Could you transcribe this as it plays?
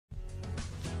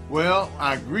Well,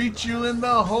 I greet you in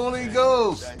the Holy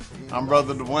Ghost. I'm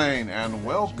Brother Dwayne, and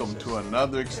welcome to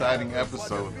another exciting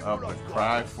episode of the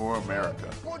Cry for America.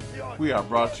 We are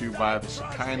brought to you by the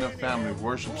Shekinah Family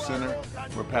Worship Center,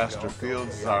 where Pastor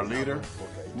Fields is our leader.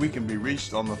 We can be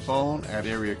reached on the phone at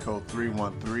area code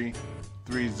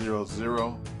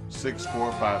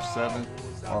 313-300-6457,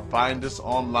 or find us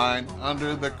online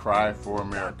under the Cry for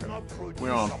America.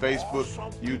 We're on Facebook,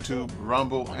 YouTube,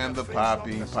 Rumble, and the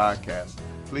Poppy Podcast.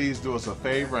 Please do us a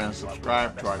favor and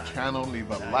subscribe to our channel.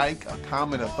 Leave a like, a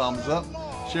comment, a thumbs up.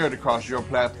 Share it across your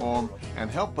platform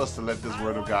and help us to let this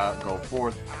word of God go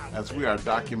forth as we are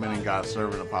documenting God's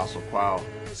servant Apostle Kwaw.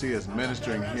 See us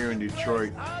ministering here in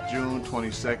Detroit, June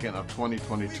 22nd of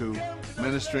 2022,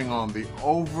 ministering on the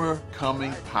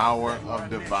overcoming power of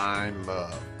divine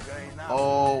love.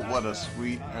 Oh, what a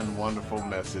sweet and wonderful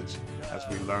message as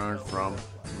we learn from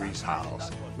Reese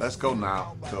Howells. Let's go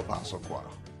now to Apostle Kwaw.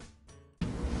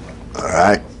 All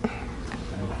right.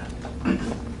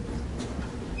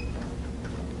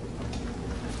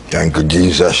 Thank you,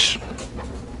 Jesus.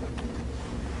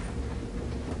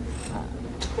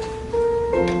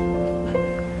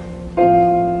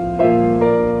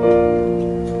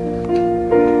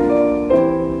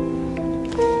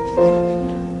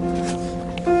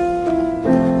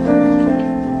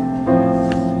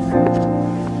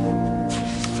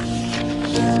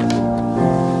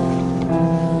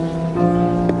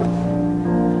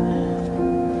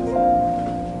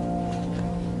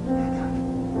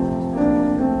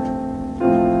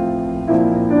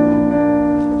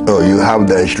 You have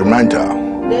the instrumental.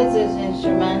 This is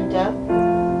instrumental.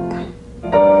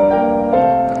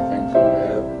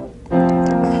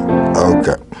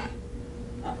 Okay.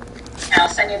 I'll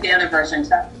send you the other version,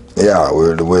 so. Yeah,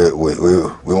 we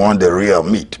want the real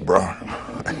meat, bro.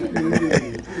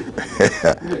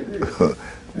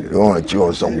 We don't want to chew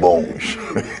on some bones.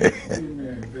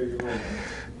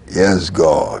 Yes,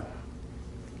 God.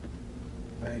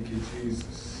 Thank you,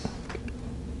 Jesus.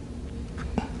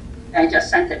 I just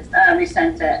sent it,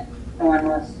 resent it. The one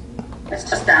was, it's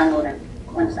just downloading.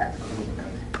 1 sec.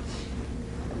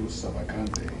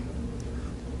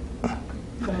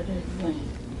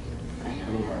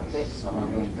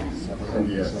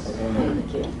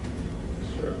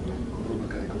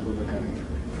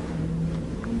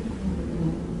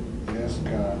 Yes,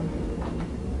 God.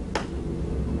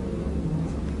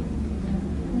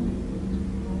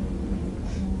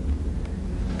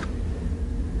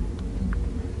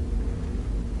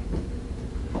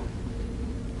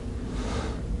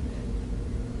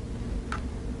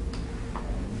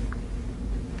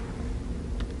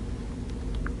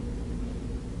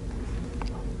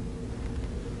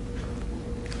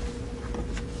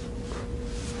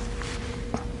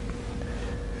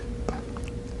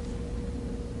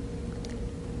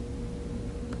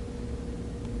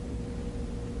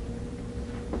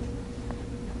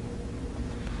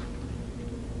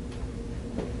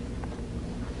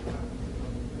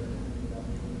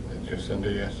 Just send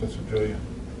it, yes, Sister Julia.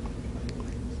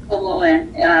 We'll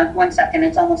in. 1 second,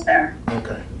 it's almost there.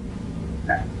 Okay.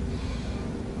 Okay.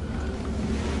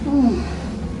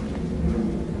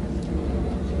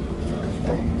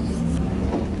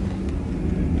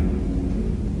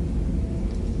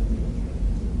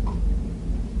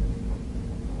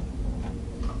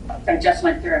 I just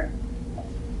went through.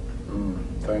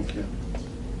 Thank you.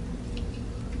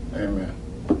 Amen.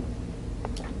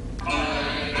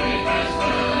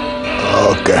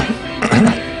 Okay.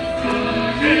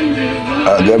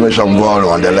 Give me some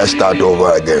volume and then let's start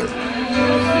over again.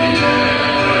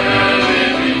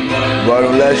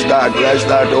 Volume, let's start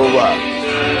over.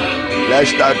 Let's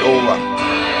start over.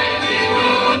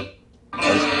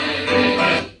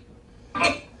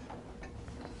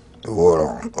 Hold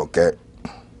on, okay.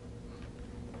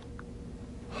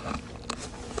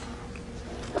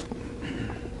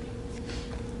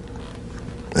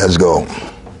 Let's go.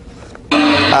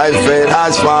 My faith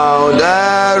has found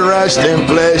a resting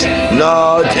place,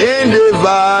 not in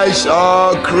device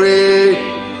or creed.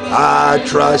 I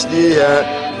trust the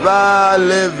ever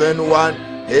living one,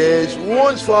 his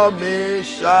wounds for me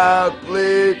shall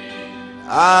plead.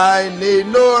 I need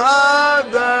no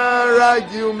other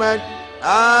argument,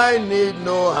 I need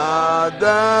no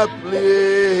other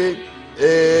plea.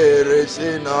 It is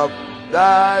enough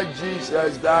that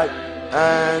Jesus died,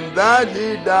 and that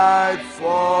he died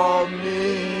for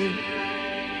me.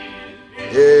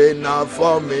 Enough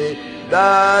for me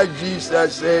that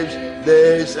Jesus saves.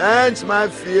 This ends my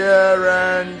fear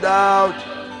and doubt.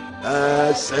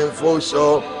 A sinful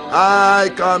soul, I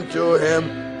come to him,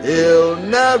 he'll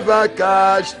never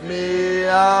cast me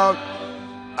out.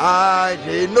 I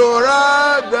need no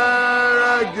other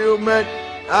argument. argument.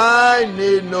 I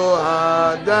need no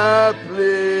other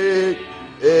plea.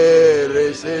 It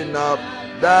is enough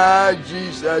that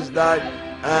Jesus died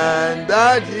and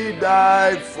that he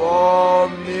died for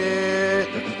me.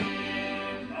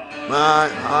 My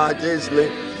heart is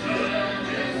lit.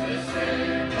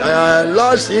 The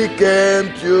lost he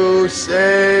came to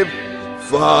save.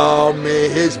 For me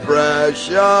his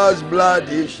precious blood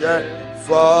he shed.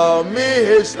 For me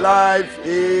his life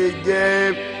he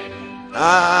gave.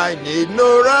 I need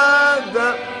no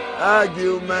other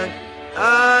argument.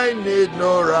 I need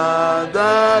no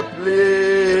other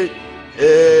plea.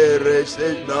 It is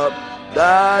enough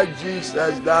that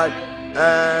Jesus died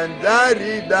and that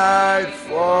he died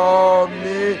for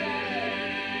me.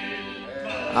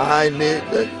 I need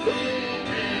the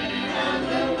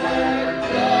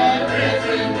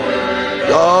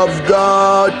of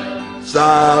God,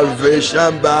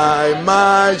 salvation by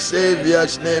my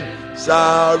Savior's name,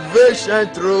 salvation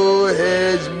through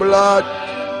his blood.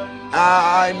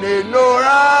 I need no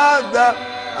other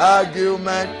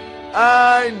argument.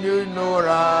 I need no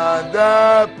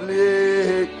other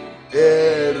plea.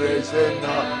 It is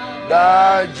enough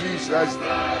that Jesus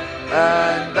died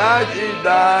and that he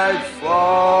died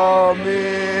for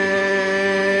me.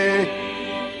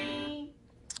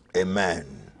 Amen.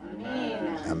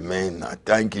 Amen.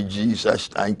 Thank you, Jesus.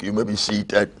 Thank you. You may be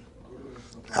seated.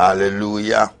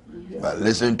 Hallelujah. But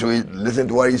listen to it. Listen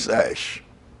to what he says.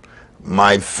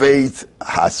 My faith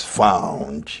has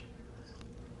found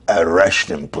a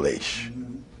resting place.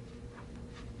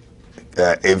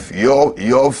 If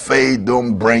your faith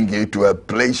don't bring you to a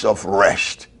place of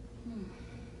rest,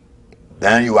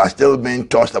 then you are still being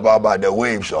tossed about by the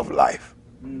waves of life.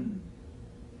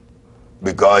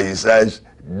 Because he says,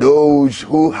 those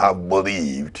who have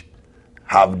believed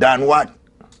have done what?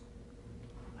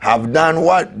 Have done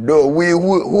what? We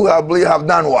who have believed have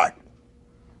done what?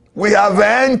 We have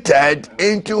entered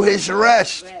into his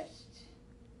rest.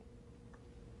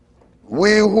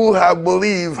 We who have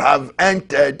believed have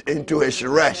entered into his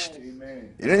rest.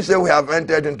 He didn't say we have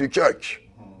entered into church.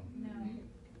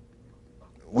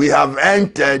 We have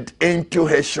entered into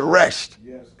his rest.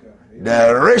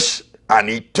 There is an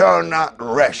eternal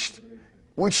rest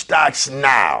which starts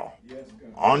now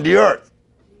on the earth.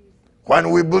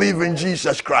 When we believe in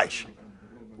Jesus Christ,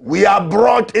 we are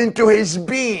brought into his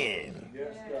being,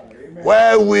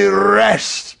 where we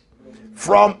rest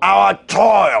from our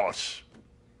toils.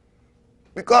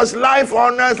 Because life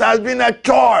on earth has been a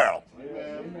toil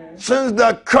since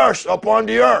the curse upon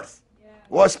the earth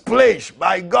was placed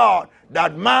by God,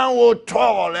 that man will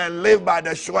toil and live by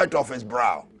the sweat of his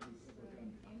brow.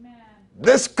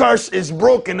 This curse is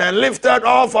broken and lifted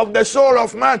off of the soul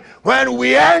of man when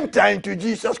we enter into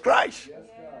Jesus Christ.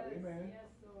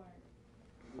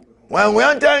 When we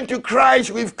enter into Christ,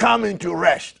 we've come into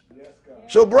rest.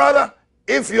 So brother,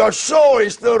 if your soul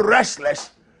is still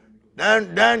restless,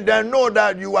 then know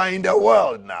that you are in the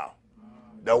world now.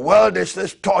 The world is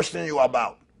just tossing you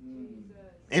about.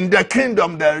 In the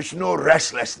kingdom, there is no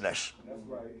restlessness.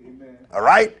 All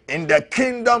right? In the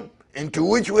kingdom into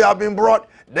which we have been brought,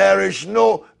 there is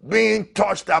no being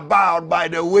tossed about by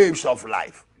the waves of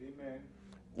life.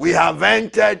 We have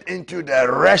entered into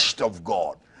the rest of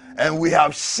God, and we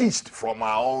have ceased from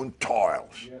our own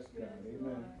toils.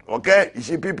 Okay? You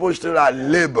see, people still are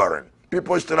laboring.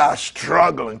 People still are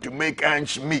struggling to make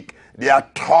ends meet. They are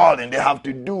toiling. They have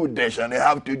to do this and they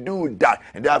have to do that.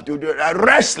 And they have to do that.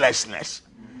 Restlessness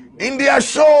in their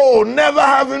soul, never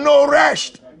having no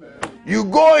rest. You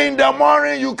go in the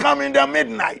morning, you come in the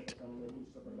midnight.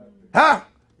 Huh?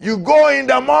 You go in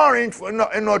the morning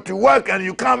to work and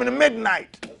you come in the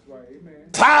midnight.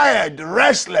 Tired,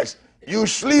 restless. You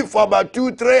sleep for about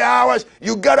 2-3 hours.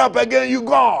 You get up again, you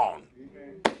gone.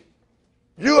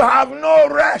 You have no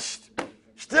rest.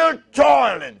 Still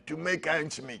toiling to make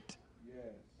ends meet.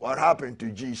 What happened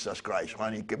to Jesus Christ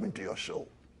when he came into your soul?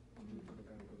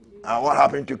 And what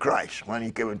happened to Christ when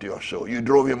he came into your soul? You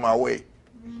drove him away.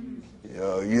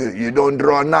 You don't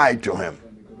draw nigh to him.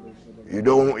 You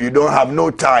don't have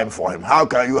no time for him. How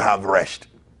can you have rest?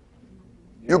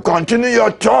 You continue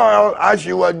your toil as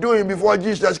you were doing before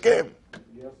Jesus came.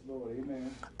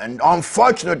 And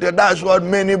unfortunately, that's what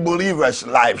many believers'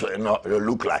 lives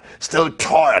look like. Still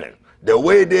toiling. The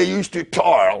way they used to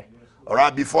toil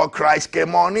right before Christ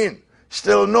came on in.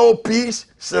 Still no peace,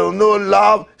 still no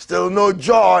love, still no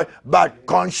joy, but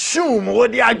consumed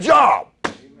with their job.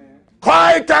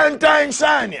 Quiet and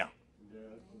insania.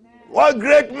 What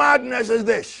great madness is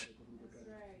this?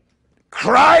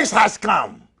 Christ has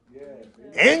come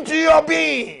into your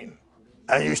being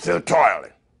and you're still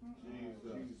toiling.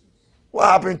 What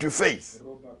happened to faith?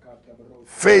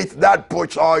 Faith that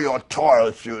puts all your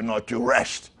toils to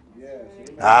rest.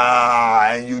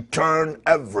 And you turn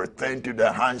everything to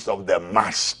the hands of the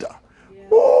master.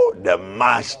 Oh, the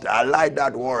master. I like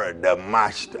that word, the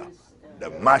master. The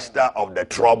master of the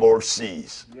troubled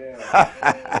seas.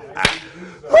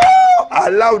 Oh, I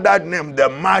love that name, the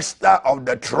master of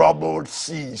the troubled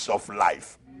seas of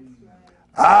life.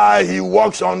 He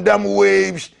walks on them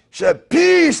waves, said,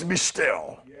 peace be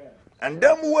still. And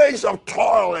them waves of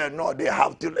toil and all, they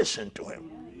have to listen to him.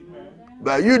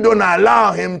 But you don't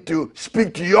allow him to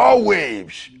speak to your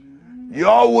waves.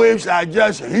 Your waves are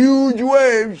just huge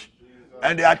waves,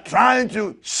 and they are trying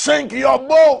to sink your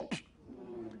boat.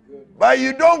 But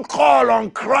you don't call on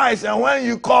Christ, and when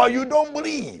you call, you don't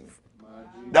believe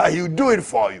that he'll do it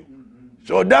for you.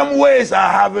 So them waves are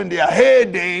having their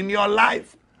heyday in your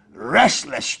life.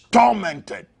 Restless,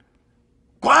 tormented.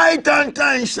 Quite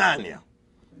insania.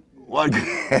 What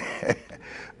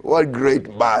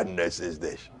great badness is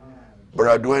this?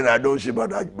 Brother Dwayne, I don't see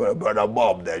Brother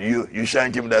Bob there. You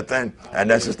sent him the thing, and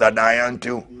then Sister Diane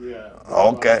too? Yeah.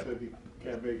 Okay. He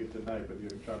can't make it tonight, but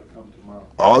he'll try to come tomorrow.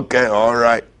 Okay, all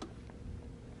right.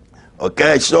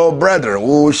 Okay, so brethren, we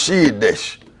will see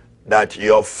this, that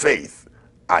your faith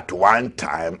at one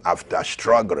time, after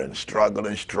struggling,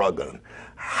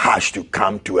 has to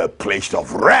come to a place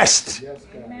of rest. Yes,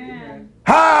 God. Amen.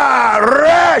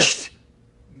 Rest!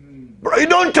 Bro, you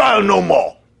don't toil no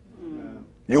more.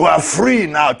 You are free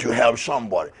now to help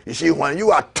somebody. You see, when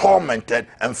you are tormented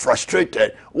and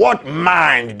frustrated, what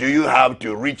mind do you have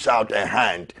to reach out a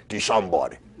hand to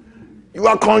somebody? You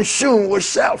are consumed with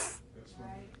self,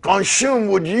 consumed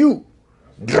with you,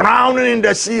 drowning in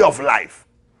the sea of life.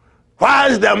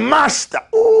 Whilst the master,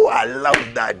 oh, I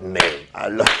love that name. I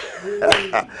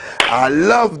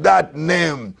love that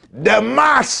name, the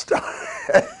master.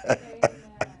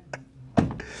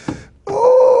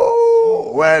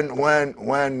 Oh, when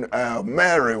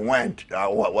Mary went,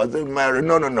 was it Mary?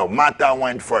 No. Martha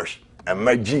went first and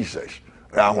met Jesus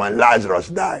when Lazarus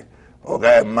died.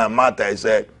 Okay, Martha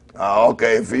said,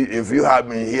 okay, if you had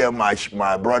me here, my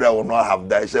brother would not have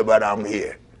died. He said, but I'm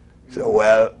here. So,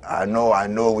 well, I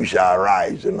know we shall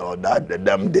rise, that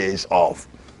them days off.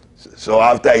 So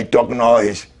after he talking all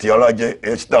his theology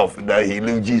and stuff, then he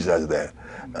leave Jesus there.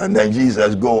 And then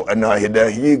Jesus go, and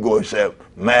then he go and say,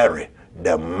 Mary,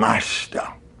 the master.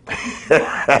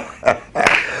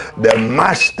 The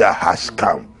master has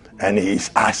come, and he's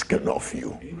asking of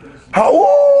you.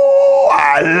 Oh,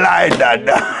 I like that.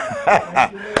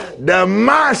 The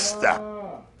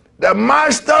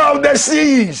master of the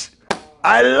seas.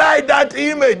 I like that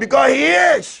image because he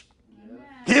is.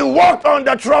 He walked on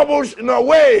the troubles in the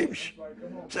waves.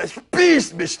 Says,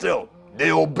 peace be still. They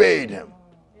obeyed him.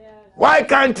 Why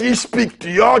can't he speak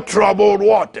to your troubled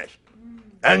waters?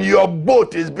 And your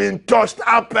boat is being tossed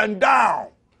up and down.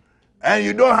 And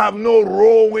you don't have no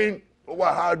rowing.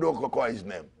 How do I call his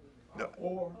name?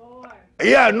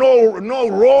 Yeah, no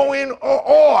rowing or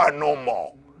oar no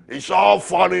more. It's all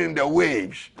falling in the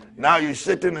waves. Now you're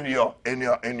sitting in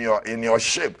your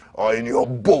ship or in your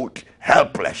boat,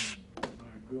 helpless.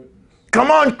 Come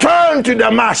on, turn to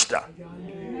the master.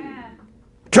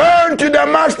 Turn to the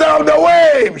master of the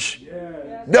waves.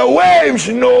 The waves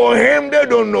know him, they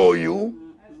don't know you.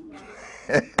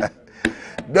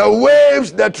 The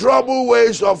waves, the troubled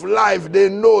waves of life, they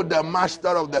know the master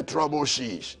of the troubled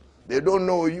seas. They don't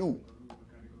know you.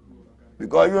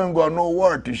 Because you ain't got no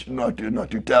word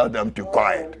to tell them to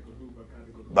quiet.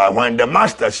 But when the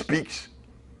master speaks,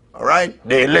 all right,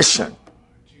 they listen.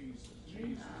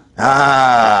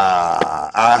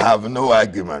 I have no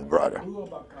argument, brother.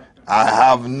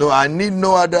 I need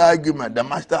no other argument. The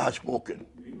master has spoken.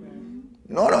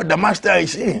 No, the master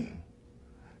is in.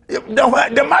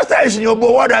 The master is in your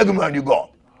boat. What argument you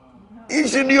got?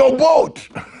 He's in your boat.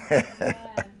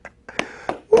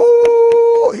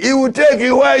 Ooh, he will take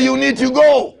you where you need to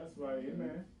go.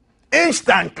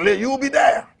 Instantly, you will be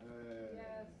there.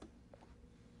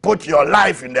 Put your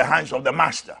life in the hands of the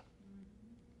master.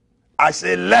 I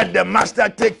say, let the master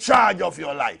take charge of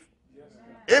your life.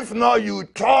 If not, you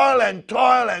toil and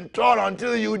toil and toil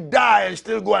until you die and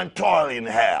still go and toil in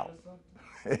hell.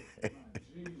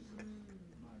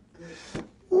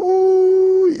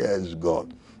 Ooh, yes,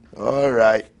 God. All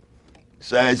right.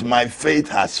 Says, my faith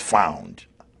has found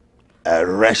a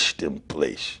resting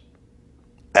place.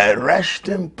 A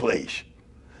resting place.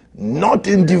 Not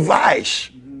in device,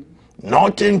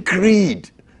 not in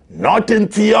creed, not in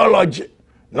theology,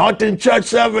 not in church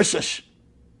services,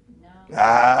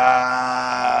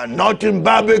 not in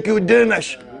barbecue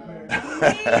dinners.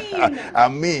 I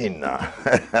mean,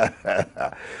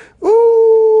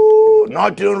 ooh,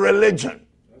 not in religion.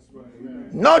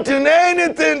 Not in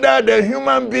anything that the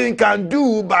human being can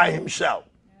do by himself.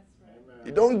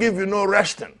 He don't give you no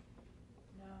resting.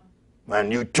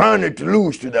 When you turn it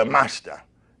loose to the master,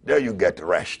 there you get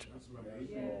rest.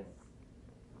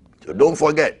 So don't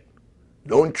forget,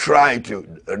 don't try to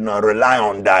rely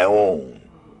on thy own.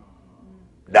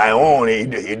 Thy own,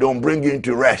 he don't bring you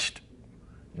into rest.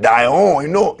 Thy own,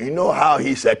 you know how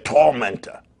he's a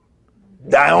tormentor.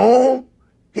 Thy own,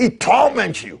 he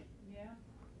torments you.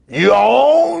 Your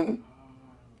own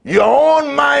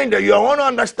mind, your own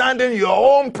understanding, your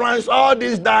own plans, all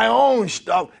this thy own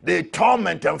stuff, they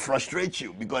torment and frustrate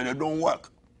you because they don't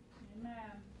work. Amen.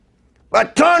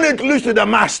 But turn it loose to the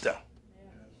master.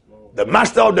 The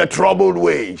master of the troubled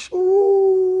ways.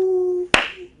 Ooh.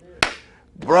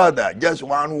 Brother, just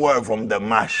one word from the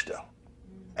master.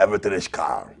 Everything is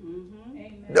calm.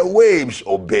 Mm-hmm. The waves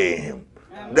obey him.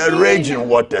 Amen. The raging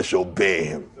waters obey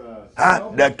him.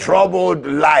 The troubled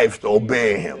life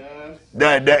obey him.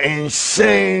 The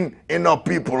insane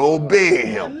people obey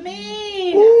him.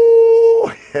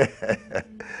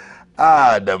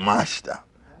 The master.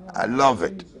 I love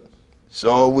it.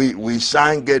 So we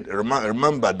sang it.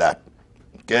 Remember that.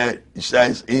 Okay? It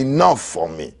says, enough for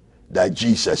me that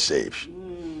Jesus saves.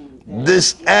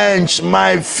 This ends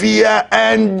my fear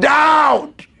and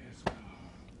doubt.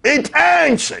 It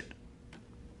ends it.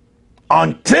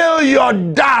 Until your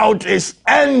doubt is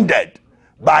ended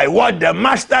by what the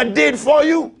master did for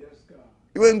you,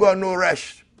 you ain't got no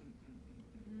rest.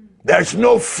 There's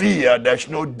no fear, there's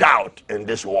no doubt in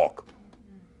this walk.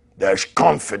 There's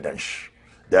confidence,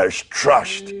 there's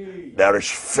trust, there is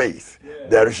faith,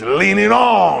 there is leaning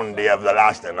on the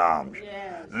everlasting arms.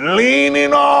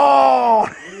 Leaning on.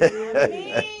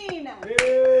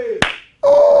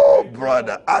 Oh,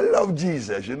 brother, I love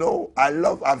Jesus,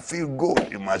 I feel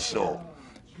good in my soul.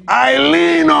 I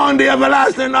lean on the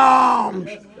everlasting arms.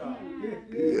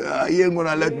 Yeah, he ain't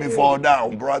gonna let me fall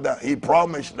down, brother. He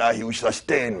promised that he will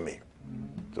sustain me.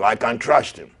 So I can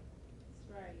trust him.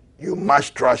 You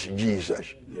must trust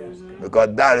Jesus.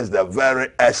 Because that is the very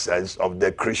essence of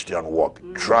the Christian walk.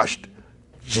 Trust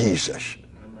Jesus.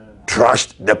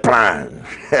 Trust the plan.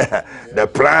 The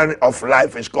plan of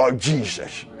life is called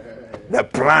Jesus. The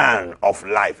plan of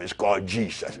life is called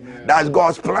Jesus. That's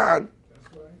God's plan.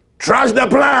 Trust the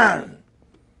plan.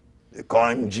 They call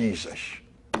him Jesus.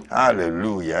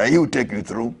 Hallelujah. He will take you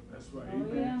through.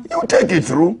 He will take you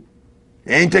through.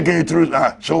 He ain't taking you through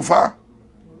so far.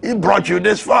 He brought you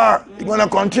this far. He's going to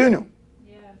continue.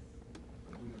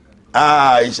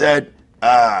 He said,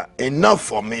 enough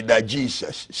for me that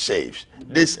Jesus saves.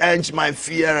 This ends my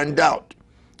fear and doubt.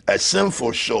 A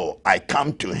sinful soul, I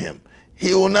come to him.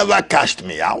 He will never cast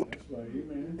me out.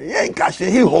 He ain't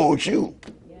casting, he holds you.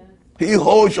 He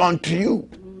holds on to you.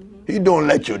 He don't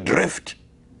let you drift.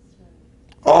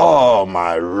 Oh,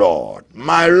 my Lord,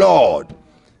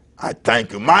 I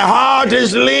thank you. My heart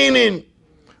is leaning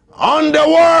on the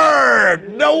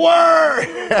word,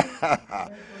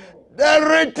 the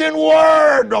written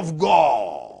word of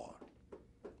God.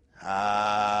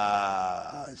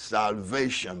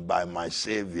 Salvation by my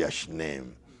Savior's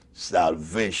name.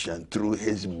 Salvation through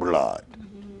his blood.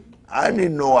 I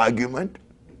need no argument,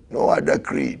 no other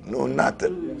creed, no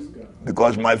nothing.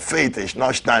 Because my faith is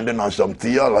not standing on some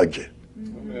theology,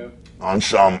 on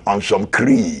some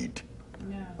creed,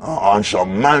 on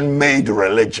some man-made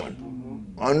religion.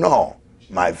 Oh no,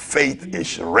 my faith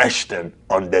is resting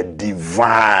on the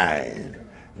divine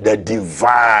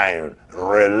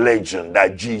religion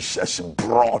that Jesus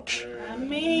brought.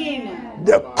 Amen.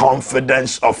 The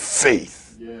confidence of faith.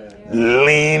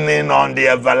 Leaning on the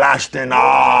everlasting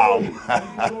arm.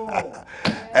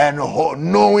 And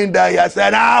knowing that he has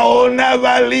said, I will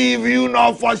never leave you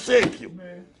nor forsake you.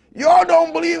 You all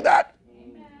don't believe that?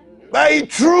 But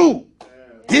it's true.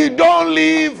 He don't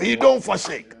leave, he don't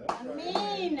forsake.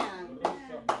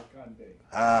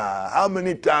 How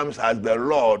many times has the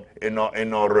Lord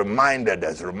reminded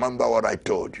us, remember what I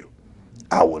told you?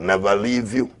 I will never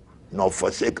leave you nor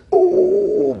forsake.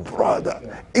 Oh, brother,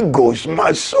 it goes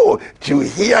my soul to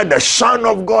hear the Son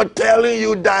of God telling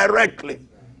you directly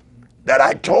that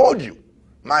I told you.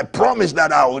 My promise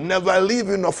that I will never leave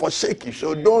you nor forsake you.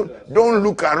 So don't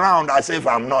look around as if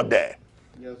I'm not there.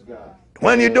 Yes, God.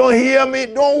 When you don't hear me,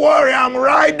 don't worry, I'm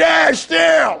right there still.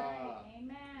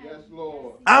 Amen. Yes,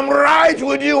 Lord. I'm right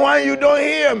with you when you don't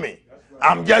hear me.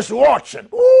 I'm just watching.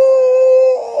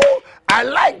 Ooh, I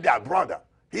like that, brother.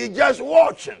 He's just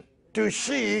watching to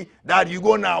see that you're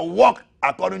going to walk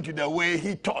according to the way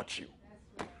he taught you.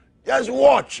 Just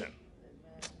watching.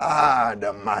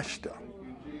 The master.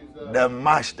 The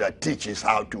master teaches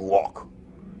how to walk.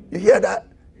 You hear that?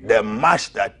 The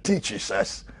master teaches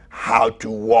us how to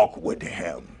walk with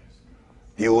him.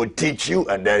 He will teach you,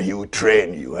 and then he will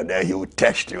train you, and then he will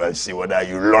test you and see whether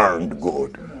you learned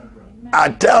good. I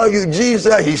tell you,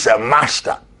 Jesus, he's a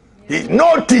master. He's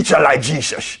no teacher like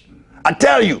Jesus. I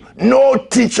tell you, no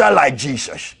teacher like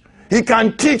Jesus. He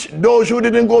can teach those who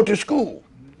didn't go to school.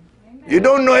 You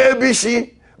don't know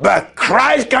ABC, but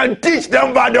Christ can teach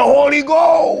them by the Holy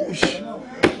Ghost.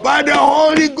 By the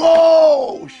Holy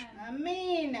Ghost.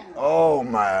 Amen. Oh,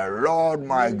 my Lord,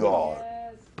 my God.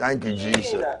 Thank you,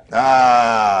 Jesus.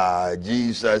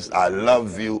 Jesus, I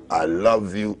love you. I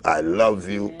love you. I love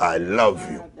you. I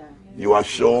love you. You are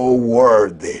so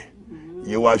worthy.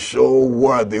 You are so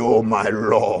worthy, oh my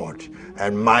Lord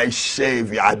and my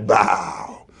Savior. I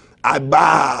bow. I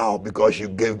bow because you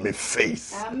gave me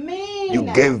faith. Amen. You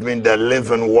gave me the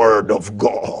living word of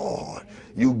God.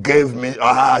 You gave me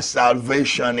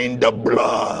salvation in the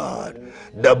blood.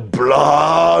 The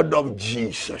blood of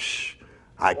Jesus.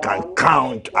 I can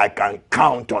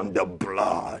count on the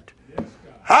blood.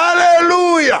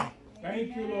 Hallelujah.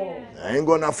 Thank you, Lord. I ain't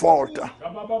gonna falter.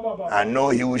 I know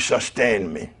he will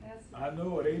sustain me. I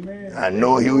know it. Amen. I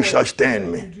know he will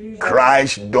sustain me.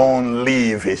 Christ don't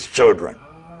leave his children.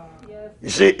 You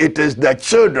see, it is the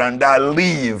children that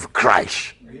leave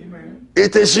Christ. Amen.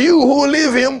 It is you who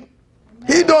leave him.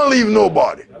 He don't leave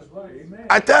nobody. That's right. Amen.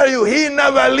 I tell you, he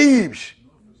never leaves.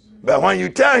 But when you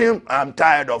tell him, I'm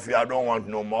tired of you, I don't want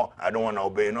no more, I don't want to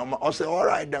obey no more, I'll say, all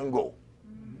right, then go.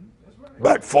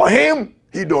 But for him,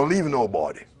 he don't leave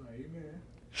nobody.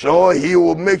 So he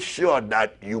will make sure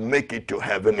that you make it to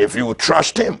heaven if you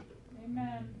trust him.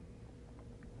 Amen.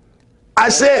 I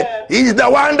said, he's the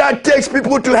one that takes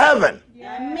people to heaven.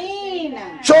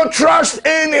 Amen. So trust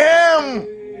in him.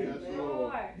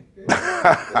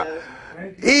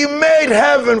 He made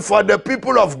heaven for the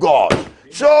people of God.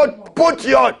 So put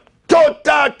your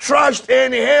total trust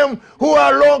in him, who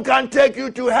alone can take you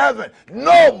to heaven.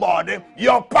 Nobody,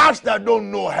 your pastor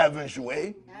don't know heaven's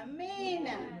way.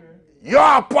 Amen.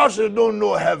 Your apostle don't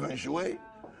know heaven's way.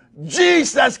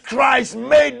 Jesus Christ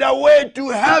made the way to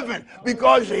heaven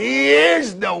because he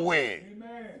is the way.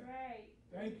 Amen.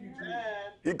 Thank you, Jesus.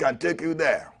 He can take you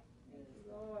there.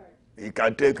 He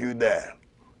can take you there.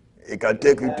 He can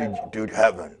take you to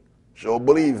heaven. So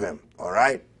believe him, all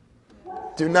right?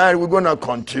 Tonight we're going to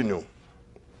continue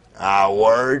our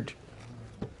word.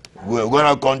 We're going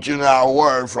to continue our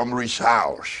word from Reese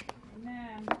Howells.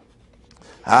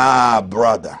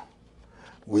 Brother.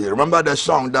 We remember the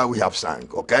song that we have sung,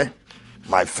 okay?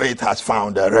 My faith has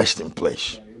found a resting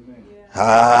place.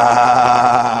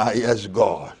 Yes,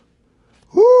 God.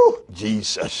 Woo,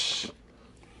 Jesus,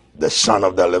 the Son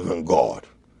of the living God.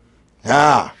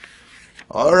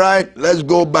 All right, let's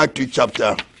go back to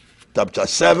chapter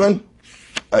 7,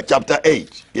 chapter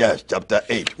 8. Yes, chapter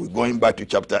 8. We're going back to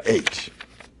chapter 8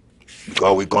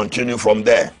 because we continue from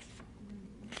there.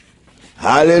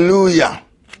 Hallelujah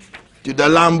to the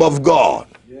Lamb of God.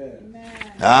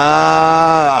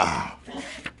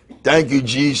 Thank you,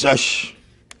 Jesus.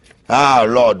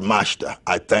 Lord Master,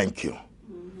 I thank you.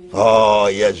 Oh,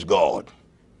 yes, God.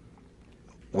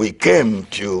 We came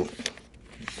to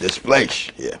this place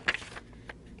here.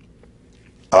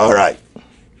 All right.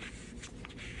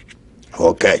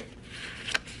 Okay.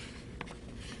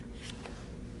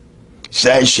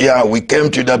 Says here, we came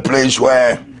to the place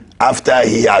where after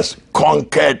he has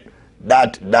conquered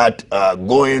that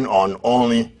going on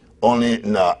only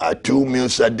 2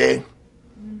 meals a day,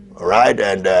 right?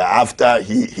 And after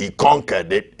he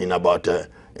conquered it in about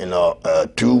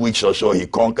 2 weeks or so, he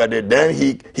conquered it. Then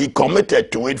he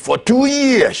committed to it for 2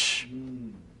 years.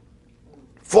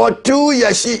 For 2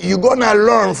 years, see, you're gonna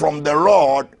learn from the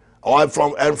Lord or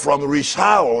from Reese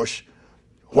Howells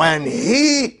when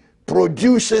he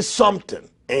produces something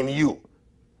in you.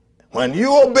 When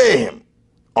you obey him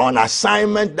on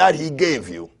assignment that he gave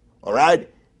you, all right,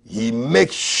 he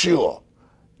makes sure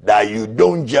that you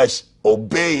don't just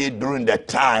obey it during the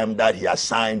time that he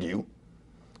assigned you,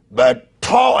 but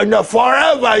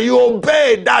forever you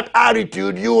obey that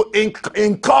attitude, you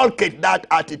inculcate that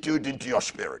attitude into your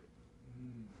spirit.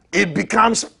 It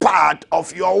becomes part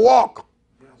of your walk.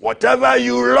 Whatever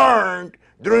you learned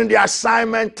during the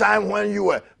assignment time when you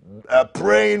were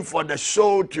praying for the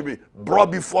soul to be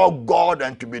brought before God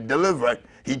and to be delivered,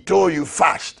 he told you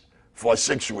fast for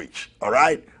 6 weeks. All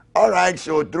right? All right,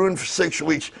 so during 6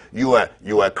 weeks, you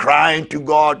were crying to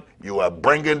God, you were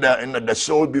bringing the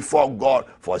soul before God.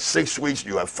 For 6 weeks,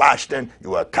 you were fasting,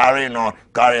 you were carrying on,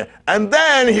 and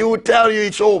then he would tell you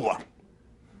it's over.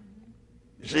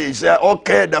 You see, he said,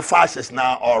 okay, the fast is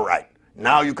now all right.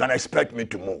 Now you can expect me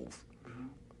to move.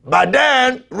 But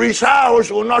then, Reese Howells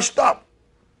will not stop.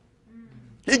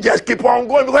 He just keep on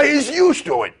going because he's used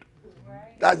to it.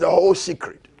 That's the whole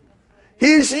secret.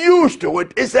 He's used to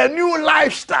it. It's a new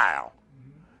lifestyle.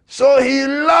 So he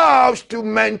loves to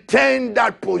maintain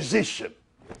that position.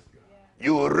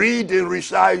 You read in Reese,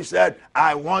 he said,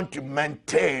 I want to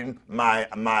maintain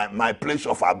my place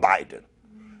of abiding.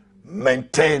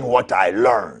 Maintain what I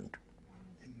learned.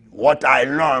 What I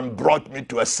learned brought me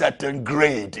to a certain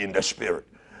grade in the spirit.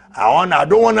 I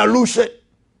don't want to lose it.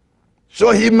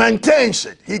 So he maintains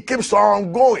it. He keeps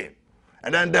on going.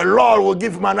 And then the Lord will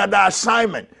give him another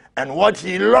assignment. And what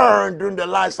he learned during the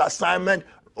last assignment,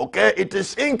 okay, it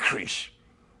is increase.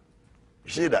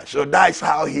 You see that? So that's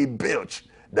how he builds.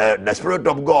 The Spirit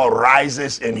of God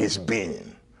rises in his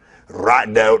being.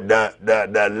 Right,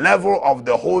 the level of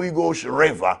the Holy Ghost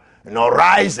river,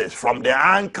 rises from the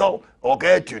ankle,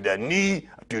 okay, to the knee,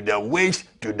 to the waist,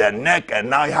 to the neck, and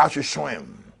now he has to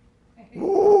swim.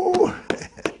 Ooh.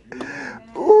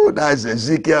 Ooh, that's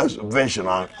Ezekiel's vision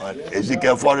on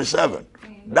Ezekiel 47.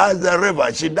 That's the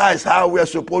river. See, that's how we are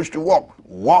supposed to walk.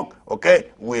 Walk,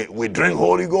 okay? We drink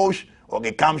Holy Ghost, okay,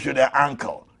 it comes to the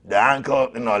ankle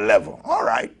level. All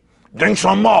right. Drink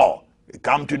some more, it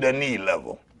comes to the knee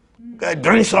level. Okay,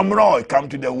 drink some more, it comes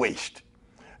to the waist.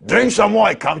 Drink some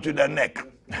more, it comes to the neck.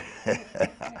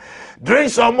 Drink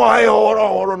some more, hey, hold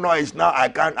on, no, it's now I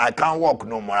can't walk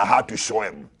no more. I have to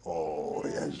swim. Oh,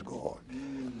 yes, God.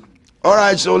 All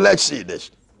right, so let's see this.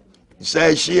 It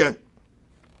says here,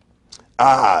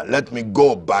 let me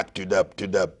go back to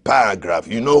the paragraph.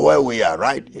 You know where we are,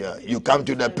 right? Yeah. You come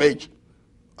to the page.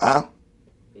 Huh?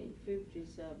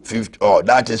 50, oh,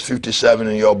 that is 57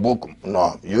 in your book.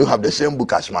 No, you have the same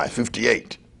book as mine,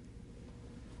 58.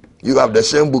 You have the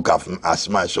same book as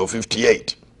mine, so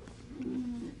 58.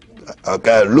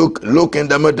 Okay, look in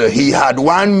the middle. He had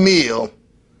one meal.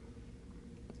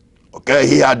 Okay,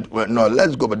 he had, no,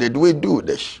 let's go, but did we do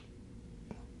this?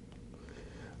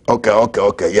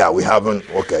 Okay, yeah, we haven't,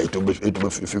 okay, it will be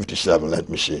 57, let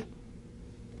me see.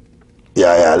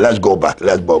 Yeah, let's go back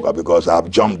because I've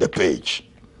jumped the page.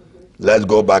 Let's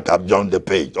go back, I've jumped the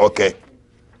page, okay.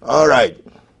 All right,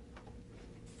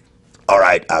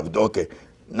 okay.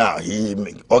 Now,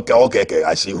 okay,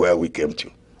 I see where we came to.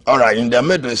 All right, in the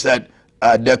middle it said,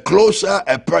 the closer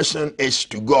a person is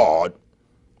to God,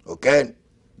 okay,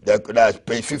 that's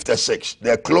page 56.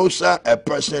 The closer a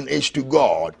person is to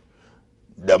God,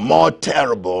 the more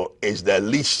terrible is the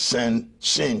least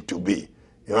sin to be.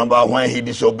 You remember when he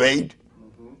disobeyed?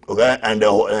 Okay, and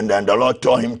then the Lord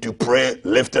told him to pray,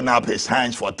 lifting up his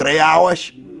hands for 3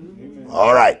 hours.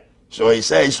 All right. So he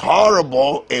says it's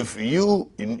horrible if you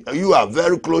are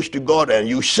very close to God and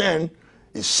you sin.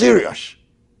 It's serious.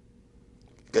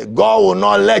 Okay, God will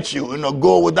not let you,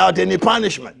 go without any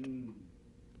punishment.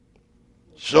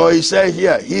 So he said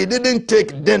here, he didn't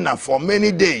take dinner for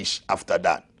many days after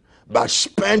that, but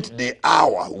spent the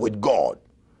hour with God.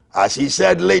 As he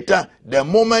said later, the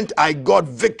moment I got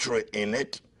victory in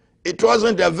it, it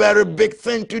wasn't a very big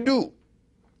thing to do.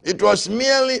 It was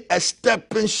merely a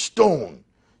stepping stone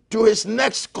to his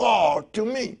next call to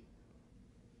me.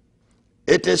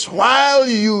 It is while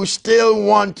you still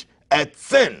want a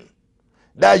thing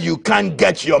that you can't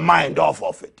get your mind off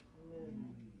of it.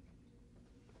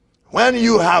 When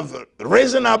you have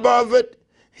risen above it,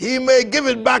 he may give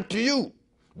it back to you,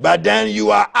 but then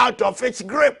you are out of its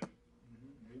grip.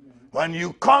 When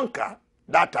you conquer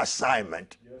that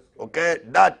assignment, okay,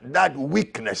 that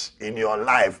weakness in your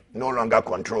life no longer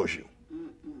controls you.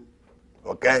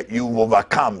 Okay, you've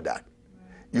overcome that.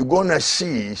 You're going to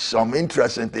see some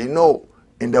interesting thing,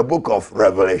 in the book of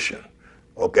Revelation,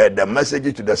 okay, the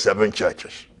message to the 7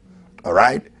 churches, all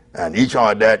right, and each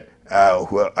one of that,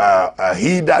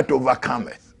 he that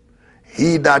overcometh,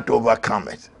 he that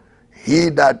overcometh, he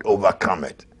that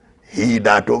overcometh, he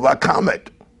that overcometh,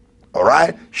 all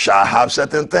right, shall have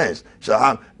certain things. Shall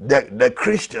have the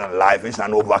Christian life is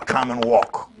an overcoming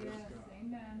walk. Yes,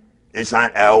 amen. It's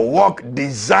a walk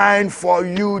designed for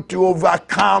you to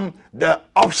overcome the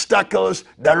obstacles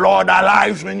the Lord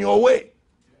allows in your way.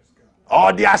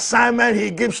 Or the assignment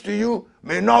he gives to you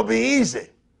may not be easy.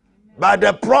 But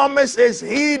the promise is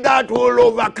he that will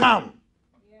overcome.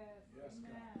 Yes,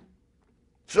 amen.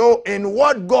 So in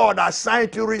what God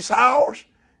assigned to his house,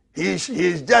 he's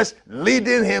just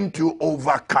leading him to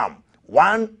overcome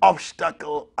one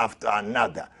obstacle after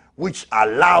another, which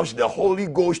allows the Holy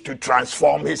Ghost to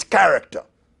transform his character.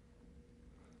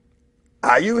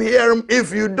 Are you hearing?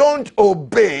 If you don't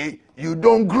obey, you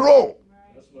don't grow.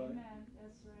 Right, amen. That's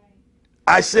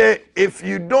right. I say, if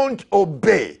you don't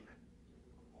obey,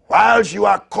 whilst you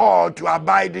are called to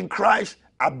abide in Christ,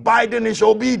 abiding is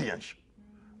obedience.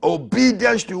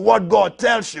 Obedience to what God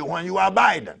tells you when you are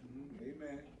abiding.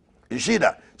 Amen. You see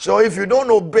that? So if you don't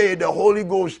obey, the Holy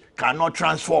Ghost cannot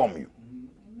transform you.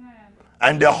 Amen.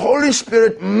 And the Holy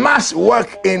Spirit must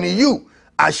work in you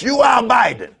as you are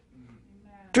abiding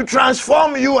to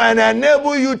transform you and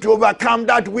enable you to overcome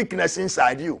that weakness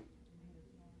inside you.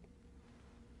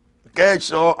 Okay,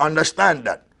 so understand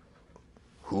that.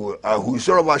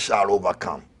 Whosoever shall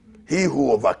overcome, he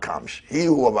who overcomes.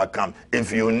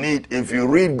 If you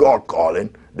read God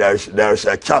calling, there's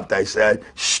a chapter I said,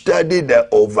 study the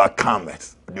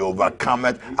overcometh. The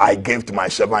overcometh I gave to my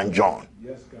servant John.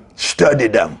 Yes, God. Study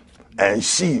them and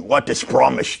see what is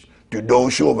promised to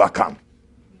those who overcome.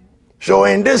 So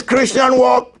in this Christian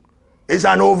walk, it's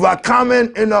an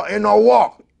overcoming in a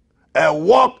walk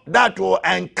that will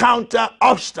encounter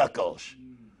obstacles,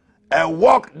 a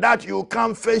walk that you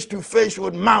come face to face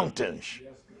with mountains.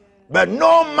 But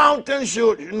no mountain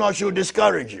should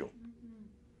discourage you.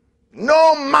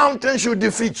 No mountain should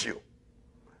defeat you.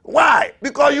 Why?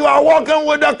 Because you are walking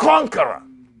with a conqueror.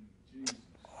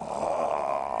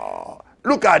 Oh,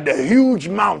 look at the huge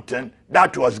mountain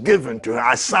that was given to him,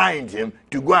 assigned him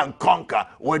to go and conquer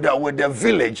with the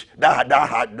village that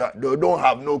they don't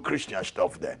have no Christian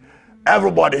stuff there.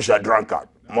 Everybody's a drunkard,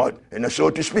 so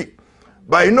to speak.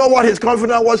 But you know what his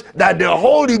confidence was? That the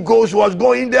Holy Ghost was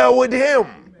going there with him.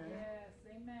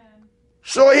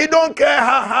 So he don't care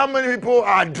how many people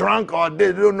are drunk or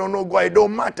they don't know God. It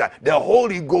don't matter. The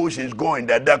Holy Ghost is going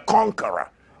there. The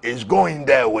conqueror is going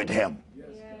there with him.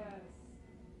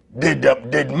 Did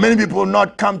many people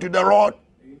not come to the Lord?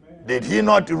 Amen. Did he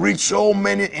not reach so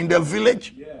many in the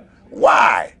village? Yeah.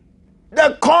 Why?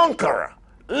 The conqueror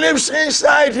lives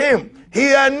inside him.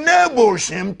 He enables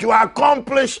him to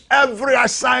accomplish every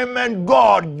assignment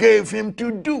God gave him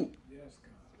to do.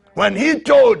 When he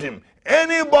told him,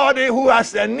 anybody who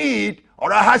has a need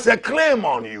or has a claim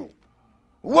on you,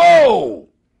 whoa,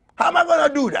 how am I going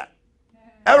to do that?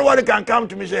 Everybody can come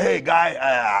to me and say, hey, guy,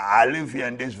 I live here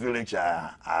in this village.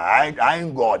 I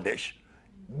ain't got this.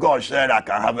 God said I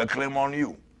can have a claim on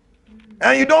you.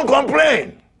 And you don't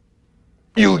complain.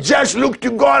 You just look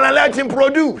to God and let him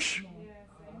produce.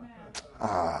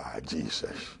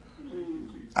 Jesus.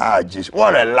 Jesus.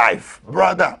 What a life,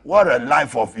 brother. What a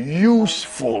life of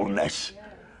usefulness.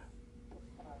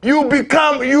 You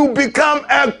become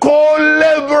a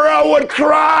co-laborer with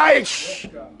Christ.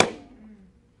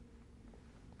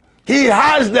 He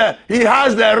has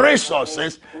the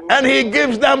resources and he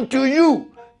gives them to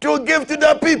you to give to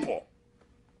the people.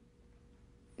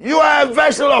 You are a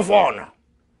vessel of honor.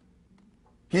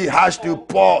 He has to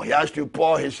pour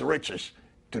his riches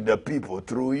to the people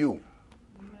through you.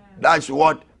 That's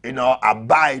what,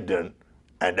 abiding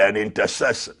and then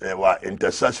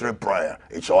intercessory prayer,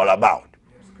 it's all about.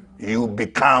 You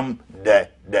become the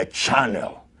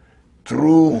channel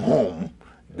through whom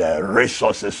the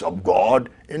resources of God,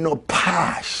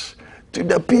 pass to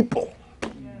the people.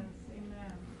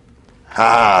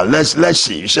 Let's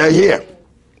see. You say here.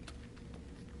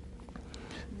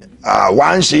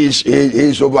 Once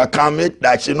he's overcome it,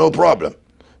 that's no problem.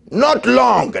 Not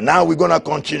long, now we're going to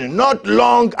continue. Not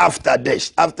long after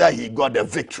this, after he got the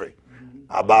victory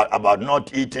about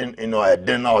not eating, a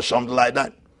dinner or something like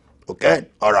that. Okay?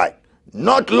 All right.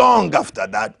 Not long after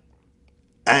that,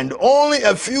 and only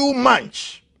a few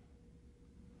months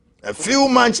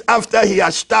after he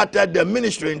had started the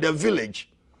ministry in the village,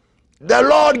 the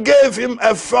Lord gave him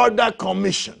a further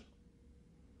commission,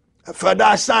 a further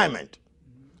assignment,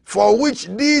 for which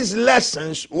these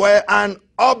lessons were an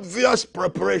obvious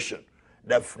preparation.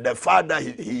 The father,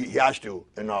 he has to,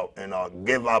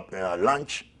 give up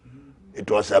lunch. It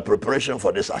was a preparation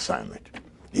for this assignment.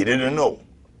 He didn't know.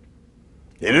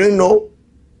 He didn't know.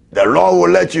 The Lord will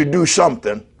let you do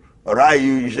something. All right,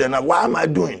 you say, now, why am I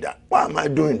doing that? Why am I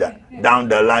doing that? Down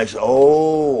the line,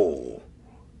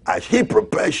 as he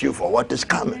prepares you for what is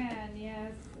coming.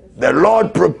 The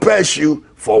Lord prepares you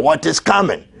for what is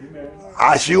coming.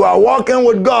 As you are walking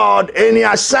with God, any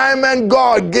assignment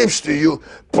God gives to you,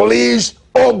 please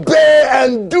obey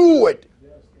and do it.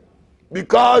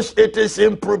 Because it is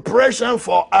in preparation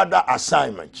for other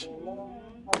assignments.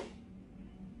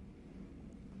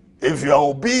 If you are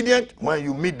obedient, when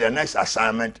you meet the next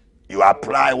assignment, you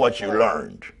apply what you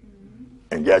learned.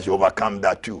 And just overcome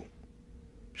that too.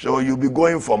 So you'll be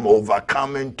going from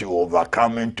overcoming to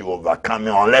overcoming to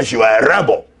overcoming, unless you are a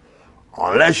rebel.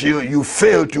 Unless you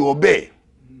fail to obey.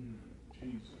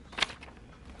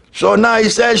 So now he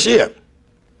says here,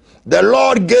 the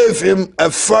Lord gave him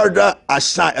a further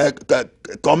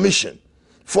commission,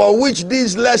 for which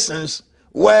these lessons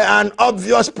were an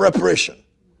obvious preparation.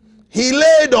 He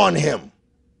laid on him.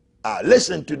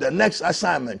 Listen to the next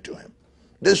assignment to him.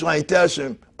 This one, he tells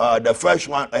him, the first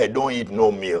one, hey, don't eat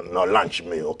no meal, no lunch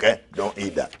meal, okay? Don't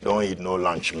eat that. Don't eat no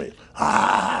lunch meal.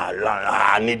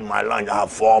 I need my lunch. I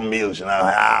have 4 meals.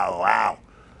 Wow.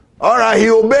 All right, he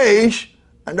obeys.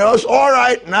 And goes, all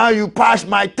right, now you pass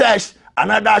my test,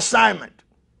 another assignment.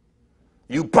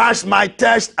 You pass my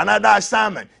test, another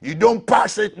assignment. You don't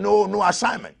pass it, no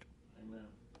assignment. Amen.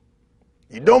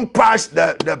 You don't pass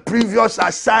the previous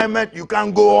assignment, you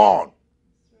can't go on.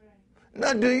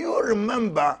 Now, do you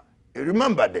remember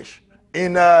this?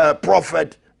 In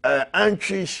Prophet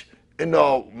Anchi's,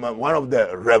 one of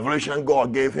the revelations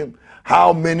God gave him,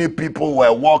 how many people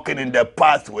were walking in the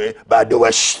pathway, but they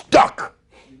were stuck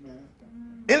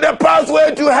in the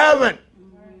pathway to heaven.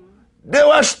 They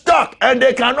were stuck and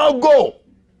they cannot go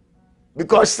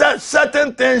because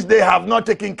certain things they have not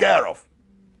taken care of.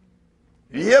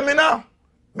 You hear me now?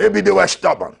 Maybe they were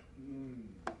stubborn.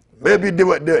 Maybe they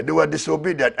were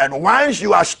disobedient. And once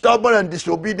you are stubborn and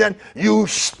disobedient, you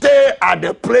stay at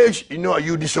the place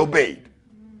you disobeyed.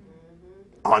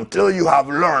 Until you have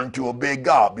learned to obey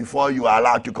God before you are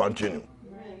allowed to continue.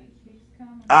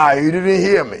 You didn't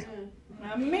hear me.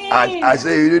 I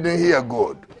say you didn't hear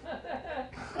good.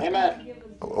 Amen.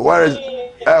 Where is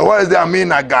the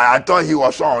Amina guy? I thought he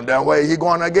was on. Then where is he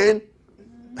going again?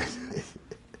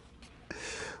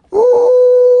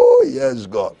 Oh, yes,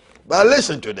 God. But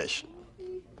listen to this.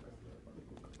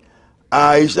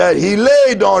 He said he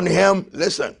laid on him,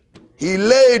 listen, he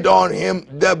laid on him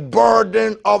the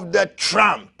burden of the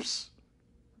tramps.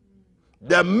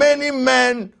 The many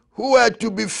men who were to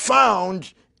be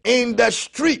found in the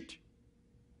street.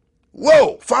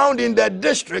 Found in the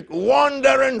district,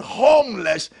 wandering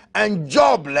homeless and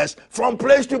jobless from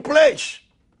place to place.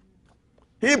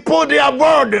 He put their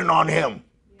burden on him.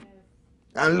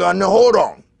 And hold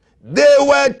on. They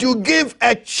were to give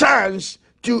a chance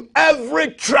to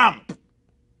every tramp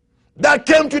that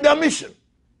came to the mission.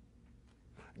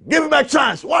 Give him a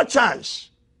chance. What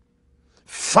chance?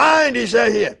 Find, he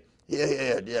said here,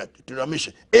 to the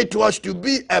mission. It was to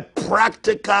be a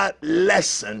practical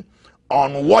lesson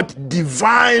on what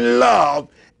divine love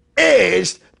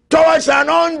is towards an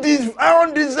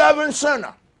undeserving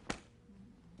sinner.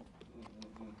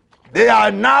 They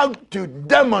are now to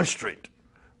demonstrate,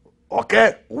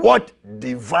 what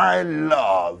divine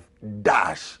love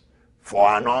does for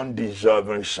an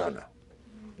undeserving sinner.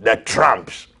 The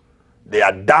tramps, they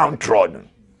are downtrodden.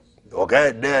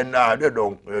 They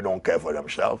don't care for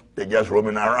themselves. They're just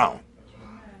roaming around.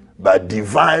 But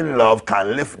divine love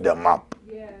can lift them up.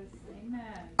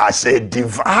 I say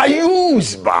divine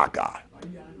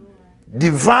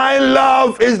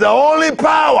love is the only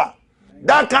power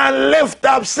that can lift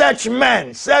up such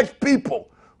men, such people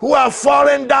who are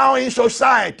fallen down in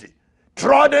society,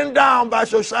 trodden down by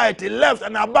society, left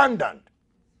and abandoned.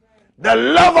 The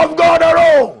love of God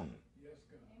alone.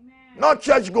 Not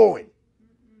church going.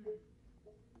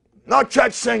 Not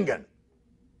church singing.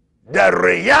 The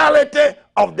reality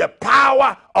of the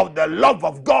power of the love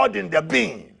of God in the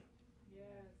being.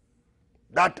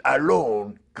 That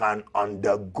alone can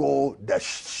undergo the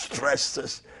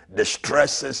stresses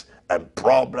and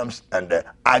problems and the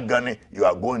agony you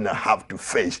are going to have to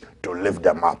face to lift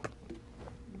them up.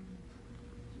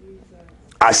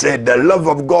 I said the love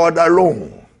of God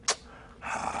alone.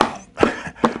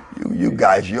 You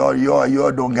guys, you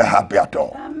don't get happy at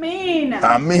all. Amen.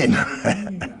 Amen.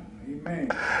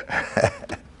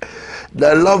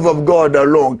 The love of God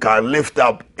alone can lift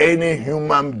up any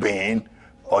human being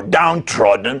or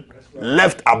downtrodden,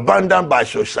 left abandoned by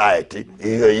society.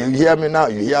 You hear me now?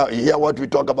 You hear what we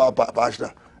talk about,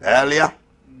 Pastor, earlier?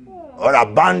 Or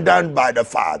abandoned by the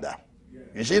Father.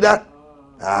 You see that?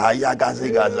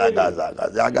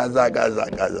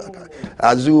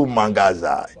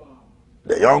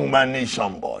 The young man needs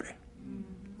somebody,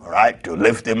 all right, to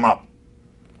lift him up.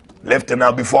 Lift him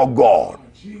up before God.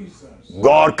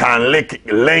 God can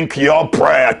link your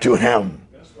prayer to him.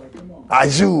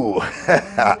 Azu,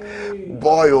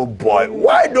 boy, oh boy,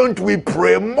 why don't we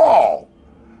pray more?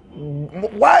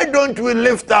 Why don't we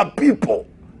lift up people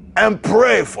and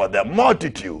pray for the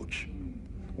multitudes?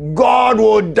 God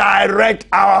will direct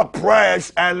our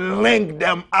prayers and link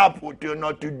them up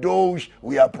to those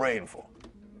we are praying for.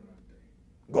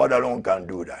 God alone can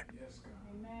do that.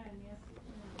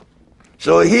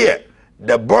 So here,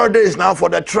 the burden is now for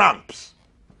the tramps.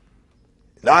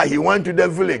 Now he went to the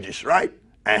villages, right?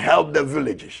 And help the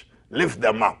villages, lift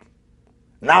them up.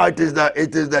 Now it is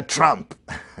the tramp,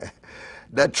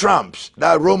 the tramps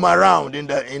that roam around in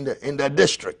the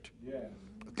district.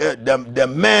 the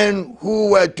men who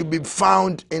were to be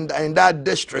found in that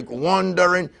district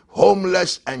wandering,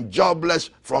 homeless and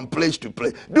jobless from place to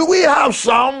place. Do we have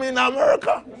some in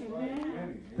America?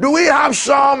 Do we have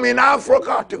some in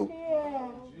Africa too?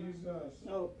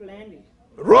 Jesus. Plenty.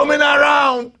 Roaming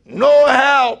around, no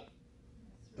help,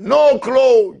 no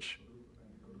clothes.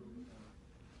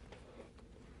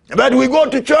 But we go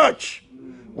to church,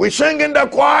 we sing in the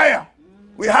choir,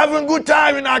 we having good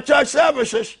time in our church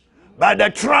services. But the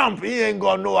Trump, he ain't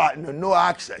got no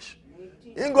access.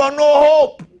 He ain't got no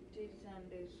hope.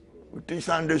 We teach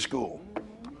Sunday school.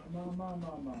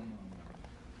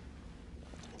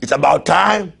 It's about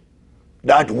time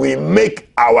that we make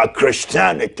our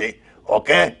Christianity,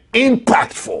 okay,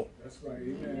 impactful. That's right.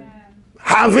 Amen.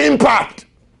 Have impact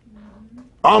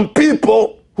on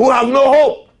people who have no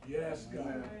hope. Yes,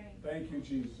 God. Thank you,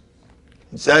 Jesus.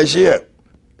 It says here,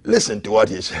 listen to what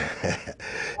he said.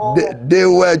 They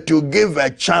were to give a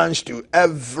chance to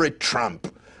every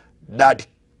Trump that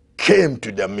came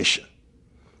to the mission.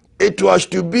 It was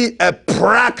to be a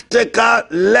practical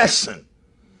lesson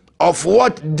of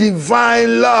what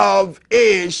divine love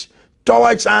is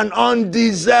towards an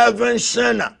undeserving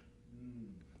sinner.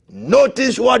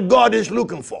 Notice what God is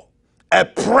looking for. A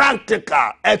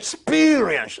practical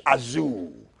experience,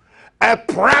 Azul. A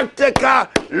practical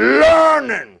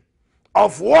learning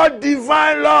of what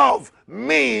divine love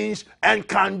means and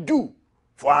can do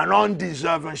for an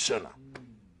undeserving sinner.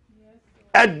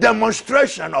 A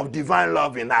demonstration of divine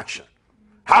love in action.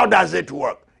 How does it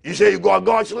work? You say you got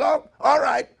God's love? All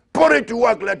right, put it to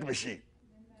work, let me see.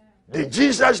 Did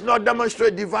Jesus not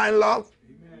demonstrate divine love?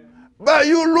 But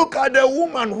you look at the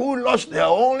woman who lost her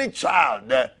only child,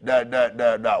 the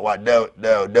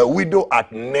widow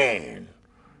at Nain.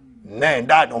 Nain,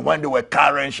 that when they were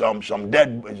carrying some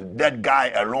dead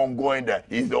guy along going there,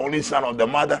 he's the only son of the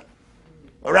mother.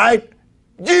 All right?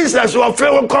 Jesus was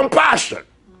filled with compassion.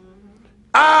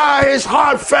 His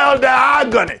heart felt the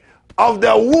agony of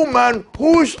the woman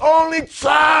whose only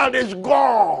child is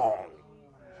gone.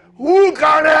 Who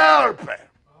can help her?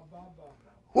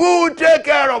 Who will take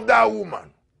care of that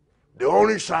woman? The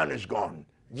only son is gone.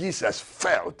 Jesus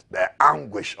felt the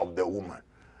anguish of the woman.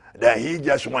 Then he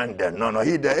just went there.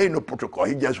 There ain't no protocol.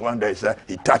 He just went there. He said,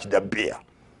 he touched the beer.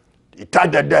 He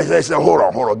touched the desk. He said, hold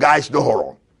on, guys, don't hold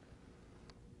on.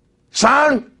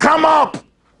 Son, come up.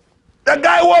 The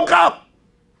guy woke up.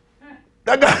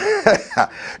 The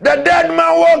dead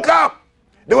man woke up.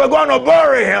 They were going to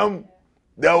bury him.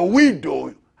 The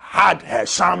widow had her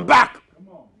son back.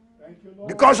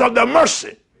 Because of the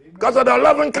mercy, because of the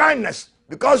loving kindness,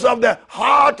 because of the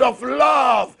heart of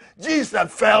love.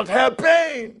 Jesus felt her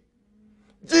pain.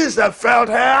 Jesus felt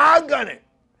her agony.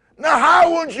 Now,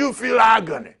 how won't you feel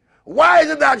agony? Why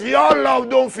is it that your love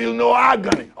don't feel no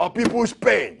agony of people's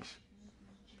pains?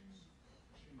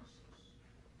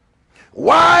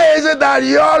 Why is it that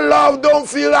your love don't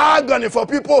feel agony for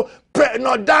people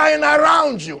not dying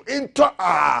around you?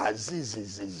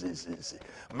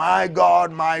 My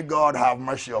God, have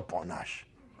mercy upon us.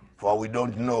 For we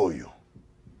don't know you.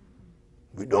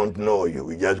 We don't know you.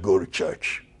 We just go to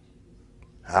church.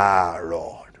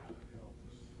 Lord.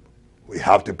 We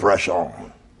have to press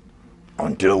on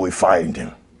until we find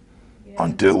him.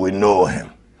 Until we know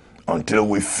him. Until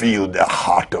we feel the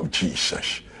heart of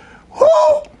Jesus.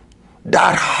 Whoa!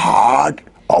 That heart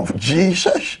of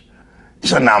Jesus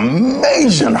is an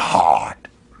amazing heart.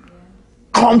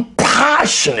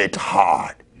 Compassionate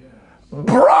heart.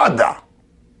 Brother,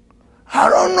 I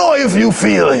don't know if you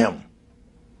feel him.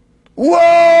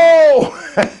 Whoa!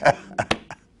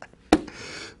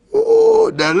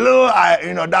 Ooh, the little,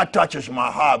 that touches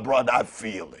my heart, brother. I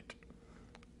feel it.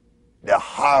 The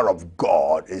heart of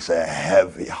God is a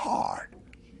heavy heart.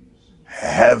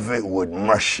 Heavy with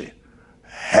mercy.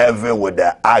 Heavy with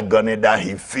the agony that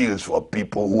he feels for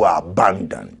people who are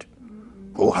abandoned,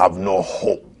 who have no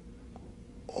hope.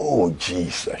 Oh,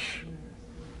 Jesus.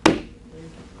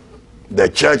 The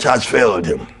church has failed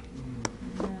him.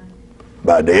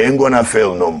 But they ain't going to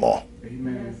fail no more.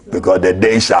 Because the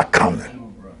days are coming.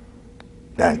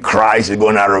 Then Christ is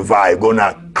going to revive, going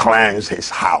to cleanse his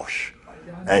house.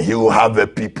 And he will have a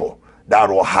people that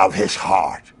will have his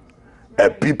heart. A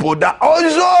people that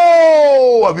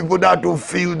will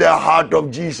feel the heart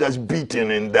of Jesus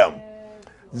beating in them.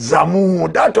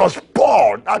 Zamu, that was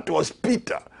Paul, that was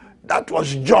Peter, that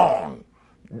was John,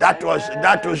 that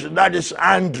is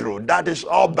Andrew, that is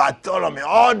all Bartholomew,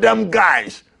 all them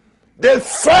guys. They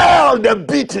felt the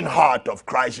beating heart of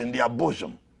Christ in their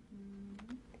bosom.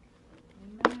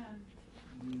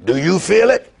 Do you feel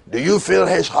it? Do you feel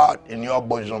his heart in your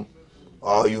bosom?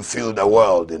 Or you feel the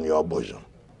world in your bosom?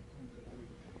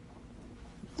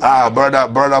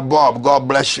 Brother Bob, God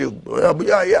bless you.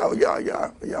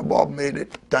 Yeah, Bob made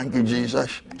it. Thank you,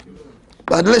 Jesus.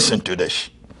 But listen to this.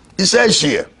 It says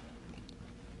here,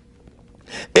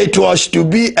 it was to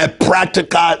be a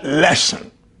practical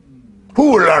lesson.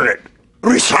 Who will learn it?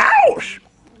 Reese Howells.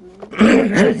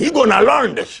 He's gonna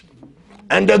learn this.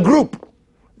 And the group,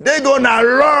 they're gonna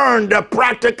learn the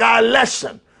practical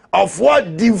lesson of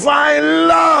what divine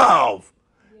love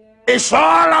is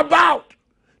all about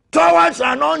towards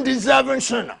an undeserving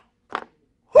sinner.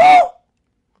 Who?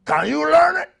 Can you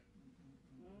learn it?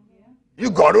 You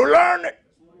got to learn it.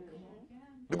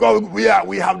 Because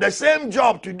we have the same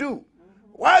job to do.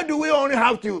 Why do we only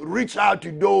have to reach out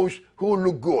to those who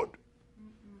look good?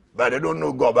 But they don't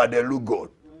know God, but they look good.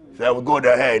 So we go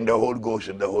there in the Holy Ghost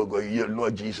and the Holy Ghost. You know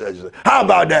Jesus. How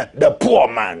about the poor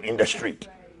man in the street?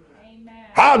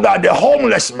 How about the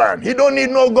homeless man? He don't need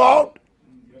no God.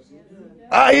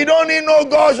 He don't need no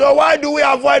God, so why do we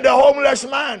avoid the homeless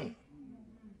man?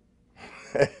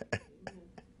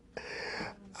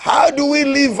 How do we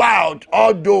leave out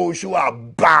all those who are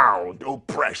bound,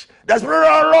 oppressed? The Spirit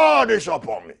of the Lord is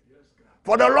upon me.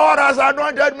 For the Lord has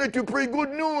anointed me to preach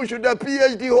good news to the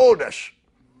PhD holders,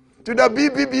 to the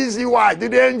BBBCY, to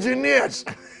the engineers.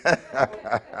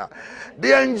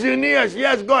 The engineers,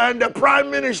 yes, God, and the prime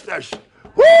ministers.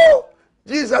 Woo!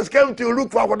 Jesus came to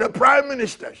look for the prime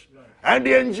ministers, and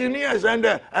the engineers, and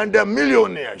the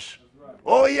millionaires.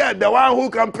 Oh yeah, the one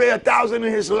who can pay 1,000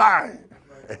 in his line.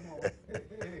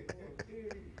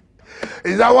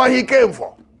 Is that what he came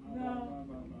for? No.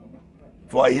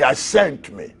 For he has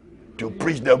sent me to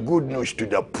preach the good news to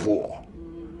the poor.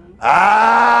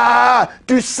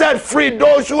 To set free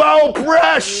those who are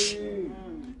oppressed.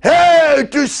 Hey,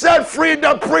 to set free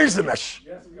the prisoners.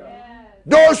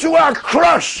 Those who are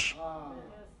crushed.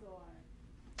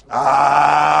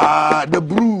 The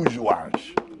bruised ones.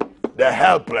 The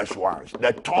helpless ones.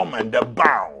 The tormented, the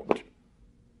bound.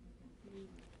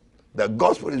 The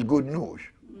gospel is good news.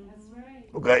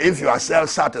 Okay, if you are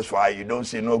self-satisfied, you don't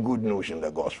see no good news in the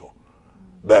gospel.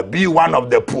 But be one of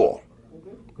the poor.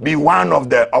 Be one of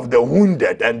the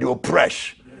wounded and the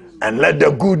oppressed. And let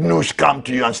the good news come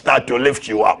to you and start to lift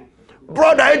you up.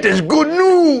 Brother, it is good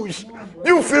news.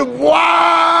 You feel,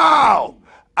 wow.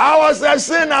 I was a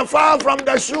sinner far from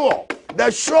the shore.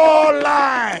 The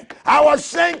shoreline. I was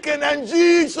sinking and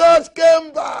Jesus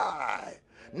came by.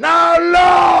 Now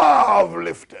love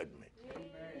lifted me.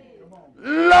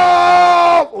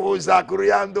 Love, oh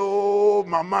Zakuriando,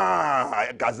 Mama,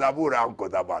 Kazabura,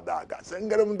 Kodabadaga,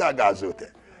 Sengarum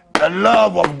Dagazote. The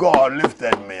love of God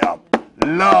lifted me up.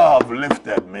 Love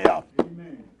lifted me up.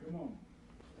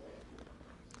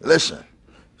 Listen,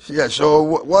 yeah. So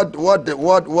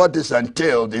what is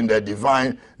entailed in the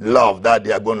divine love that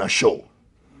they are going to show?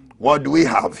 What do we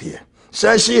have here? It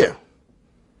says here,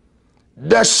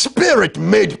 the Spirit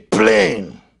made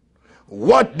plain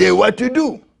what they were to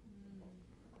do.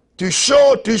 To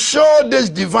show this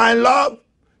divine love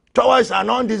towards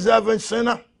an undeserving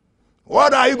sinner,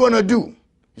 what are you going to do?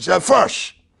 He said,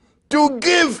 first, to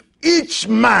give each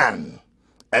man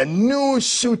a new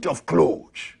suit of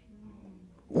clothes.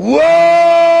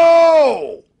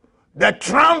 Whoa! The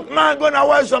Trump man going to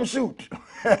wear some suit.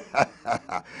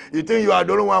 You think you are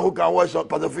the only one who can wear some,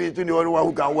 Pastor Phil, you think you're the only one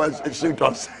who can wear a suit?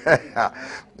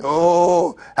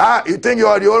 Oh, you think you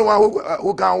are the only one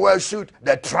who can wear suit?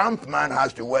 The Trump man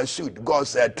has to wear suit. God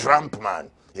said Trump man,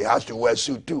 he has to wear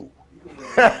suit too.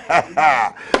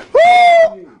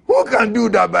 Who can do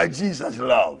that by Jesus'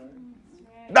 love?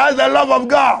 That's the love of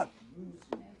God.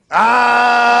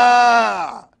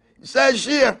 It says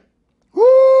here,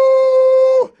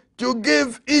 to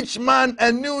give each man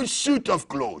a new suit of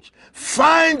clothes.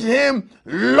 Find him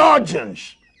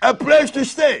lodgings, a place to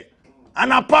stay,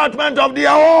 an apartment of their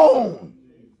own.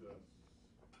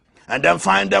 And then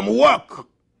find them work.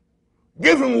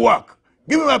 Give him work.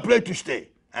 Give him a place to stay.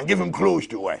 And give him clothes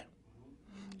to wear.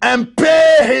 And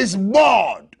pay his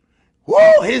board.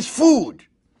 His food.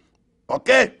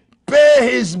 Okay?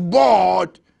 Pay his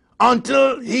board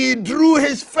until he drew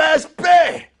his first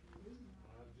pay.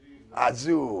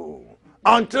 Azul.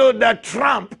 Until the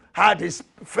Trump had his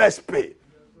first pay.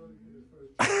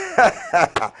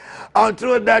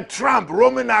 Until the Trump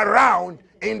roaming around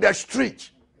in the street.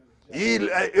 He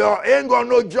ain't got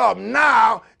no job.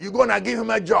 Now you're going to give him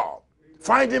a job.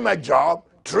 Find him a job.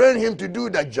 Train him to do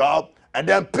the job. And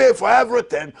then pay for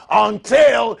everything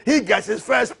until he gets his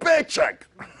first paycheck.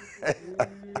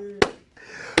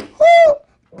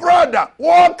 Brother,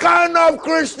 what kind of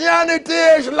Christianity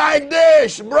is like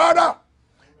this, brother?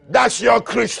 Does your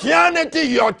Christianity,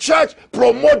 your church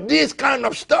promote this kind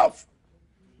of stuff?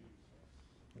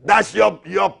 That's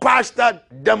your pastor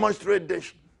demonstrate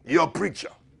this, your preacher.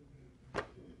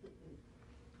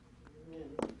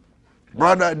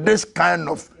 Brother, this kind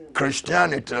of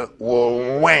Christianity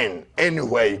will win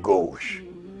anywhere he goes.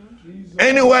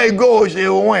 Anywhere he goes, he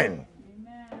will win.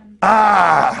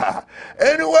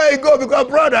 Anywhere he goes, because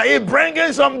brother, he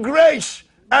bringing some grace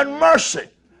and mercy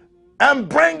and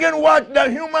bringing what the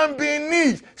human being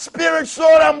needs, spirit, soul,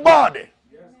 and body.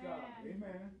 Yes, God.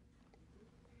 Amen.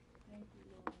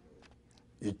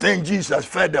 You think Jesus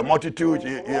fed the multitude?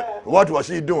 What was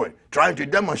he doing? Trying to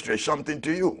demonstrate something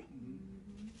to you.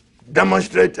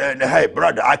 Demonstrate, hey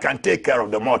brother, I can take care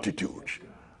of the multitudes.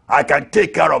 I can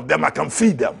take care of them. I can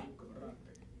feed them.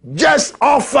 Just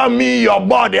offer me your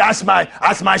body as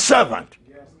my servant.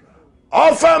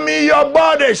 Offer me your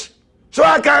bodies so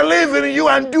I can live in you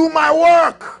and do my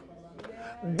work.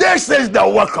 This is the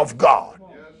work of God,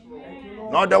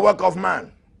 not the work of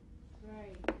man.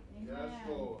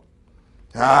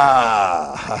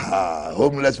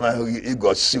 Homeless man, he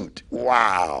got suit.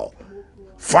 Wow.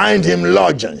 Find him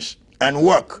lodgings and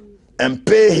work and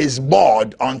pay his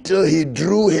board until he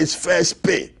drew his first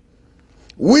pay.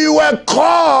 We were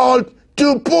called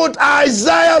to put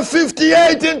Isaiah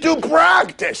 58 into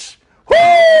practice.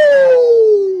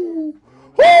 Woo!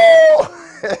 Woo!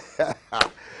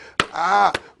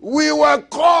 We were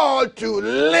called to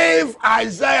live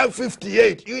Isaiah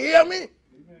 58. You hear me?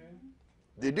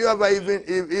 Did you ever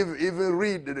even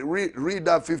read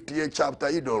that 58 chapter?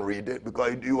 You don't read it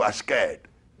because you are scared.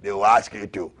 They will ask you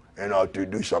to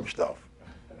do some stuff.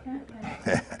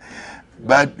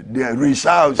 But the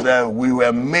results we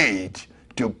were made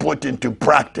to put into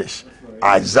practice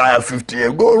Isaiah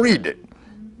 58. Go read it.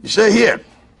 You say here,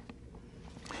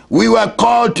 we were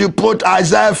called to put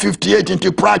Isaiah 58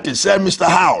 into practice, said Mr.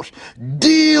 Howells.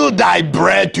 Deal thy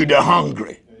bread to the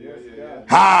hungry.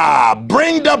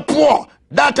 Bring the poor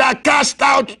that are cast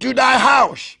out to thy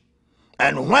house.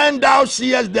 And when thou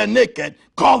seest the naked,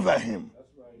 cover him.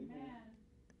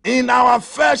 In our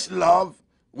first love,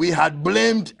 we had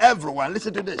blamed everyone.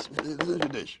 Listen to this. Listen to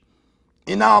this.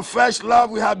 In our first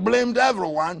love, we had blamed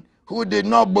everyone who did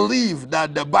not believe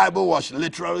that the Bible was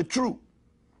literally true.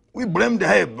 We blamed,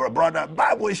 hey, brother,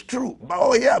 Bible is true.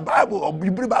 Oh, yeah, Bible. You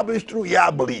believe Bible is true? Yeah,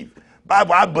 I believe.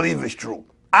 Bible, I believe is true.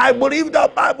 I believe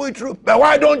that Bible is true. But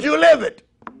why don't you live it?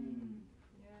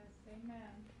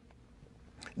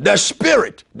 The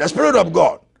Spirit of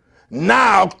God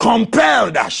now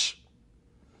compelled us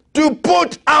to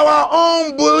put our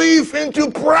own belief into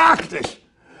practice.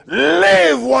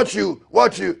 Live what you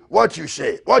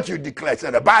say, what you declare.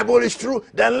 Say the Bible is true,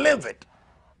 then live it.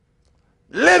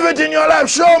 Live it in your life.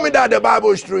 Show me that the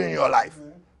Bible is true in your life.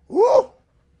 Woo.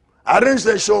 I didn't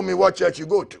say show me what church you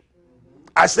go to.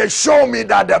 I said show me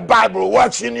that the Bible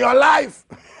works in your life.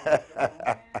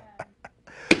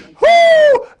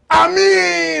 Woo.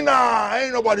 Amina.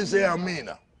 Ain't nobody say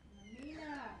Amina.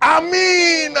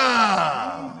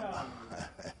 Amina.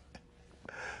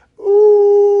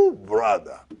 Ooh,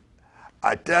 brother.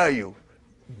 I tell you,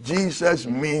 Jesus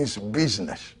means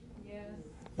business. Yes.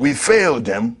 We failed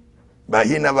him, but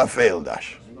he never failed us.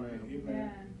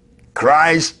 Amen.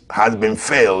 Christ has been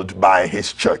failed by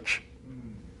his church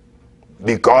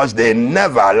because they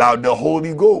never allowed the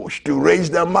Holy Ghost to raise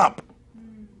them up.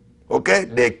 Okay?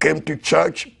 They came to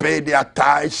church, paid their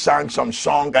tithes, sang some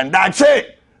song, and that's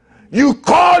it. You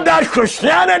call that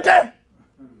Christianity?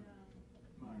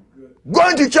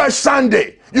 Going to church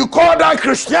Sunday, you call that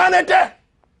Christianity?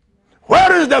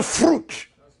 Where is the fruit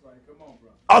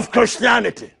of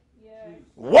Christianity?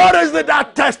 What is it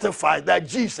that testifies that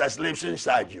Jesus lives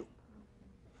inside you?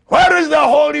 Where is the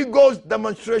Holy Ghost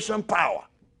demonstration power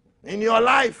in your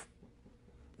life?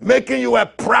 Making you a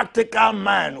practical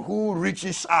man who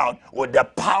reaches out with the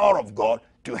power of God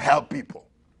to help people.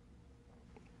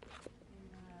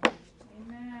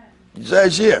 Amen. It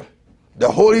says here,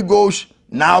 the Holy Ghost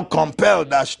now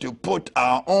compelled us to put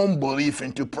our own belief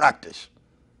into practice.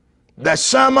 The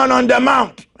Sermon on the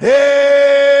Mount.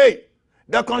 Hey!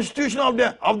 The constitution of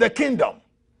the kingdom.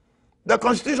 The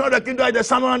constitution of the kingdom is the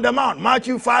Sermon on the Mount.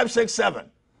 Matthew 5, 6,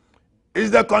 7.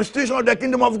 Is the constitution of the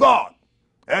kingdom of God.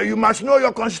 You must know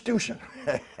your constitution.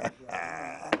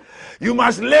 You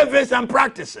must live it and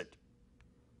practice it.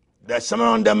 The Sermon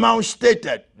on the Mount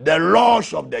stated the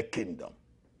laws of the kingdom.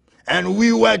 And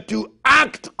we were to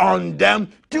act on them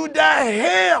to the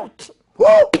hilt.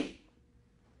 Woo!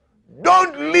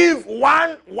 Don't leave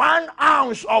one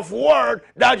ounce of word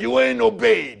that you ain't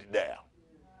obeyed there.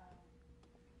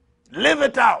 Live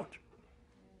it out.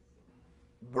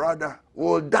 Brother,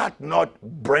 will that not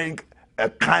bring a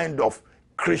kind of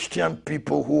Christian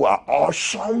people who are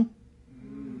awesome?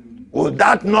 will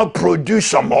that not produce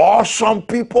some awesome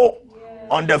people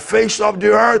on the face of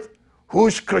the earth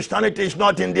whose Christianity is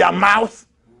not in their mouth,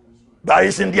 but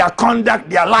is in their conduct,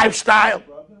 their lifestyle?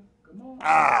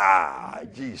 Ah,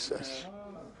 Jesus.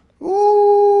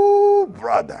 Ooh,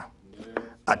 brother.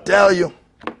 I tell you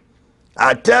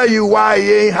why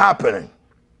it ain't happening.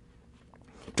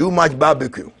 Too much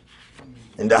barbecue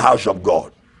in the house of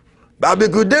God.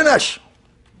 Barbecue dinners.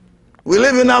 We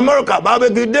live in America,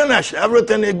 barbecue dinners,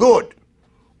 everything is good.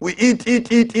 We eat,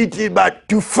 but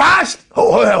to fast?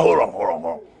 Hold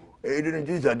on.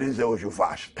 Jesus didn't say we should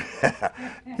fast.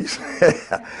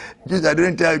 Jesus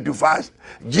didn't tell you to fast.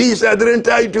 Jesus didn't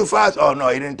tell you to fast. Oh no,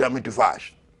 he didn't tell me to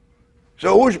fast.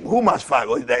 So who must fast?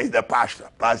 Well, there is the pastor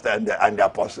and the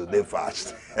apostle, they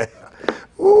fast.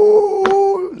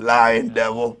 Ooh, lying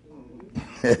devil.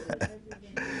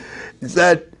 He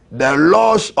said, the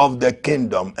laws of the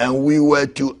kingdom, and we were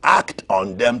to act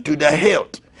on them to the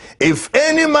hilt. If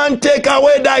any man take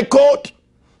away thy coat,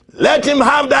 let him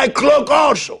have thy cloak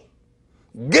also.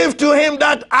 Give to him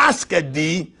that asketh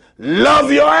thee,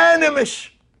 love your enemies.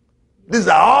 These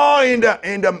are all in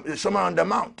the Sermon on the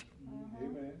Mount.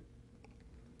 Amen.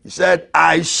 He said,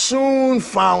 I soon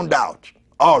found out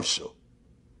also,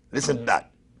 listen to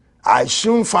that, I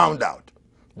soon found out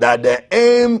that the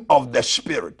aim of the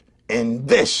Spirit in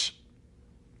this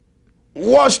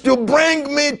was to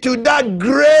bring me to that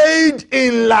grade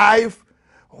in life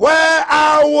where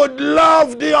I would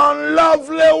love the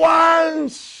unlovely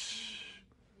ones.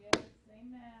 Yes,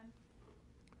 amen.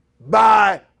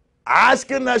 By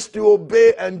asking us to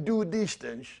obey and do these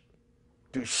things,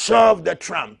 to serve the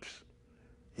tramps,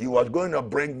 he was going to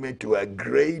bring me to a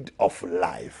grade of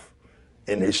life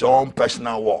in his own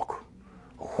personal walk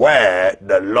where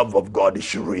the love of God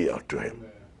is real to him.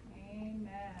 Amen.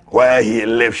 Where he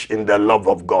lives in the love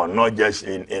of God, not just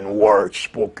in words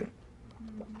spoken,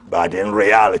 but in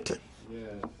reality.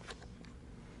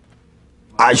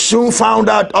 I soon found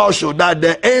out also that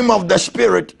the aim of the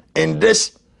Spirit in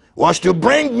this was to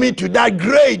bring me to that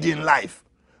grade in life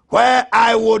where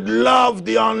I would love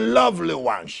the unlovely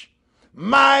ones.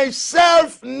 My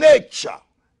self-nature,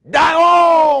 thy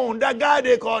own, the guy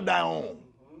they call thy own,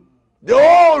 the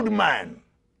old man,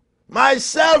 my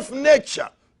self-nature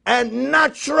and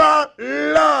natural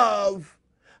love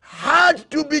had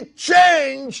to be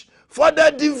changed for the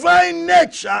divine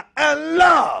nature and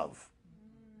love.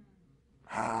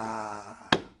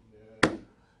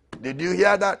 Did you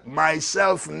hear that? My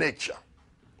self-nature,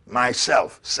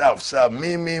 myself, self,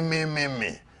 me.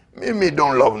 Me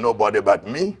don't love nobody but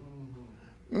me.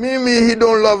 Me, he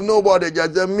don't love nobody,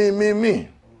 just me.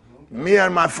 Me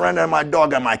and my friend and my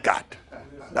dog and my cat.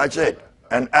 That's it.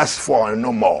 And S4 and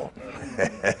no more.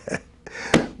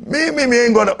 me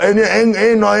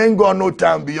ain't got no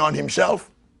time beyond himself.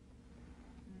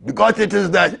 Because it is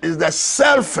the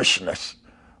selfishness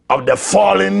of the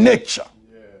fallen nature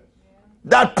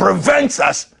that prevents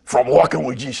us from walking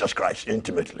with Jesus Christ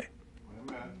intimately.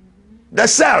 The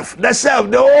self,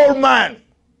 the old man.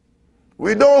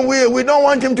 We don't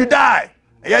want him to die.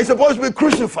 He's supposed to be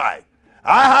crucified.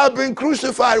 I have been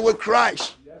crucified with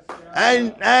Christ.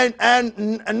 And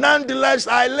nonetheless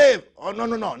I live. Oh no.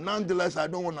 Nonetheless I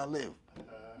don't want to live.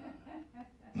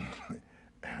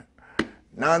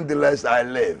 Nonetheless I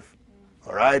live.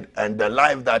 All right? And the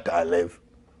life that I live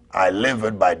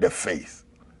it by the faith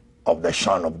of the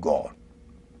Son of God.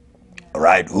 All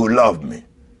right? Who loved me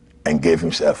and gave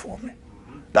himself for me.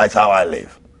 That's how I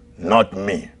live. Not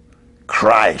me.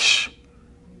 Christ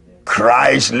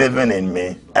living in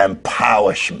me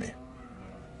empowers me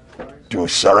to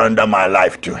surrender my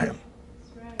life to him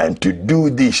and to do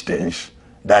these things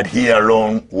that he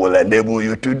alone will enable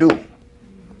you to do.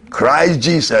 Christ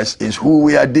Jesus is who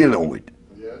we are dealing with.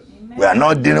 Yes. We are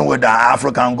not dealing with the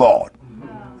African God,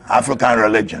 African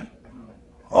religion,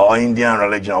 or Indian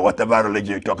religion, or whatever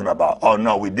religion you're talking about. Oh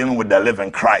no, we're dealing with the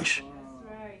living Christ.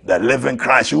 The living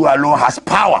Christ who alone has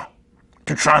power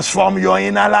to transform your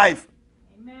inner life.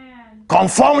 Amen.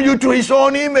 Conform you to his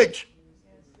own image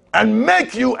and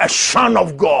make you a son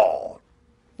of God.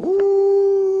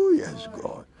 Ooh, yes,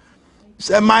 God.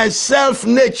 Say, my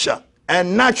self-nature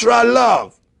and natural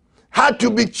love had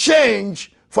to be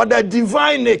changed for the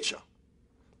divine nature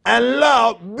and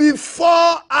love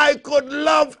before I could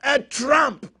love a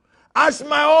tramp as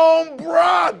my own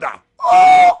brother.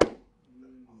 Oh!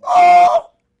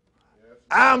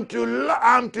 I'm to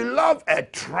love a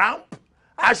tramp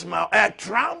as my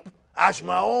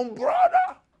own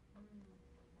brother.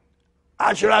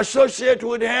 I should associate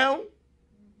with him,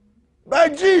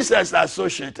 but Jesus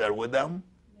associated with them.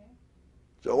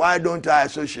 So why don't I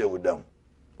associate with them?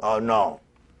 Oh no,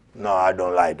 No, I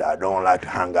don't like that. I don't like to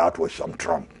hang out with some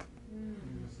Trump.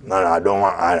 No, I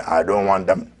don't want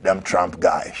them Trump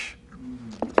guys.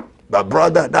 But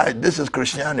brother, this is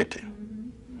Christianity.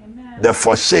 The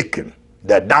forsaken,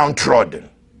 the downtrodden.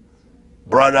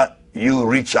 Brother, you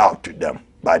reach out to them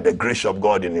by the grace of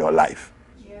God in your life.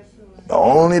 Yes, Lord. But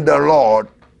only the Lord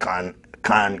can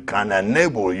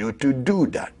enable you to do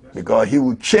that, because he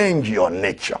will change your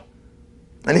nature.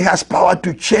 And he has power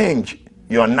to change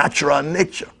your natural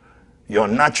nature, your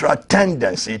natural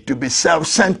tendency to be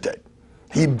self-centered.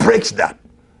 He breaks that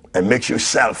and makes you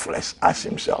selfless as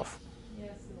himself.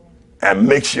 Yes, Lord. And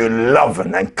makes you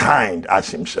loving and kind as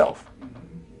himself.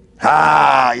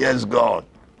 Ah, yes, God.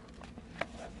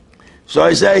 So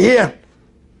he said here,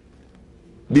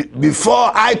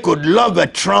 before I could love a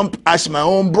Trump as my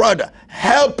own brother,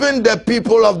 helping the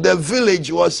people of the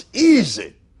village was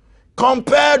easy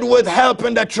compared with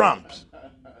helping the Trumps.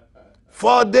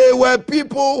 For they were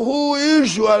people who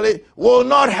usually will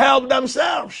not help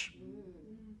themselves,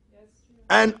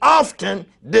 and often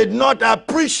did not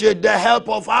appreciate the help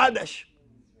of others.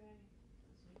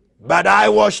 But I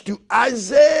was to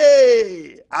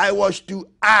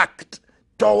act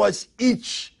towards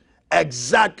each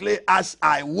exactly as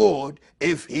I would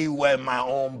if he were my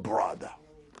own brother.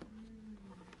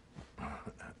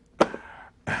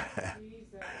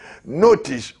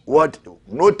 Notice what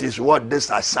this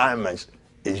assignment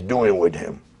is doing with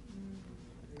him.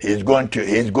 He's going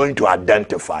to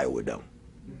identify with them.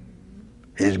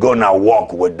 He's going to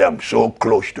walk with them, so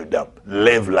close to them,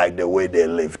 live like the way they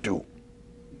live too.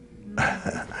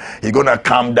 He's going to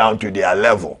come down to their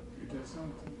level.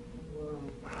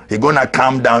 He's going to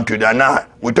come down to their... Now,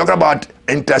 we talk about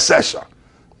intercessor.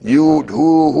 You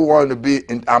who want to be...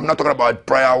 I'm not talking about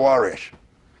prayer warriors.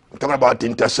 I'm talking about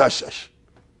intercessors.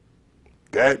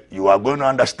 Okay? You are going to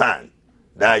understand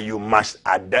that you must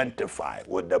identify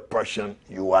with the person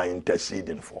you are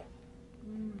interceding for.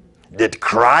 Did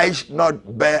Christ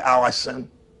not bear our sin?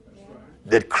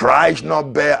 Did Christ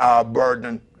not bear our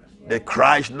burden? Did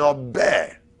Christ not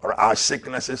bear our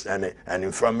sicknesses and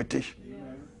infirmities?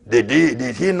 Did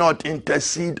he not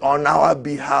intercede on our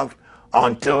behalf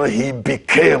until he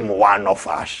became one of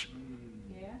us?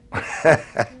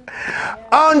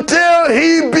 Until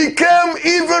he became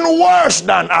even worse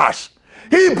than us.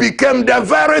 He became the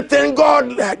very thing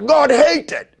God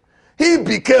hated. He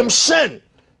became sin.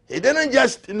 He didn't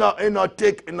just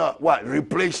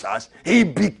replace us. He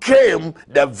became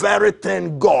the very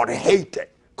thing God hated,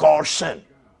 called sin.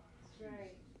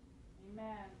 Right.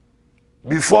 Amen.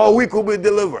 Before we could be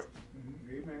delivered,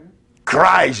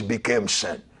 Christ became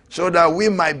sin, so that we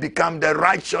might become the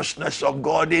righteousness of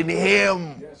God in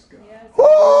him. Yes. Woo!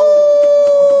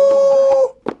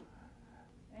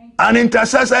 An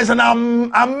intercessor is an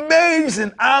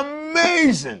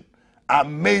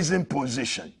amazing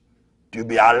position to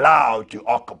be allowed to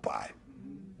occupy,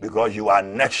 because you are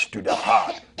next to the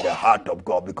heart of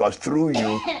God, because through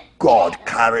you God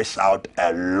carries out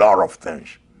a lot of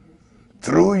things.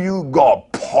 Through you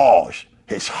God pours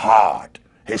his heart,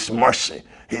 his mercy,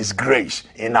 his grace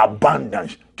in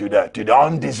abundance to the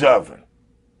undeserving.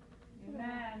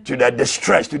 Amen. To the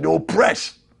distressed, to the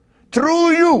oppressed.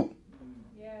 Through you,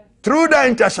 Yes. through the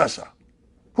intercessor,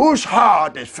 whose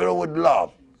heart is filled with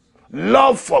love.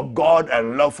 Love for God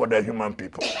and love for the human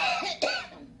people.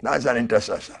 That's an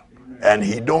intercessor. And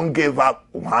he don't give up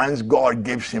once God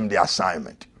gives him the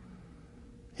assignment.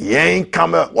 He ain't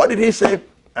coming. What did he say?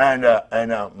 And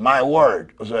my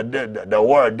word, so the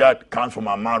word that comes from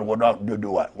my mouth will not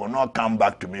do what? Will not come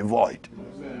back to me void.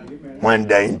 When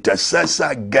the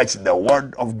intercessor gets the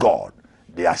word of God,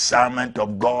 the assignment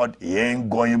of God, he ain't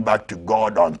going back to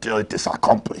God until it is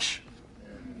accomplished.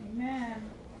 Amen.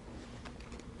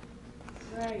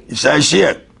 Right. He says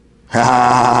here,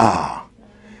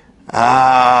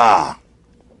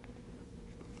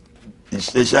 he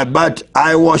said, but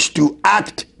I was to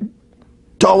act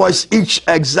towards each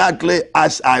exactly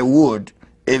as I would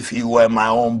if he were my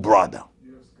own brother.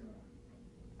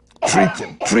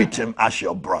 Treat him as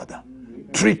your brother.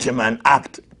 Treat him and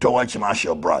act towards him as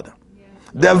your brother.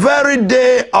 The very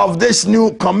day of this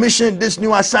new commission, this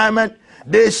new assignment,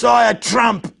 they saw a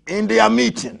Trump in their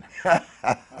meeting.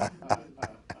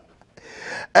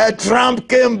 A Trump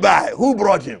came by. Who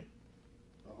brought him?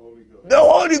 The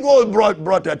Holy Ghost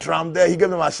brought a Trump there. He gave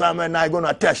him an assignment. Now he's going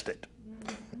to test it.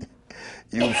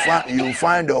 You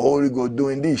find the Holy Ghost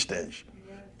doing these things.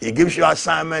 He gives you an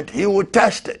assignment. He will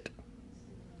test it.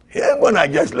 He ain't going to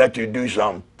just let you do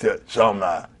some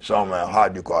how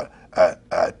do you call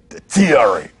it,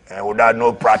 theory and without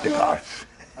no practical.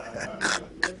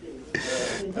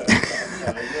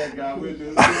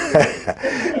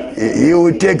 He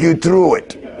will take you through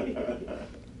it.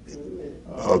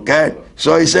 Okay?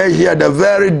 So he says here, the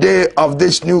very day of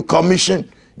this new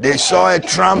commission, they saw a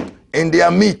tramp in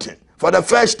their meeting for the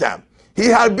first time. He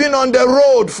had been on the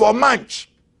road for months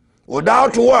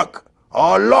without work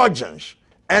or lodgings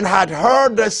and had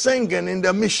heard the singing in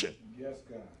the mission.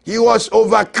 He was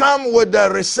overcome with the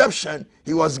reception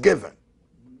he was given.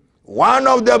 One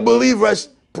of the believers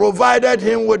provided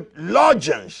him with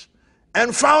lodgings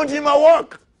and found him a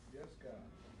work.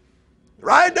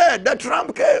 Right there, the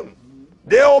tramp came.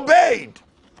 They obeyed,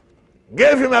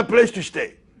 gave him a place to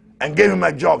stay, and gave him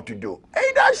a job to do.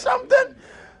 Ain't that something?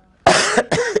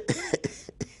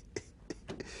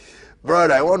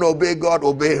 Brother, I want to obey God,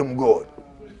 obey him good.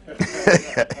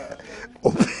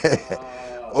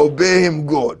 Obey him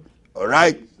good. All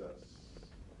right?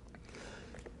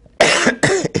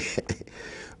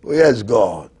 Yes,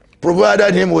 God.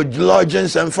 Provided him with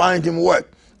lodgings and found him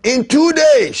work. In 2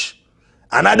 days,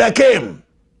 another came.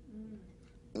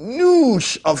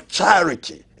 News of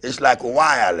charity is like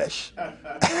wireless.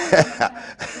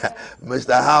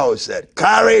 Mr. Howells said,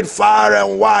 carried far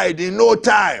and wide in no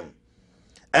time.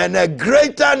 And a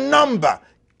greater number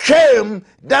came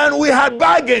than we had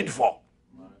bargained for.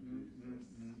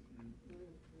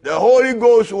 The Holy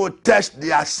Ghost will test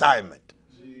the assignment.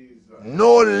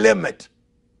 No limit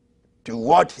to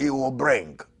what he will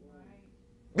bring.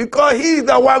 Because he's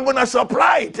the one going to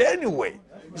supply it anyway.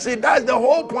 See, that's the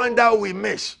whole point that we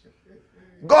miss.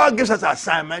 God gives us an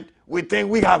assignment, we think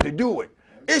we have to do it.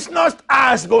 It's not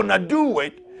us going to do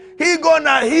it. He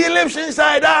lives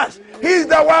inside us. He's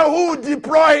the one who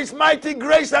deploys his mighty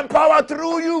grace and power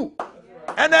through you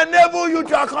and enable you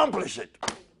to accomplish it.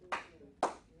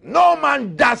 No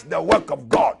man does the work of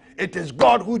God. It is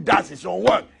God who does his own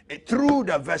work through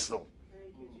the vessel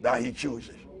that he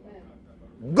chooses.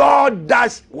 God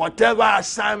does whatever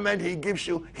assignment he gives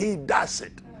you, he does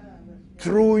it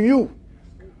through you.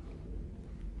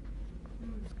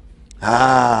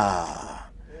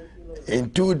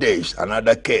 In 2 days,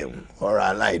 another came, or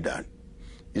I like that.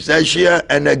 He says here,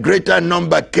 and a greater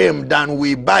number came than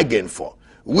we bargained for.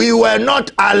 We were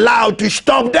not allowed to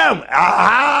stop them.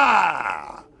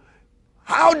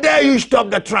 How dare you stop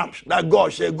the tramps? That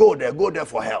God said, go there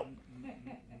for help.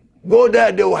 Go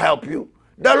there, they will help you.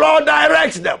 The Lord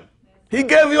directs them. He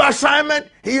gave you assignment.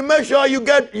 He makes sure you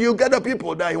get the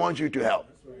people that he wants you to help.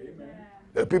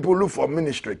 The people look for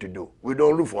ministry to do. We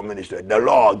don't look for ministry. The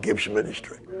Lord gives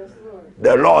ministry.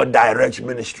 The Lord directs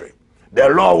ministry. The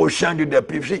Lord will send you the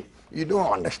people. See, you don't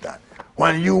understand.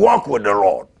 When you walk with the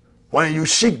Lord, when you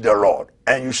seek the Lord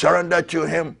and you surrender to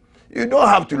him, you don't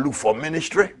have to look for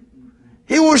ministry.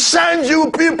 He will send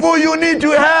you people you need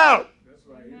to help.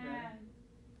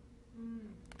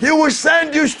 He will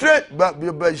send you straight.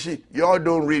 But see, y'all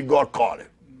don't read God calling.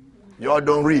 Y'all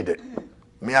don't read it.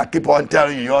 Me, I keep on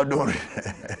telling you, y'all don't read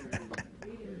it.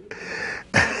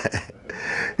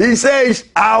 He says,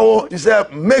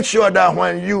 make sure that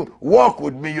when you walk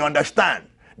with me, you understand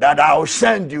that I will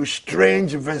send you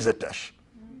strange visitors.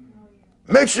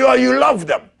 Make sure you love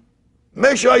them.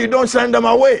 Make sure you don't send them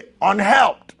away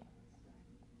unhelped.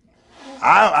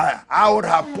 I would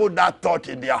have put that thought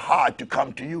in their heart to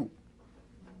come to you.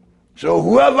 So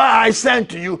whoever I send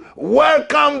to you,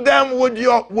 welcome them with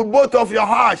both of your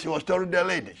hearts. He was telling the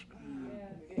ladies.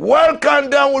 Welcome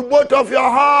them with both of your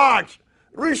hearts.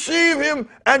 Receive him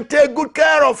and take good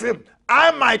care of him.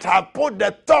 I might have put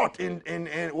the thought in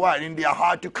their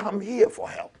heart to come here for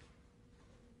help.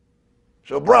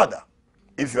 So brother,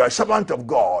 if you are a servant of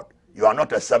God, you are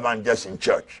not a servant just in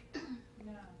church.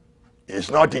 No.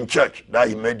 It's not in church that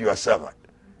he made you a servant.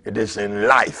 It is in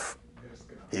life.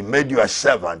 He made you a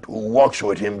servant who walks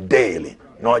with him daily,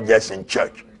 not just in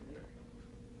church.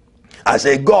 I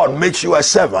say God makes you a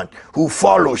servant who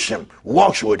follows him,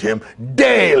 walks with him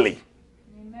daily.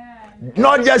 Amen.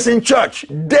 Not just in church,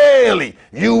 daily.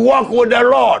 You walk with the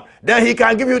Lord, then he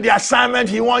can give you the assignment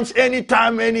he wants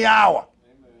anytime, any hour.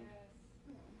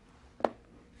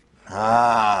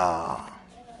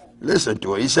 Listen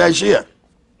to it. He says here.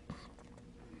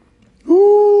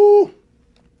 Ooh.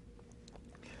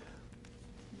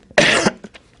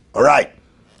 All right.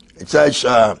 It says,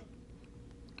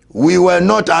 we were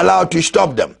not allowed to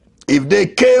stop them. If they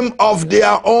came of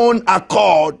their own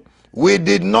accord, we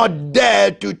did not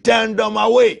dare to turn them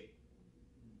away.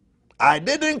 I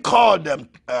didn't call them,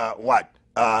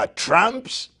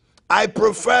 tramps. I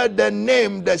preferred the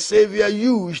name the Savior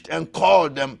used and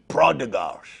called them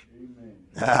prodigals.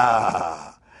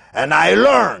 And I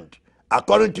learned,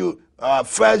 according to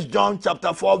 1 John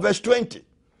chapter 4, verse 20,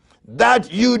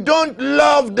 that you don't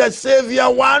love the Savior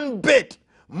one bit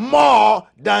more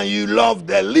than you love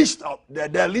the least of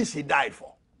the least he died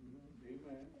for.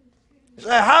 So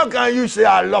how can you say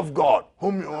I love God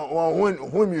whom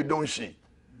you don't see?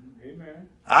 Amen.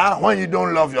 When you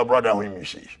don't love your brother whom you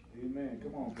see. Amen.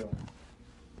 Come on, God.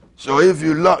 So if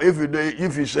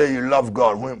you say you love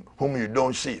God whom you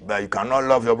don't see, but you cannot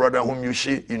love your brother whom you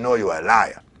see, you know you are a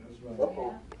liar. That's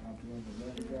right.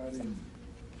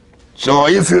 So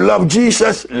if you love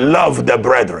Jesus, love the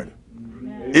brethren.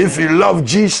 If you love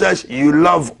Jesus, you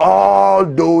love all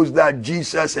those that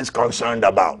Jesus is concerned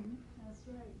about.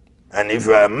 And if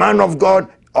you're a man of God,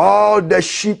 all the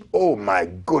sheep, oh my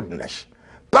goodness.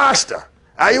 Pastor,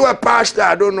 are you a pastor?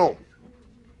 I don't know.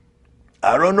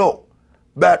 I don't know.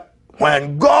 But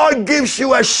when God gives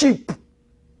you a sheep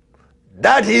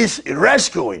that he's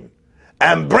rescuing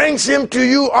and brings him to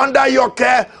you under your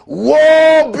care,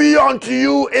 woe be unto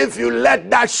you if you let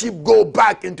that sheep go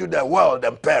back into the world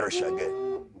and perish again.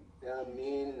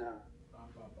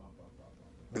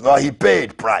 Because he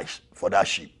paid price for that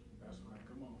sheep.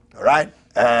 All right?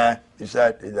 He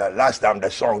said the last time the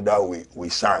song that we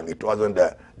sang, it wasn't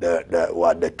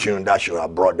the tune that should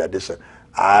have brought that. This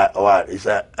he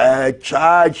said, a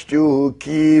charge to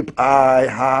keep I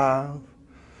have,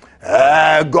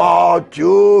 a God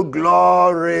to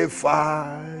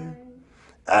glorify,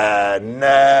 a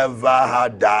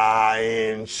never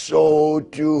dying soul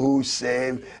to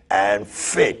save, and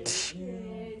fit.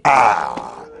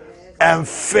 And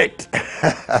fit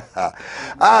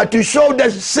to save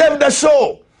the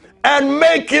soul and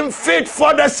make him fit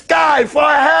for the sky, for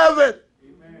heaven.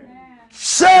 Amen.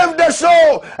 Save the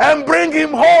soul and bring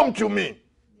him home to me.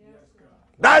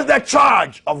 That's the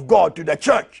charge of God to the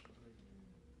church,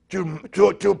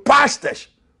 to pastors.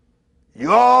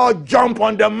 You all jump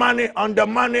on the money,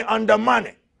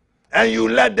 and you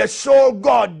let the soul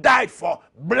God died for,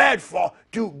 bled for,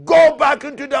 to go back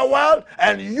into the world,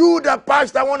 and you, the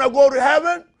pastor, want to go to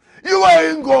heaven? You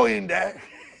ain't going there.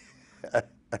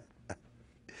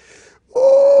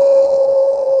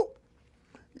 Oh,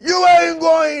 you ain't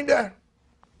going there.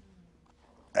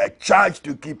 A charge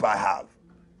to keep I have,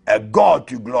 a God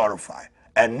to glorify,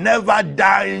 a never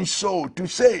dying soul to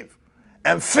save,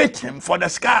 and fit him for the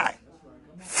sky.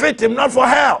 Fit him not for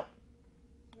hell.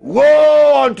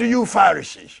 Woe unto you,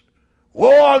 Pharisees.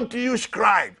 Woe unto you,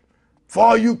 scribes.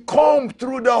 For you comb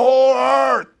through the whole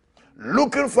earth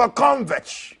looking for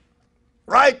converts,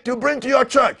 right, to bring to your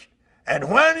church. And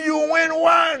when you win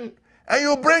one and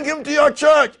you bring him to your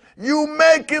church, you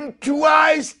make him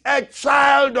twice a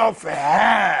child of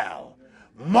hell,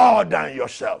 more than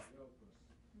yourself.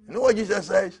 You know what Jesus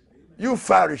says? You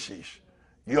Pharisees,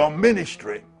 your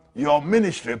ministry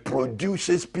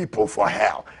produces people for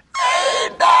hell.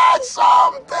 Ain't that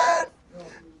something?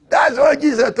 That's what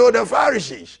Jesus told the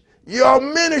Pharisees. Your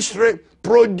ministry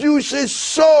produces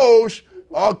souls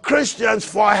or Christians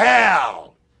for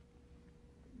hell.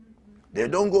 They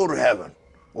don't go to heaven.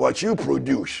 What you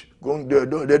produce,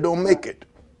 they don't make it.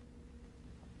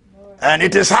 And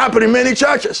it is happening in many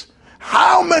churches.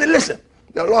 How many? Listen,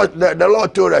 the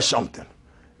Lord told us something.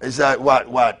 It's like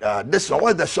this song.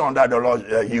 What's the song that the Lord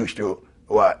used to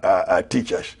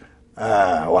teach us?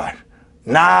 What?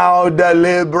 Now the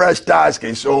laborer's task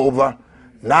is over.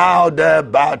 Now the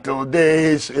battle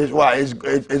day is what?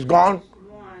 It's gone?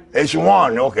 It's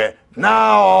won. Okay.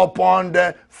 Now upon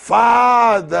the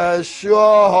farther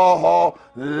shore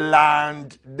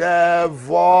land the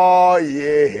voyager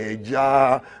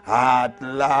at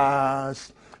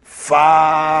last.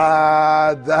 Father,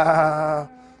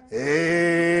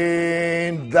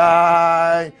 in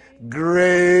thy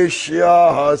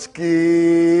gracious keeping,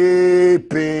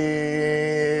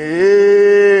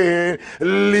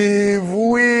 leave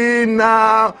we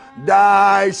now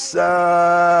thy servant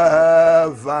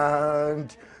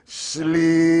sleeping.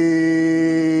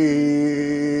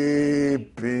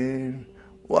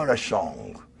 What a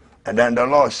song. And then the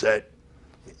Lord said,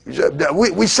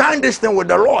 we signed this thing with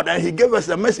the Lord, and he gave us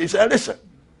the message. He said, listen,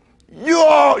 you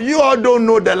all don't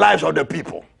know the lives of the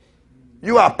people.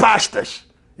 You are pastors.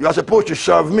 You are supposed to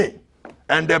serve me.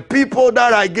 And the people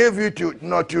that I gave you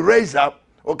to raise up,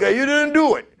 okay, you didn't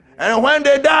do it. And when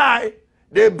they die,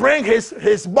 they bring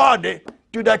his body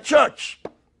to the church,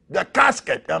 the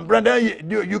casket. And brother,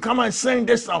 you come and sing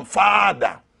this song,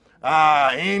 Father,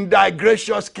 in thy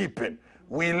gracious keeping.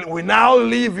 We now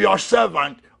leave your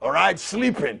servant, all right,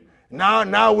 sleeping.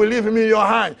 Now we leave him in your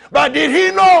hands. But did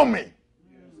he know me?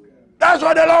 That's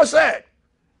what the Lord said.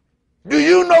 Do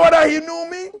you know whether he knew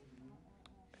me?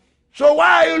 So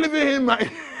why are you leaving him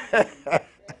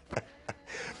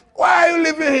why are you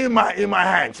leaving him in my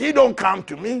hands? He don't come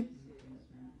to me.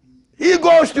 He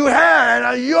goes to hell,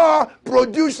 and you're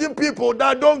producing people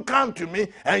that don't come to me,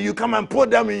 and you come and put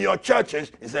them in your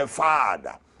churches. He said,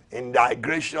 Father, in thy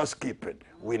gracious keeping,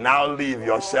 we now leave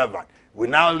your servant. We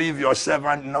now leave your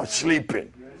servant not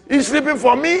sleeping. He's sleeping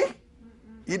for me.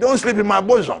 He don't sleep in my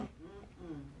bosom.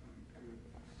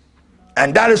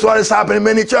 And that is what is happening in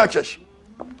many churches.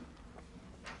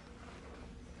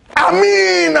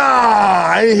 Amina.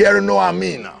 I ain't hearing no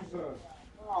Amina.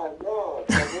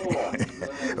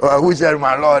 Well, who said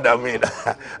my Lord? Amina.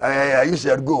 You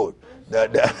said good.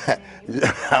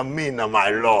 Amina, my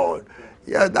Lord.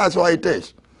 Yeah, that's what it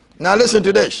is. Now listen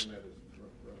to this.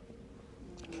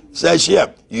 Says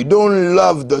here, you don't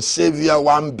love the Savior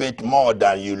one bit more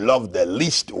than you love the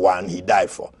least one he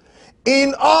died for.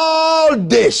 In all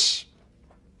this,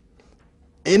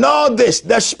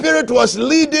 the Spirit was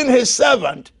leading his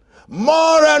servant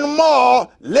more and more,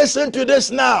 listen to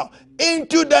this now,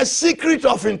 into the secret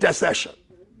of intercession.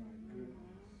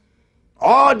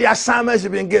 All the assignments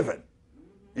have been given.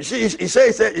 You see, it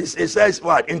says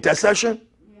what? Intercession?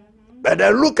 But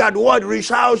then look at what Reese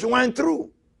Howells went through.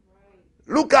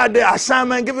 Look at the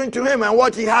assignment given to him and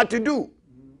what he had to do.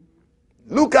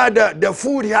 Look at the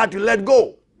food he had to let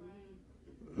go.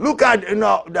 Look at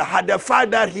the fact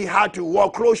that he had to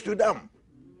walk close to them.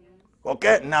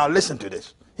 Okay, now listen to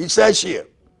this. He says here,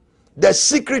 the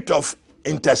secret of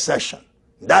intercession.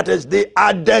 That is the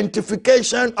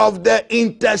identification of the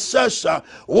intercessor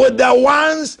with the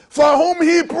ones for whom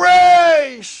he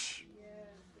prays.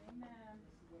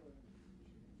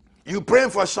 You pray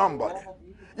for somebody.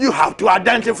 You have to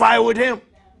identify with him.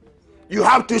 You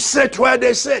have to sit where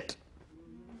they sit.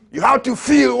 You have to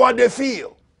feel what they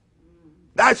feel.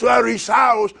 That's why Reese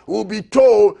Howells will be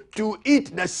told to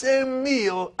eat the same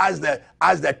meal as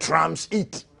the tramps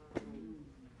eat.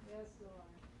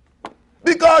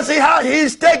 Because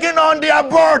he's taking on their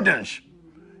burdens.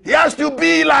 He has to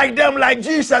be like them, like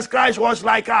Jesus Christ was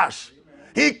like us.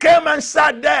 He came and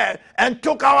sat there and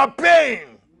took our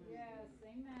pain. Yes,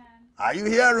 amen. Are you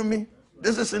hearing me?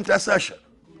 This is intercession.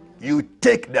 You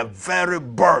take the very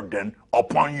burden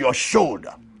upon your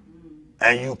shoulder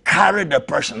and you carry the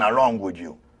person along with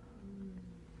you.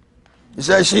 It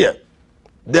says here,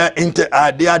 the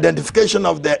identification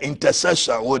of the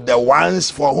intercessor with the ones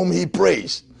for whom he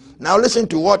prays. Now listen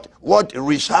to what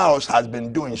Reese Howells has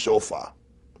been doing so far.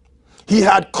 He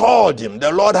had called him,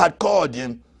 the Lord had called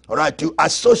him, all right, to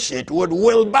associate with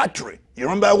Will Battery. You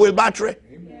remember Will Battery?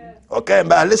 Yes. Okay,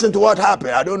 but listen to what happened.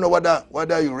 I don't know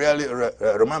whether you really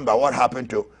remember what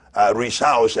happened to Reese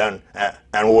Howells and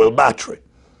Will Battery.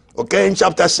 Okay, in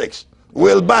chapter 6.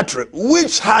 Will Battery,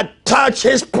 which had touched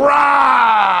his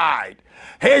pride.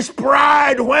 His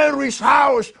pride when Reese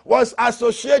Howells was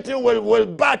associating with Will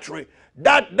Battery.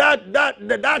 That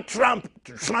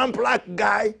Trump-like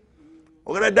guy,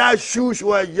 okay, that shoes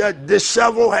were just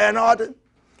disheveled and all.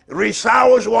 Reese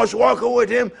Howells was walking with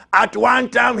him. At one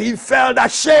time, he felt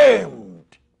ashamed.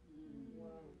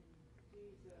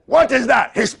 What is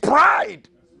that? His pride.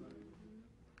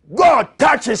 God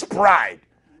touched his pride.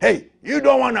 Hey, you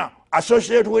don't want to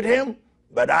associate with him,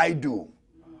 but I do.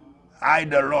 I,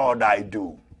 the Lord, I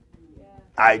do.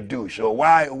 I do. So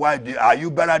why are you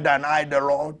better than I, the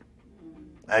Lord?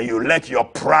 And you let your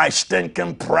pride,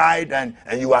 stinking pride, and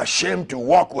you are ashamed to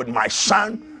walk with my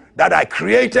son that I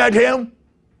created him?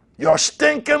 Your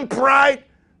stinking pride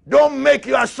don't make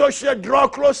your associate draw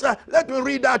closer. Let me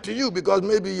read that to you, because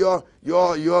maybe you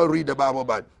read the Bible,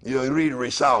 but you read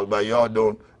results, but you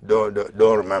don't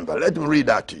remember. Let me read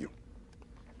that to you.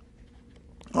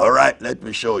 All right, let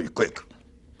me show you quick.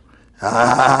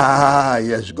 Ah,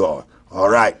 yes, God. All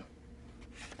right.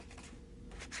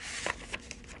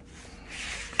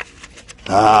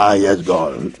 Ah, yes,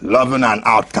 God. Loving an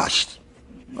outcast.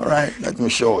 All right, let me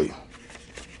show you.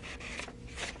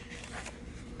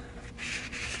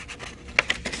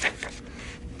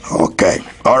 Okay,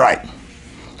 all right.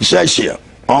 It says here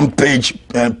on page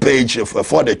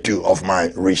 42 of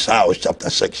my Reese Howells, chapter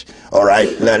 6. All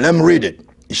right, let me read it.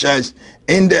 It says,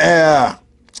 in the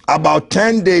about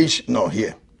 10 days, no,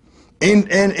 here.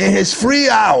 In his free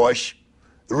hours,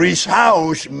 Reese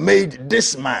Howells made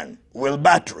this man, Will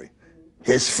Battery,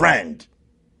 his friend,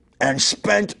 and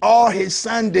spent all his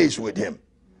Sundays with him.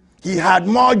 He had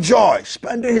more joy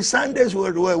spending his Sundays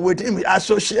with him,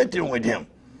 associating with him.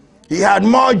 He had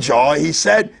more joy, he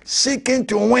said, seeking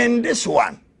to win this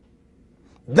one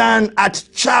than at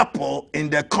chapel in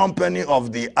the company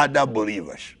of the other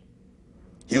believers.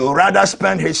 He would rather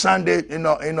spend his Sunday,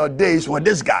 days with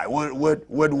this guy, with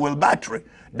Will Battery,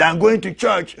 than going to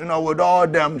church, with all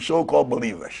them so-called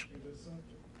believers.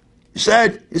 He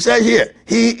said here,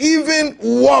 he even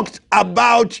walked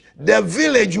about the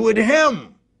village with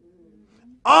him.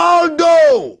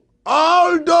 Although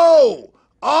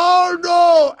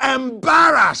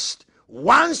embarrassed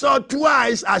once or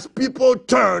twice as people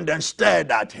turned and stared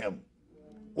at him.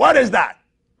 What is that?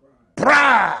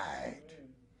 Pride.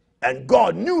 And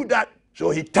God knew that,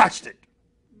 so he touched it.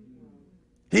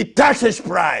 He touched his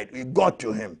pride. It got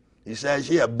to him. He says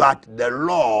here, but the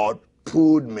Lord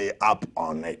pulled me up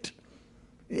on it.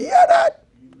 You hear that?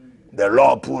 The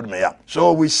Lord pulled me up.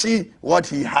 So we see what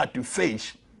he had to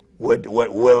face with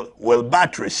Will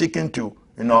Battery seeking to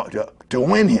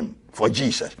win him for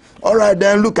Jesus. All right,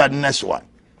 then look at the next one.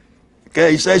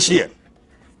 Okay, he says here,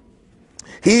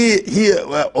 he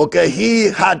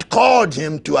had called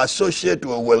him to associate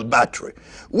with Will Battery,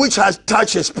 which has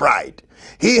touched his pride.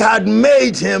 He had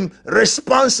made him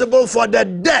responsible for the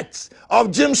debts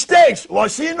of Jim Stakes,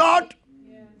 was he not?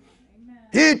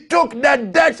 He took the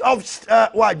debts of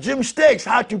Jim Stakes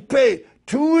had to pay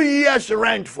 2 years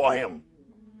rent for him.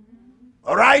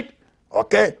 All right?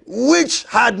 Okay? Which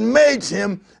had made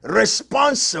him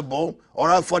responsible, all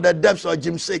right, for the debts of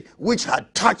Jim Stakes, which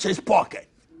had touched his pocket.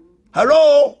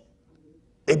 Hello?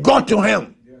 It got to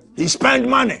him. He spent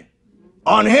money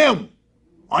on him,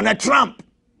 on a tramp,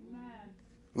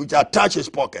 which had touched his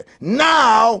pocket.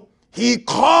 Now, he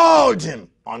called him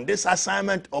on this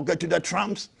assignment, okay, to the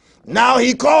tramps. Now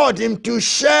he called him to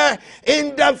share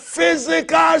in the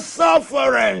physical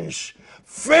sufferings.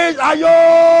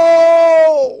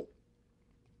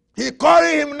 He called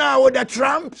him now with the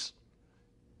tramps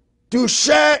to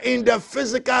share in the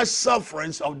physical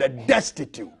sufferings of the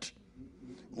destitute,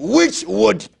 which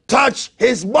would touch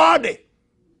his body.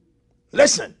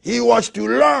 Listen, he was to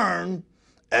learn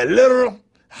a little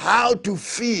how to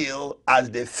feel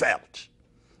as they felt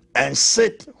and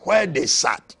sit where they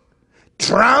sat.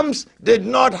 Tramps did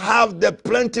not have the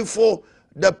plentiful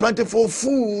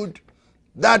food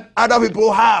that other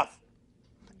people have.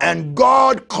 And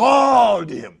God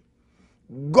called him.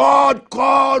 God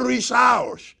called Reese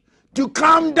Howells to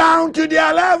come down to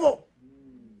their level.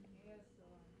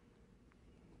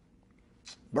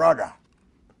 Brother,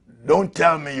 don't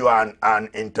tell me you are an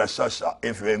intercessor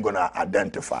if you ain't going to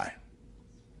identify.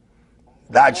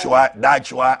 That's why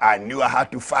I knew I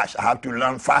had to fast. I have to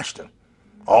learn fasting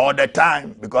all the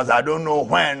time, because I don't know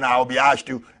when I'll be asked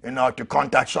to, to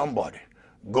contact somebody,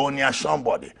 go near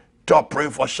somebody, pray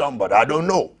for somebody. I don't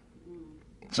know.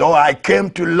 So I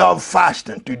came to love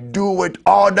fasting, to do it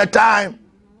all the time.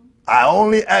 I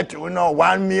only ate,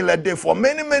 1 meal a day for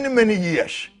many, many, many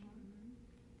years.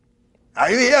 Are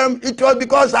you hearing? It was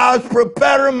because I was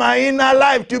preparing my inner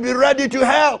life to be ready to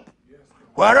help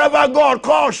wherever God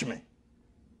calls me.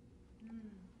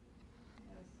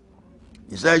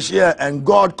 He says here, and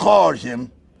God called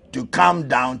him to come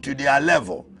down to their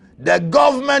level. The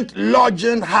government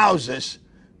lodging houses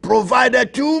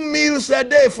provided 2 meals a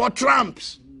day for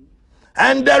tramps.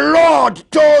 And the Lord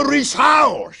told Reese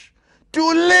Howells to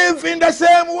live in the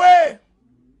same way.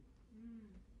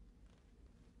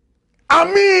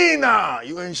 Amina.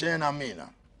 You ain't saying Amina.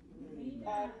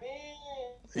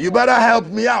 You better help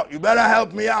me out. You better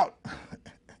help me out.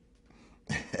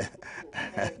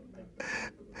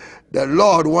 The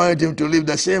Lord wanted him to live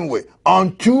the same way,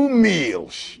 on 2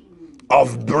 meals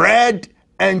of bread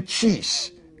and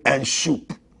cheese and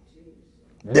soup.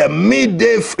 The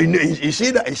midday, you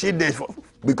see this,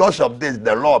 because of this,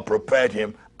 the Lord prepared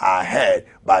him ahead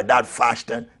by that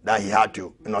fasting that he had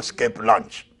to, skip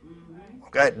lunch.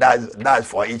 Okay, that's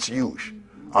for its use.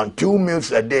 On 2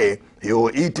 meals a day, he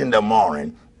will eat in the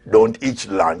morning, don't eat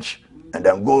lunch, and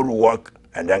then go to work,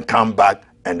 and then come back,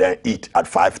 and then eat at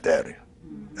 5:30.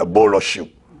 A bowl of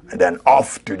soup, and then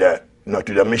off to the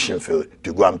to the mission field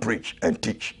to go and preach and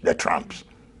teach the tramps.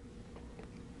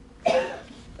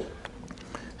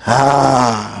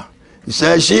 He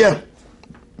says here,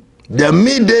 the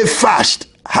midday fast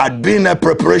had been a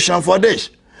preparation for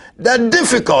this. The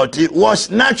difficulty was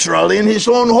natural in his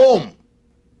own home,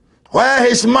 where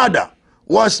his mother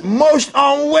was most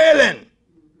unwilling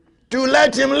to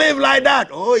let him live like that.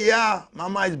 Oh yeah,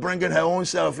 Mama is bringing her own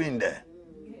self in there.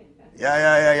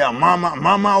 Yeah.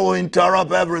 Mama will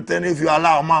interrupt everything if you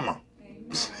allow Mama.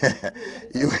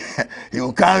 He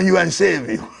will come you and save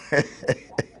you.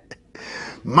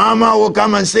 Mama will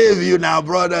come and save you now,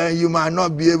 brother, and you might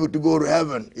not be able to go to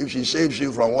heaven if she saves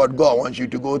you from what God wants you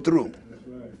to go through.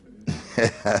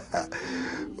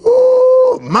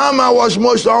 Ooh, Mama was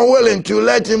most unwilling to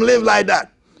let him live like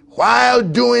that while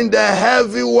doing the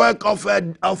heavy work of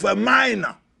a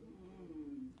miner.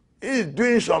 He's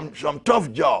doing some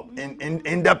tough job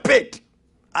in the pit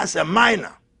as a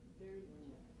miner.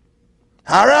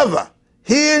 However,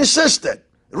 he insisted,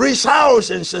 Reese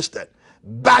Howells insisted,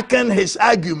 backing his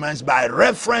arguments by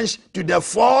reference to the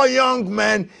 4 young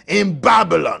men in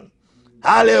Babylon,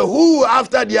 who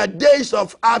after their days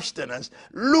of abstinence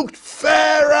looked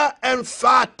fairer and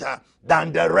fatter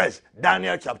than the rest.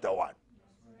 Daniel chapter 1.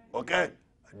 Okay?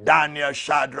 Daniel,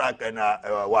 Shadrach, and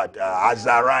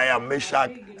Azariah,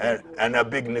 Meshach, and a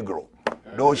big Negro.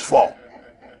 Those 4.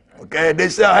 Okay? They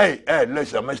say, hey,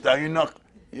 listen, Mr. Enoch,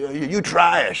 you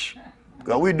trash.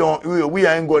 Because we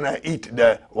ain't gonna eat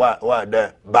the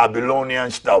Babylonian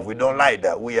stuff. We don't like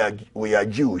that. We are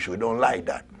Jews. We don't like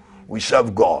that. We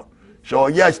serve God. So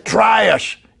yes, try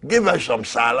us. Give us some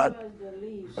salad.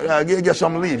 Give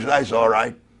some leaves. That's all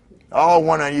right. All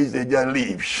one of these, they just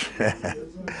leaves.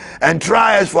 And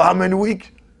try us for how many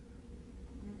weeks?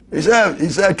 He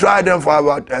said try them for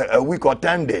about a week or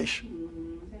 10 days.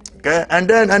 Okay, and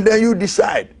then you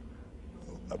decide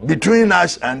between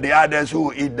us and the others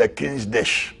who eat the king's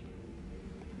dish.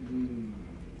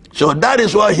 So that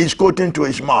is what he's quoting to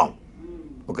his mom.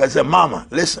 Okay, I said, Mama,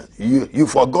 listen, you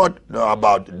forgot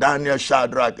about Daniel,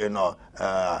 Shadrach,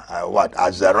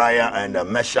 Azariah and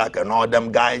Meshach and all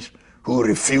them guys who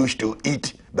refused to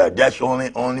eat, but just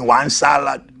only one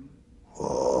salad.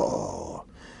 Oh,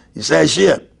 he says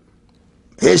here,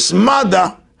 his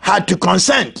mother had to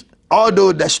consent,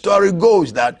 although the story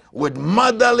goes that with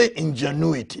motherly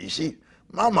ingenuity. You see,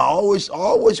 Mama always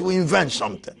will invent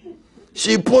something.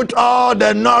 She put all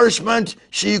the nourishment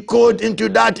she could into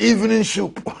that evening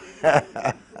soup.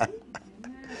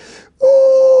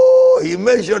 Oh, he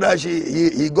made sure that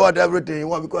he got everything he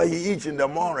wanted, because he eats in the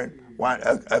morning,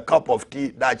 a cup of tea,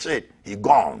 that's it. He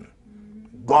gone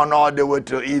all the way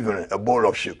till evening, a bowl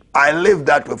of soup. I lived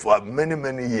that way for many,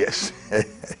 many years.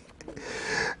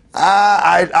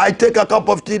 I take a cup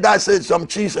of tea, that's it, some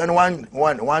cheese and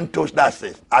one toast, that's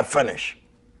it. I finish.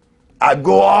 I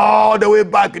go all the way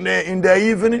back in the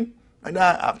evening, and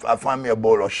I find me a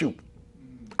bowl of soup.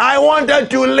 I wanted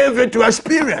to live it, to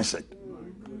experience it.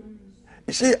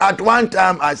 You see, at one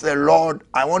time I said, Lord,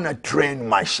 I want to train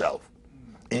myself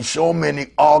in so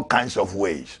many, all kinds of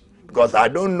ways, because I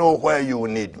don't know where you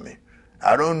need me.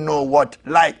 I don't know what,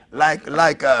 what's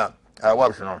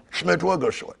his name? Schmidt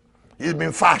Wigglesworth. He's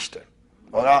been fasting,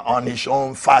 on his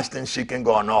own, fasting, seeking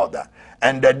God and all that.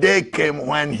 And the day came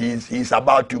when he's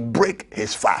about to break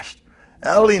his fast.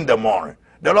 Early in the morning,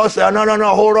 the Lord said, no,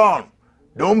 hold on.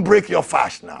 Don't break your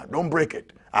fast now. Don't break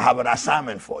it. I have an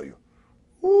assignment for you.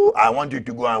 Ooh, I want you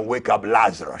to go and wake up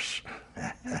Lazarus.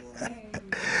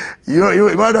 you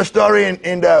remember the story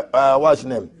in the, what's his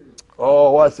name?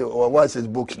 Oh, what's his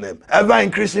book's name? Ever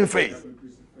Increasing Faith.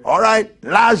 All right,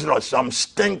 Lazarus, some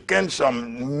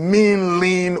mean,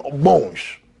 lean bones.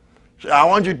 So I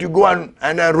want you to go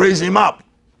and raise him up.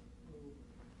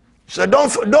 So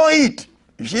don't eat.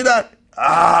 You see that?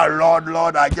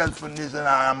 Lord, I just finished and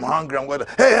I'm hungry. I'm going to,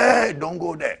 hey, don't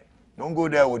go there. Don't go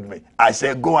there with me. I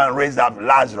said, go and raise up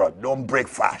Lazarus. Don't break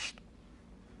fast.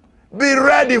 Be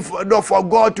ready for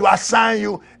God to assign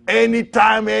you any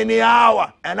time, any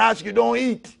hour, and ask you, don't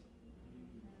eat.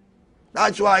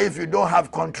 That's why if you don't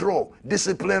have control,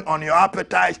 discipline on your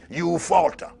appetite, you will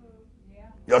falter. Yeah.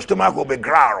 Your stomach will be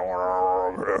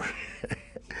growling.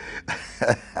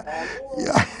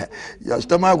 Your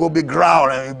stomach will be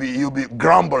growling, you'll be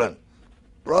grumbling.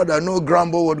 Brother, no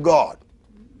grumble with God.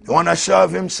 You want to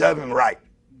serve him right.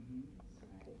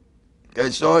 Okay,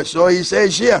 so he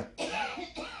says here,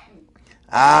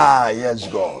 yes,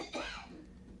 God.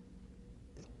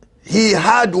 He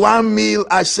had one meal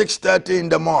at 6:30 in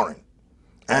the morning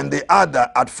and the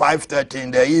other at 5:30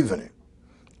 in the evening,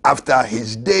 after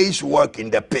his day's work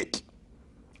in the pit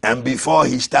and before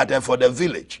he started for the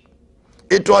village.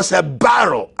 It was a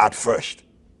battle at first,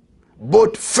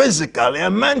 both physically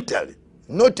and mentally.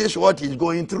 Notice what he's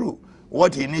going through,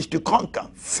 what he needs to conquer: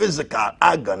 physical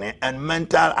agony and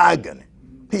mental agony.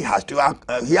 He has to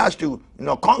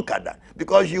conquer that,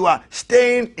 because you are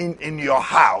staying in your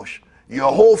house.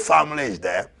 Your whole family is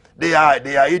there. They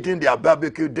are eating their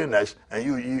barbecue dinners, and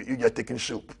you just taking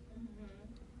soup.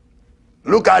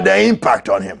 Look at the impact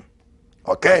on him.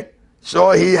 Okay,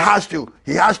 so he has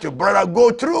to, brother,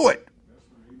 go through it.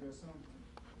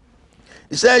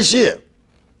 He says here,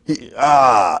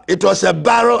 it was a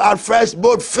battle at first,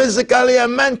 both physically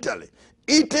and mentally.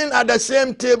 Eating at the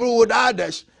same table with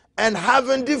others and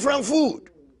having different food.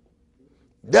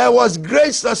 There was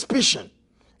great suspicion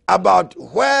about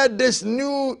where this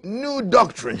new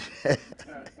doctrine,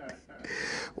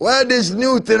 where this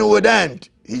new thing would end,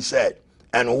 he said,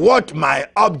 and what my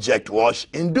object was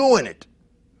in doing it.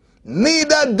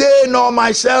 Neither they nor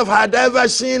myself had ever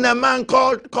seen a man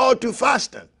called to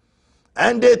fasting,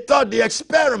 and they thought the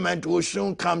experiment would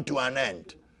soon come to an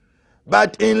end.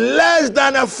 But in less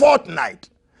than a fortnight,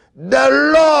 the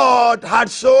Lord had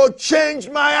so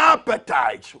changed my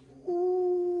appetite.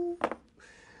 Ooh.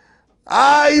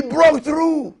 I broke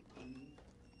through.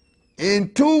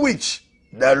 In 2 weeks,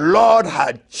 the Lord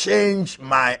had changed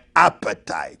my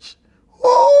appetite.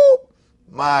 Oh,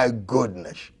 my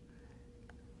goodness.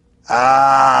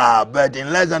 But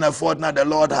in less than a fortnight, the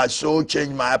Lord has so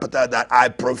changed my appetite that I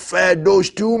prefer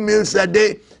those 2 meals a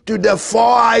day to the 4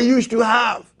 I used to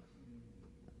have.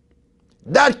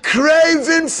 That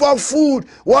craving for food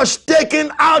was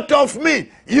taken out of me.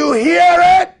 You hear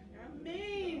it?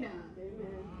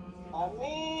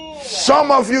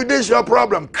 Some of you, this is your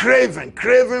problem.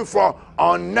 Craving for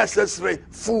unnecessary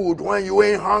food when you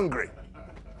ain't hungry.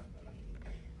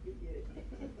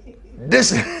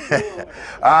 This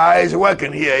it's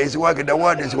working here. It's working. The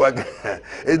word is working.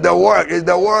 Is the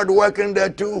word working there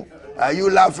too? Are you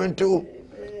laughing too?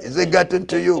 Is it getting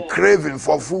to you? Craving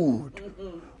for food.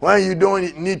 When you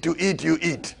don't need to eat, you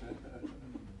eat.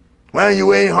 When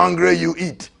you ain't hungry, you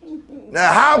eat.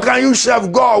 Now, how can you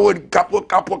serve God with cup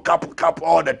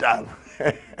all the time?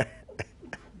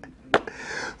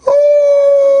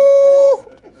 Ooh,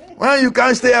 when you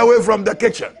can't stay away from the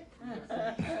kitchen.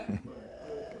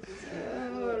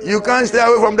 You can't stay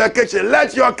away from the kitchen.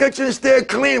 Let your kitchen stay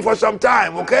clean for some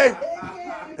time, okay?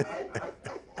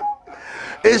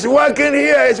 It's working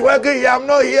here. It's working here. I'm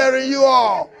not hearing you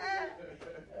all.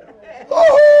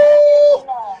 Oh,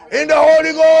 in the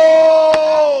Holy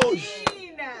Ghost.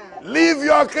 Leave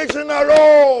your kitchen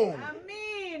alone.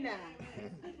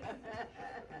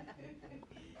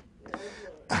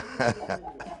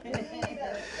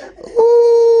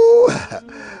 Ooh,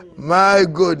 my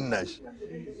goodness.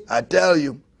 I tell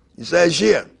you, he says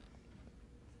here,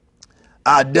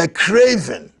 the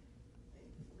craving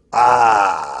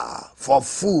for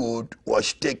food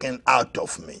was taken out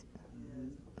of me.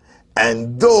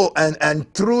 And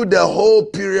through the whole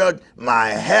period, my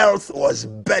health was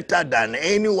better than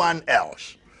anyone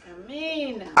else.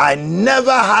 Amen. I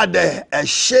never had a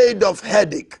shade of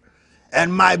headache, and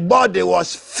my body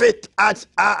was fit as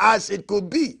it could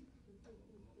be.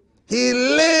 He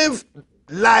lived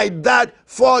like that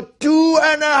for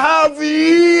 2.5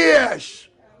 years.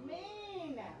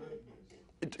 Amen.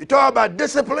 You talk about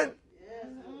discipline?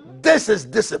 This is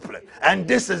discipline, and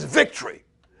this is victory.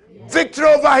 Victory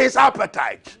over his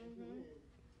appetite.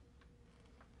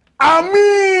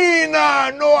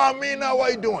 Amina. No, Amina, what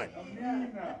are you doing?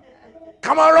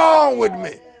 Come along with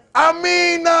me.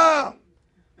 Amina.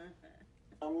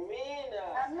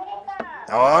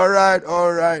 All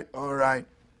right.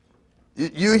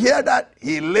 You hear that?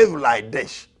 He lived like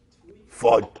this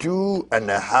for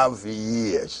 2.5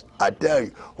 years. I tell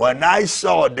you, when I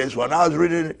saw this, when I was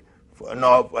reading,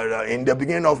 in the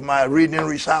beginning of my reading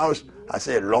Reese House, I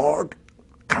said, Lord,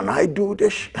 can I do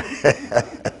this?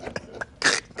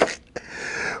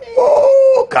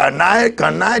 Oh, can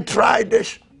I try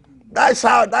this? That's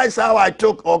how I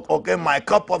took my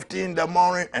cup of tea in the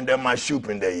morning and then my soup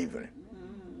in the evening.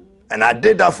 And I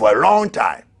did that for a long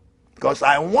time because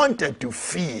I wanted to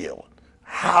feel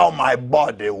how my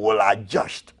body will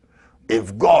adjust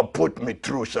if God put me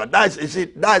through. So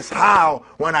that's how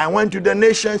when I went to the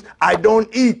nations, I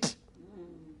don't eat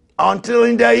until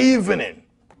in the evening.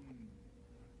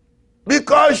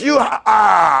 Because you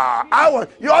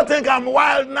think I'm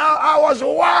wild now? I was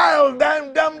wild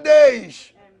them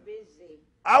days.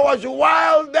 I was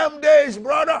wild them days,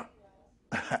 brother.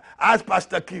 Ask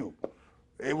Pastor Q.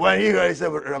 When he heard, he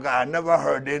said, look, I never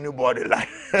heard anybody like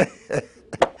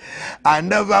I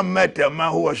never met a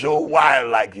man who was so wild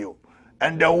like you.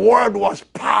 And the word was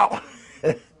power.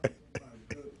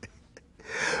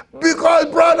 Because,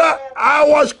 brother, I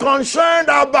was concerned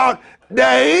about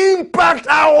the impact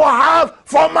I will have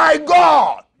for my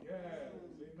God.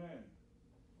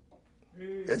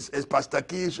 Yes, is Pastor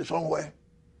Key somewhere?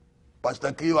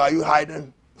 Pastor Key, are you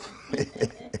hiding?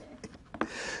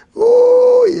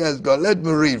 Oh, yes, God. Let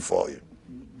me read for you.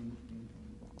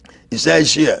 He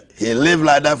says here, he lived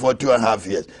like that for 2.5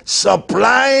 years.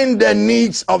 Supplying the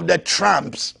needs of the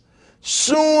tramps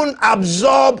soon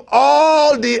absorbed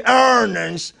all the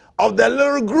earnings of the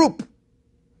little group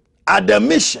at the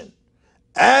mission.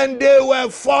 And they were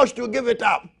forced to give it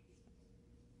up.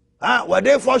 Were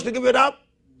they forced to give it up?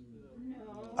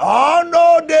 No. Oh,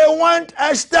 no, they went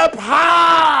a step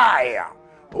higher.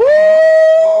 Woo!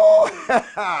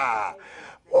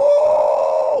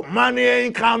 Oh, money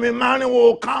ain't coming, money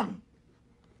will come.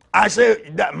 I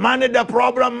say, that money the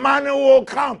problem, money will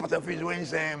come. Pastor Fish, you ain't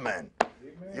saying amen.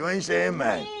 You ain't saying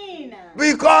amen.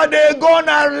 Because they're going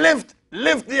to lift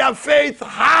lift their faith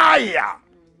higher,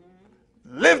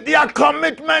 lift their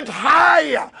commitment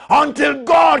higher until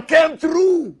God came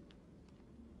through.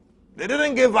 They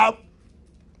didn't give up.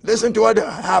 Listen to what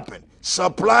happened.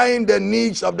 Supplying the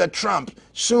needs of the tramps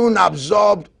soon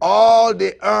absorbed all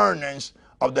the earnings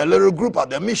of the little group of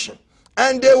the mission.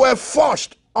 And they were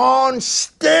forced on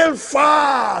still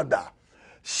farther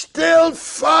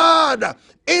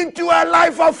into a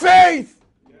life of faith.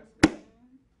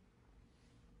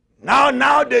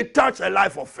 Now they touch a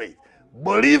life of faith.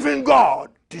 Believing God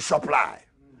to supply.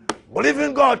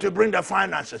 Believing God to bring the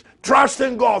finances.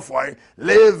 Trusting God for it.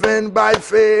 Living by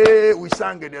faith. We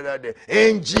sang it the other day.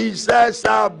 In Jesus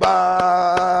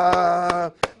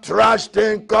above.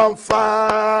 Trusting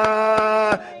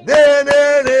confiding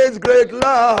in His great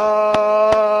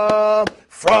love.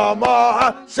 From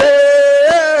our sin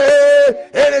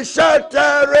in His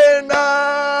sheltering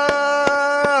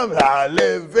arms. I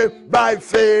live it by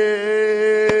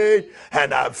faith.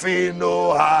 And I feel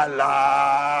no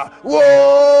Allah.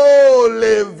 Whoa,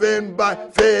 living by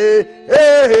faith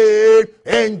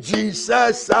in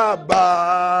Jesus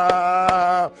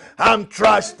above. I'm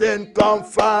trusting,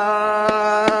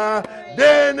 confiding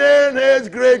in His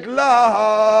great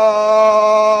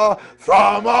love.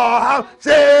 From all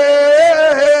sin,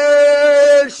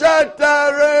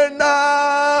 sheltering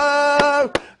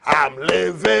arms. I'm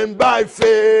living by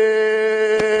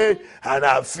faith. And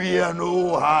I fear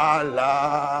no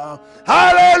Allah.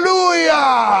 Hallelujah.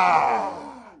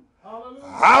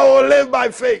 I will live by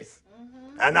faith.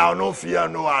 And I will not fear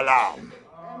no alarm.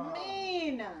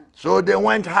 Amen. So they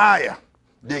went higher.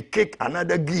 They kicked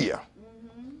another gear.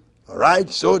 All right?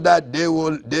 So that they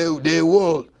will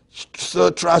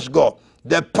still trust God.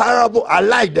 The parable, I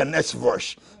like the next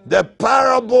verse. The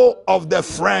parable of the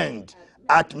friend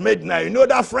at midnight. You know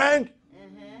that friend?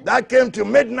 That came to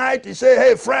midnight. He said,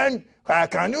 hey friend,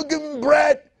 can you give me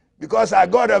bread? Because I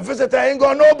got a visitor, I ain't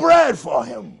got no bread for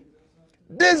him.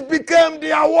 This became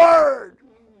their word.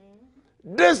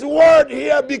 This word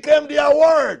here became their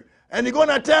word. And he's going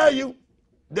to tell you,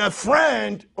 the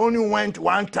friend only went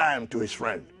one time to his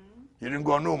friend. He didn't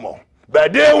go no more.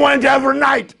 But they went every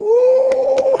night.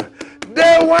 Ooh,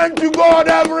 they went to God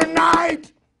every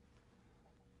night.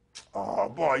 Oh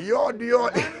boy, you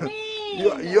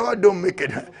don't make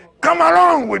it. Come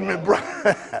along with me, bro.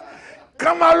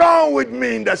 Come along with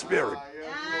me in the spirit.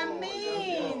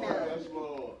 Amen.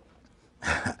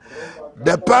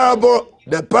 The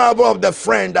parable of the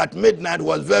friend at midnight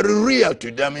was very real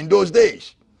to them in those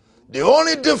days. The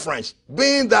only difference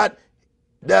being that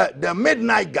the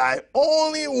midnight guy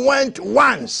only went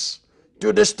once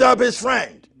to disturb his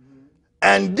friend.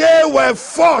 And they were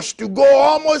forced to go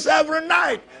almost every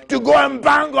night to go and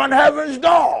bang on heaven's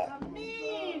door.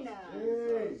 Amen.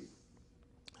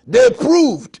 They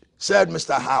proved, said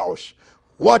Mr. Howells,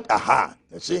 what aha.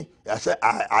 You see,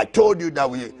 I told you that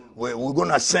we're going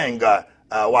to sing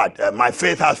my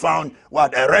faith has found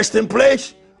what, a resting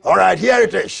place? All right, here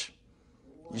it is.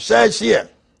 He says here,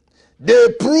 they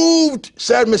proved,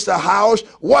 said Mr. Howells,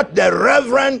 what the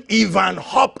Reverend Evan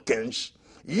Hopkins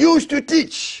used to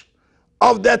teach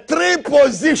of the three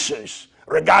positions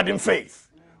regarding faith.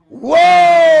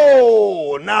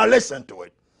 Whoa! Now listen to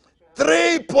it.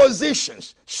 Three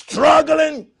positions: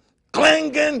 struggling,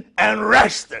 clinging, and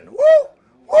resting. Woo!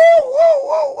 Woo, woo,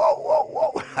 woo, woo, woo,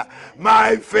 woo.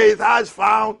 My faith has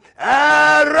found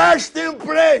a resting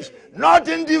place, not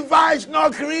in device, nor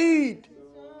creed.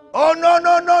 Oh, no,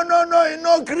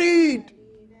 no creed.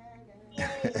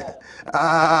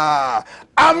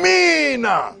 Amen.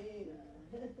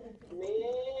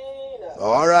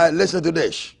 All right, listen to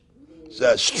this.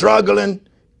 So, struggling,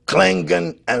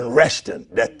 clinging, and resting.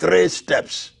 The three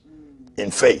steps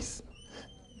in faith.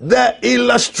 The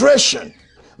illustration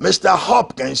Mr.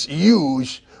 Hopkins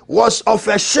used was of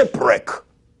a shipwreck.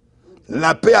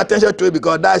 Now pay attention to it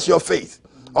because that's your faith.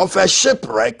 Of a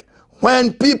shipwreck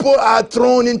when people are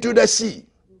thrown into the sea.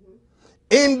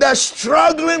 In the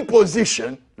struggling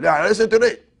position, now listen to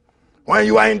it. When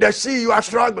you are in the sea, you are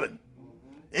struggling.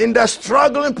 In the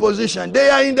struggling position, they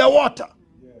are in the water,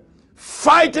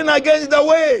 fighting against the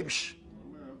waves.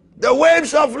 The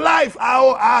waves of life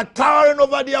are towering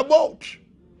over their boat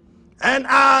and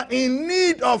are in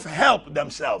need of help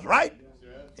themselves, right?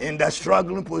 In the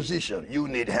struggling position, you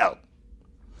need help.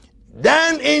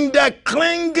 Then in the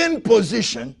clinging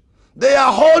position, they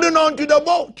are holding on to the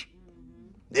boat.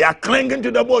 They are clinging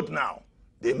to the boat now.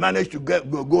 They manage to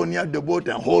go near the boat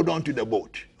and hold on to the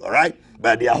boat, all right?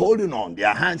 But they are holding on.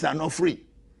 Their hands are not free.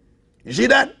 You see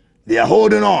that? They are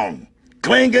holding on,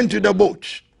 clinging to the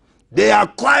boat. They are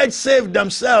quite safe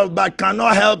themselves, but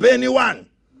cannot help anyone.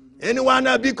 Anyone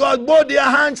else? Because both their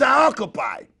hands are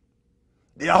occupied.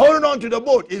 They are holding on to the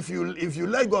boat. If you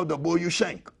let go of the boat, you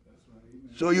sink.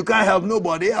 So you can't help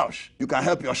nobody else. You can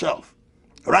help yourself.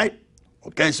 Right?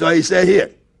 Okay, so he said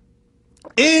here,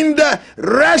 in the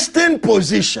resting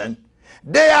position,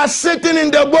 they are sitting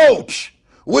in the boat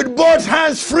with both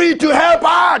hands free to help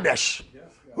others.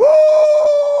 Woo!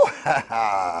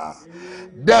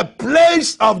 The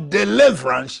place of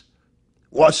deliverance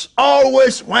was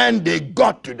always when they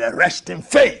got to the resting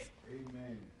faith.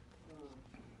 Amen.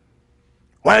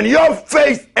 When your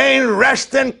faith ain't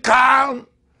resting calm,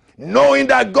 knowing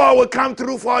that God will come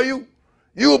through for you,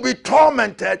 you'll be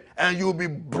tormented and you'll be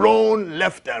blown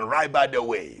left and right by the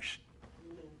waves.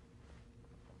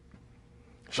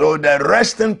 So the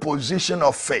resting position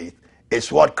of faith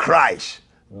is what Christ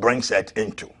brings it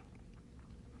into.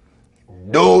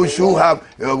 Those who have,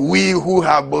 we who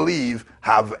have believed,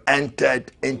 have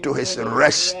entered into his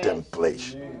resting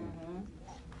place.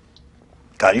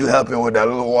 Can you help me with a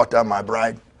little water, my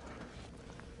bride?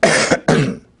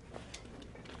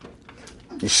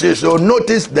 You see, so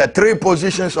notice the three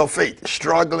positions of faith: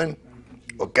 struggling,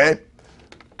 okay,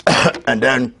 and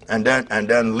then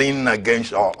leaning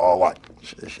against or what?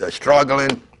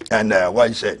 Struggling and what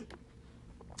is it?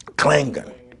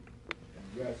 Clinging.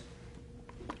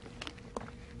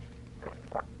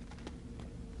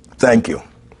 Thank you.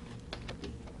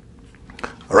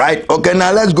 All right. Okay.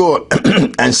 Now let's go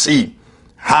and see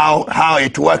how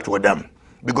it worked with them,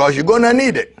 because you're gonna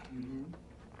need it.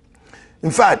 In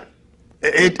fact,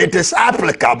 it is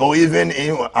applicable even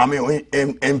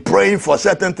in praying for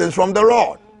certain things from the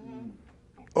Lord.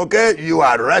 Okay, you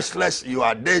are restless, you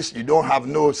are this, you don't have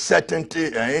no certainty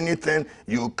or anything,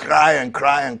 you cry and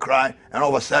cry and cry, and all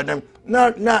of a sudden,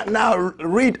 now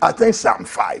read, I think Psalm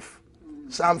 5.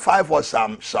 Psalm 5 or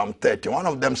Psalm 30, one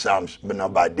of them Psalms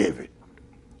by David.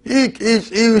 He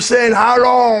was saying, how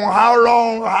long,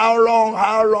 Lord,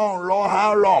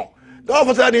 how long? Then all of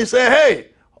a sudden he said, hey,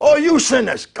 oh, you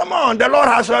sinners, come on, the Lord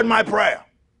has heard my prayer.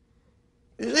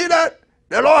 You see that?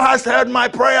 The Lord has heard my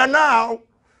prayer now,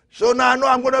 so now I know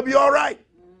I'm going to be all right.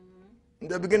 In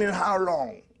the beginning, how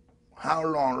long? How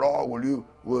long, Lord,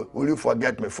 will you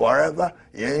forget me? Forever?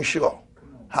 You ain't sure.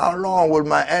 How long will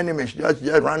my enemies just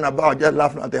run about, just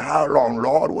laughing at me? How long,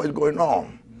 Lord? What's going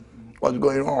on? What's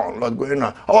going on? What's going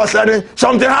on? All of a sudden,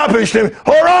 something happens to me.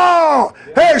 Hold on!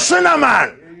 Hey, sinner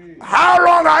man! How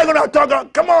long are you going to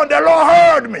talk? Come on, the Lord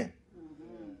heard me.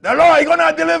 The Lord is going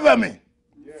to deliver me.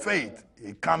 Faith,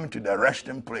 he comes to the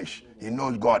resting place. He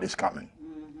knows God is coming.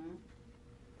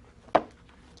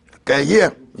 Okay,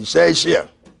 here, he says here,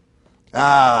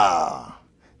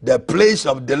 the place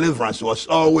of deliverance was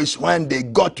always when they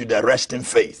got to the resting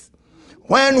faith.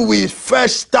 When we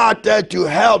first started to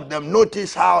help them,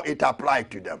 notice how it applied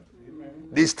to them.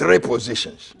 These three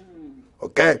positions.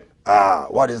 Okay,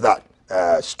 what is that?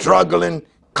 Struggling,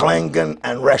 clinging,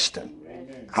 and resting.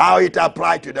 How it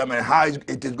applied to them and how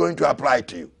it is going to apply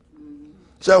to you.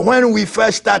 So when we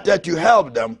first started to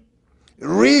help them,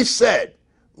 Reese said,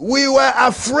 we were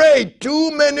afraid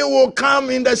too many will come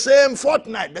in the same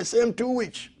fortnight, the same 2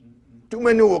 weeks. Too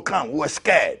many will come. We were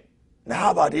scared. Now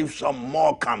how about if some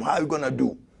more come? How are you going to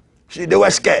do? See, they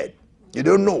were scared. You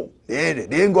don't know. They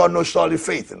ain't got no solid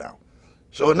faith now.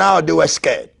 So now they were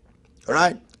scared. All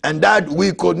right? And that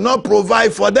we could not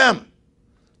provide for them.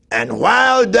 And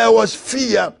while there was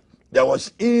fear, there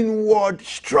was inward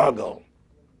struggle.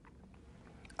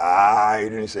 You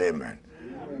didn't say amen.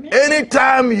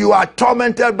 Anytime you are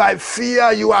tormented by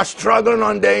fear, you are struggling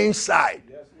on the inside.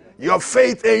 Your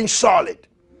faith ain't solid.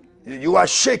 You are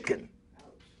shaken.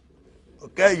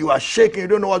 Okay, you are shaking. You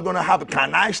don't know what's going to happen.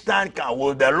 Can I stand?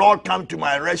 Will the Lord come to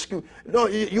my rescue? No,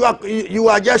 you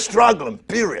are just struggling.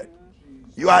 Period.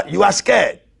 You are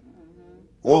scared.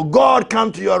 Will God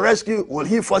come to your rescue? Will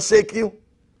he forsake you?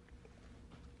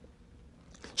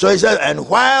 So he said, and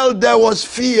while there was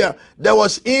fear, there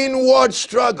was inward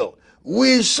struggle.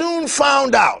 We soon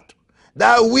found out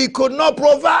that we could not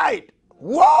provide.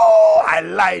 Whoa, I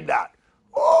like that.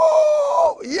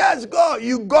 Oh, yes, God,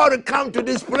 you got to come to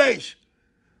this place.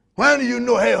 When you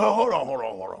know, hey, hold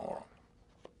on.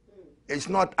 It's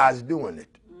not us doing it.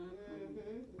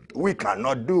 We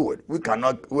cannot do it. We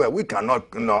cannot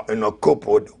cope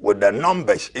with the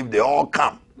numbers if they all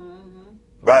come.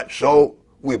 Right? So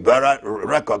we better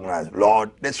recognize,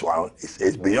 Lord, this one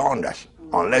is beyond us.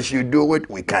 Unless you do it,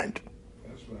 we can't.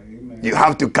 That's right. Amen. You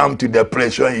have to come to the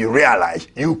place where you realize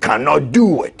you cannot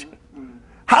do it.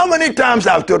 How many times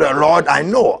I've told the Lord, I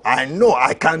know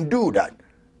I can do that.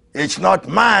 It's not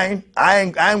mine.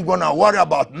 I'm going to worry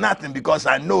about nothing because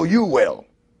I know you will.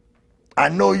 I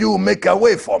know you will make a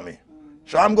way for me.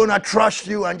 So I'm going to trust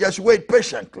you and just wait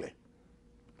patiently.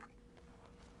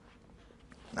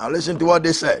 Now listen to what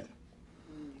they said.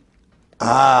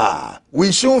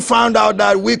 We soon found out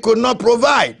that we could not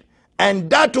provide. And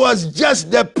that was just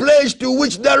the place to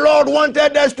which the Lord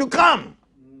wanted us to come.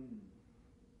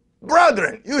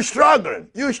 Brethren, you're struggling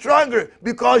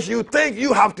because you think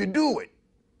you have to do it.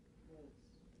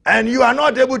 And you are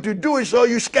not able to do it, so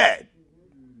you're scared.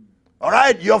 All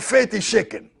right? Your faith is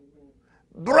shaken.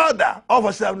 Brother, all of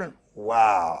a sudden,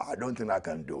 wow, I don't think I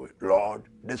can do it. Lord,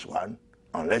 this one,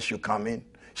 unless you come in.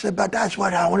 He said, but that's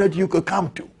what I wanted you to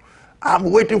come to. I'm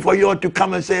waiting for you to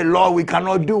come and say, Lord, we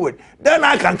cannot do it. Then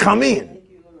I can come in.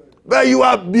 But you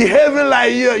are behaving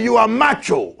like you are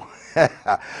macho.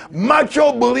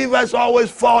 Macho believers always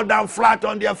fall down flat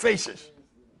on their faces.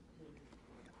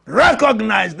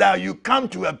 Recognize that you come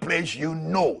to a place you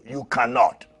know you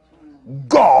cannot.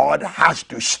 God has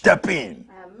to step in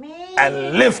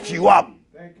and lift you up.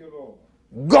 Thank you,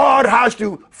 Lord. God has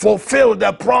to fulfill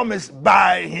the promise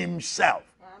by himself.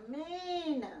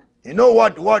 Amen. You know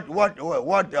what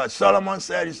Solomon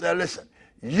said? He said, listen,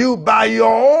 you by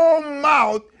your own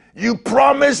mouth, you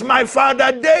promised my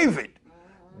father David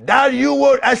that you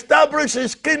would establish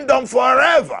his kingdom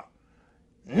forever.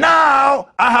 Now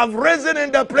I have risen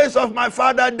in the place of my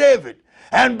father David.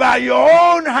 And by your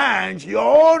own hands, you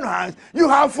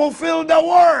have fulfilled the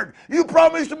word you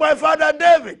promised to my father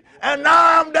David. And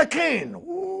now I'm the king.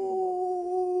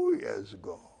 Ooh, yes,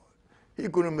 God. He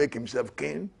couldn't make himself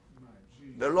king.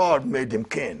 The Lord made him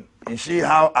king. You see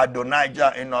how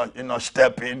Adonijah,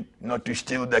 step in, to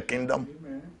steal the kingdom?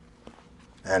 Amen.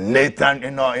 And Nathan,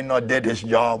 did his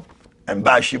job. And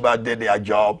Bathsheba did their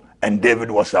job. And David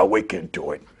was awakened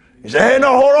to it. He said, hey,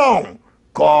 no, hold on.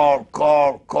 Call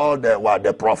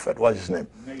the prophet. What's his name?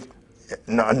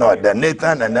 Nathan. The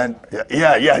Nathan, and then,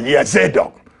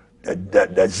 Zadok.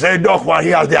 The Zadok, while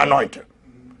he has the anointing.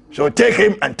 So take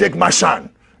him and take my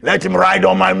son. Let him ride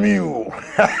on my mule.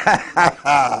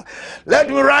 Let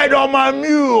him ride on my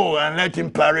mule and let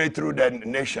him parade through the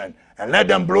nation. And let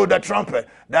them blow the trumpet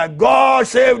that God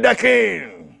save the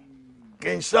king.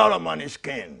 King Solomon is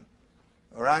king.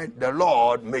 All right? The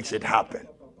Lord makes it happen.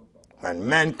 And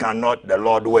man cannot, the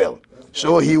Lord will.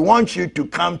 So he wants you to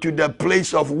come to the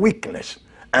place of weakness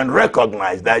and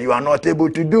recognize that you are not able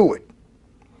to do it.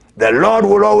 The Lord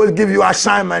will always give you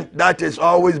assignment that is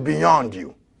always beyond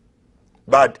you.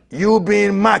 But you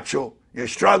being macho, you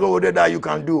struggle with it that you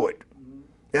can do it.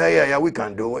 Yeah, we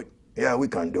can do it. Yeah, we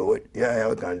can do it. Yeah,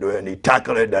 we can do it. And you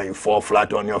tackle it, then you fall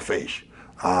flat on your face.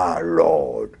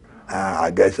 Lord, I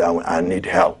guess I need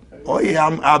help. Oh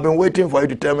yeah, I've been waiting for you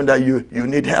to tell me that you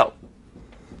need help.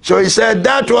 So he said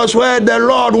that was where the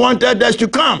Lord wanted us to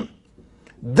come.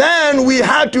 Then we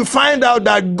had to find out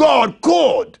that God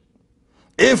could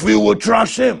if we would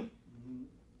trust him.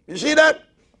 You see that?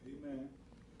 Amen.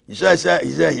 He said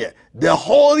here, the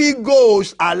Holy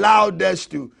Ghost allowed us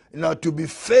to be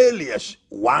failures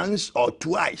once or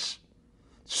twice.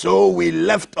 So we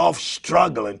left off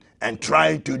struggling and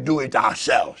trying to do it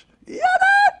ourselves. You hear that?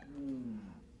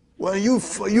 When you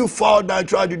fall down,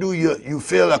 try to do, you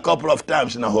fail a couple of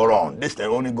times in a hold on. This thing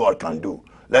only God can do.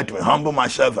 Let me humble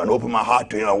myself and open my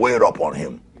heart to him and wait upon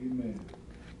him. Amen.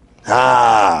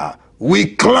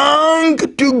 We clung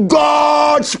to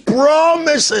God's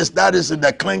promises. That is in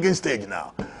the clinging stage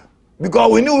now.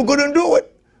 Because we knew we couldn't do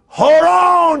it. Hold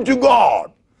on to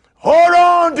God. Hold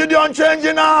on to the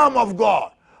unchanging arm of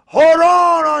God. Hold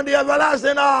on the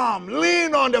everlasting arm.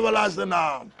 Lean on the everlasting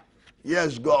arm.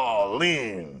 Yes, God,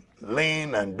 lean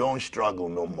and don't struggle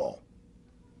no more.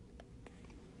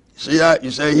 See that? You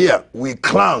say here, we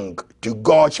clung to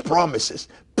God's promises,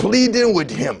 pleading with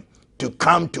him to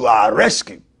come to our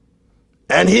rescue.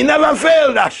 And he never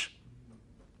failed us.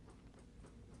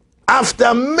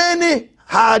 After many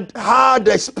hard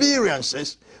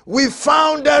experiences, we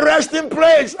found the resting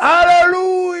place.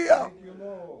 Hallelujah.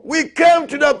 We came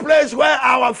to the place where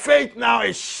our faith now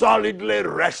is solidly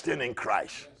resting in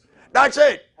Christ. That's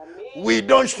it. We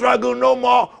don't struggle no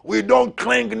more. We don't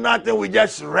cling nothing. We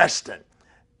just resting.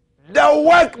 The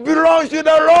work belongs to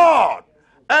the Lord.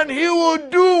 And he will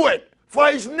do it for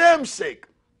his name's sake.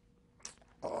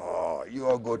 Oh, you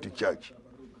all go to church.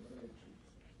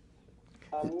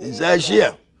 It says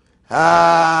here,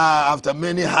 after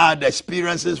many hard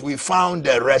experiences, we found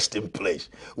the resting place.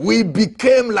 We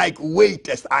became like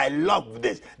waiters. I love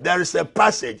this. There is a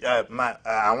passage. I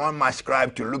want my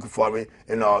scribe to look for me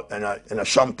in a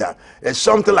sometime. It's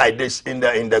something like this in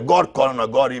the God calling or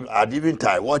God at even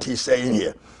time. What he's saying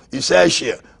here, he says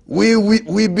here,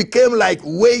 we became like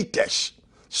waiters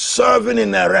serving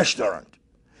in a restaurant.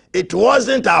 it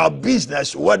wasn't our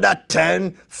business whether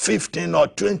 10, 15, or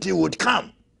 20 would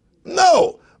come.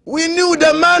 No, we knew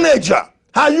the manager.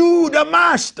 Are you the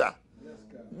master?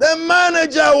 The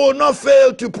manager will not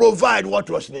fail to provide what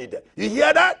was needed. You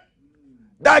hear that?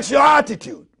 That's your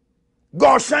attitude.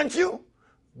 God sent you.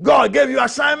 God gave you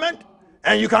assignment.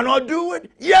 And you cannot do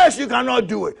it? Yes, you cannot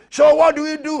do it. So what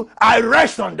do? I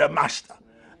rest on the master.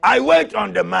 I wait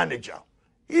on the manager.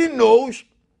 He knows.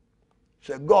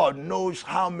 So God knows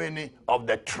how many of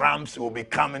the tramps will be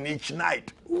coming each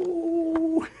night.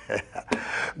 Ooh.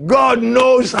 God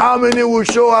knows how many will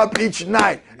show up each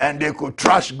night, and they could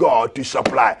trust God to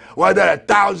supply. Whether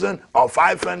 1,000 or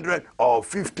 500 or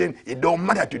 15, it don't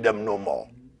matter to them no more.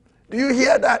 Do you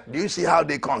hear that? Do you see how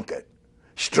they conquered?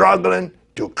 Struggling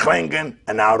to clinging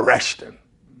and now resting.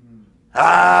 They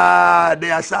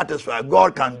are satisfied.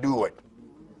 God can do it.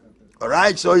 All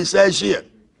right, so he says here,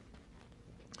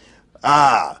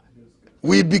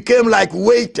 we became like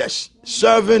waiters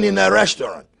serving in a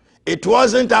restaurant. It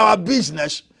wasn't our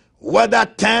business whether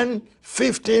 10,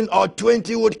 15, or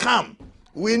 20 would come.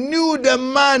 We knew the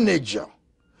manager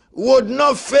would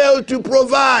not fail to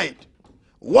provide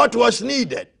what was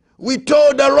needed. We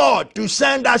told the Lord to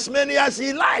send as many as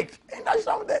he liked. Ain't that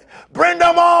something? Bring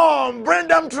them on, bring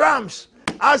them tramps,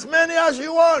 as many as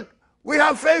you want. We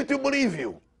have faith to believe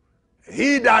you.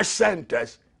 He that sent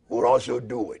us will also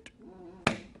do it.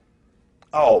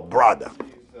 Oh, brother.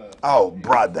 Oh,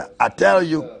 brother. I tell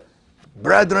you,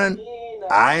 brethren,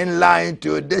 I ain't lying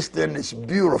to you. This thing is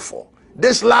beautiful.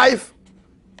 This life,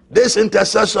 this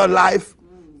intercessor life,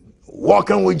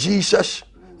 walking with Jesus,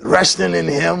 resting in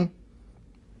him,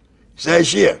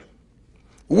 says here,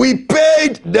 we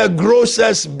paid the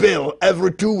grocer's bill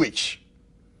every 2 weeks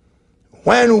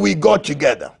when we got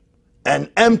together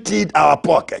and emptied our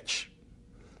pockets.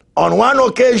 On one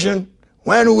occasion,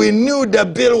 when we knew the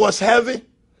bill was heavy,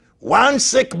 one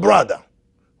sick brother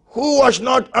who was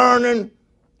not earning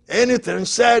anything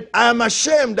said, I am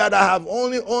ashamed that I have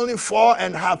only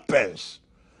 4.5 pence.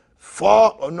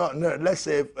 Let's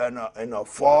say,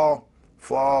 four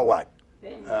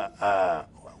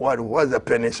what? What's the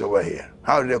pennies over here?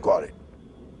 How do they call it?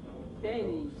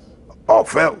 Pennies. Oh,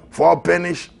 4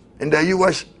 pennies in the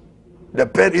U.S. The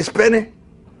penny is penny.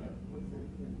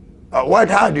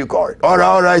 How do you call it? All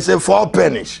right, say 4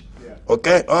 pennies. Yeah.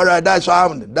 Okay, all right, that's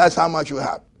how much you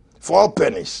have. 4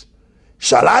 pennies.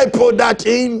 Shall I put that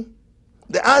in?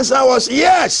 The answer was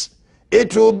yes.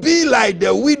 It will be like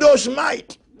the widow's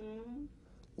mite.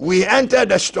 We entered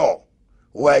the store,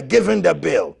 were given the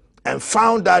bill, and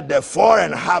found that the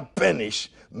 4.5 pennies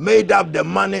made up the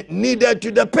money needed to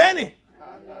the penny.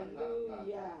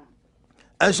 Hallelujah.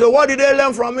 And so what did they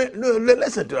learn from it?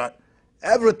 Listen to that.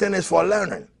 Everything is for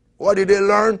learning. What did they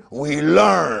learn? We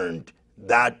learned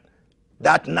that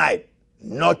night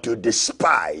not to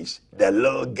despise the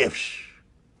little gifts.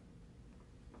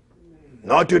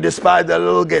 Not to despise the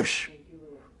little gifts.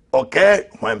 Okay?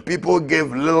 When people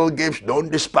give little gifts, don't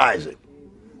despise it.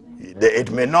 It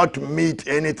may not meet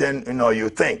anything you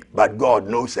think, but God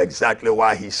knows exactly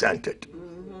why he sent it.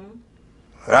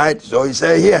 Right? So he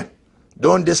said here,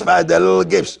 don't despise the little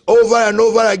gifts. Over and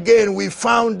over again, we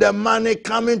found the money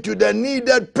coming to the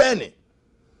needed penny.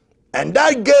 And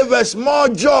that gave us more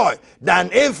joy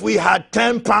than if we had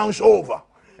 10 pounds over.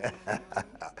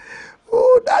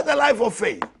 Oh, that's the life of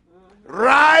faith.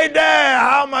 Right there,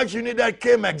 how much you needed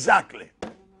came exactly.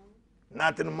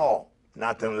 Nothing more,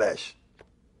 nothing less.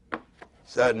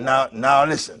 So now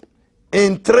listen.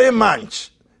 In 3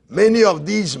 months, many of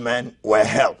these men were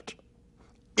helped.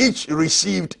 Each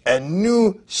received a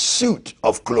new suit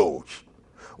of clothes,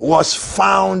 was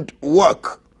found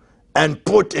work, and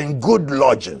put in good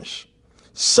lodgings.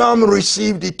 Some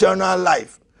received eternal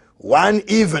life. One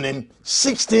evening,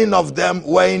 16 of them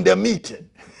were in the meeting,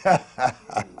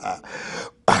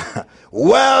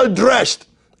 well dressed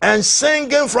and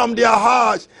singing from their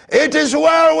hearts, "It is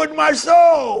well with my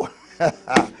soul."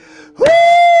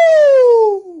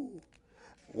 Woo!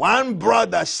 One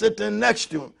brother sitting next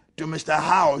to Mr.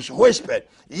 Howells whispered,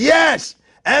 "Yes,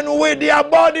 and with their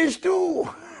bodies too."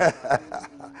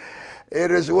 It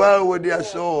is well with their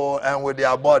soul and with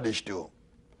their bodies too.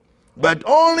 But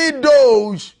only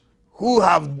those who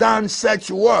have done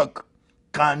such work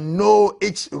can know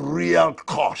its real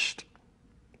cost.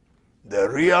 The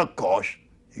real cost,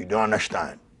 you don't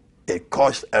understand. It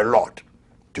costs a lot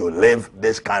to live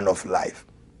this kind of life.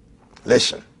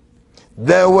 Listen,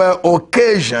 there were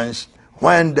occasions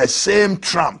when the same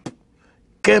tramp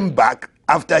came back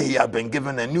after he had been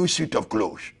given a new suit of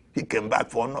clothes. He came back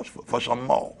for some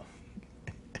more.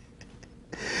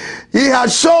 He had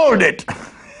sold it.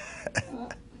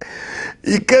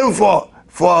 He came for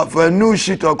for a new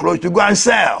sheet of clothes to go and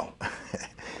sell.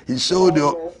 He sold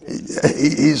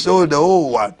he sold the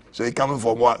old one, so he coming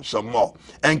for some more,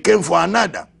 and came for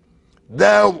another.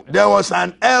 There was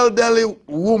an elderly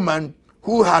woman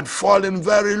who had fallen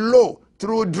very low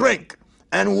through drink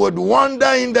and would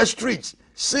wander in the streets,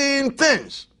 seeing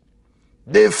things.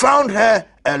 They found her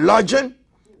a lodging,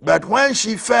 but when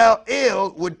she fell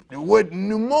ill with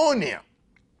pneumonia,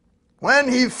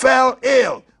 neither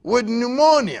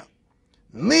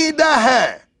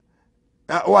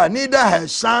her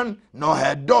son nor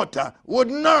her daughter would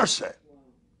nurse her.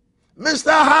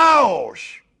 Mr.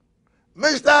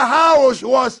 Howells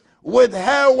was with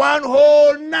her one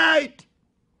whole night.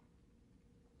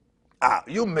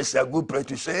 You miss a good place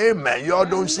to say amen. You all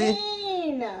don't see?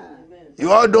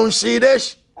 You all don't see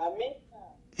this?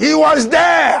 He was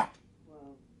there.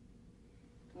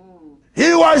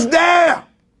 He was there.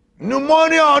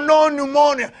 Pneumonia or no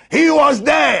pneumonia, he was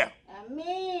there.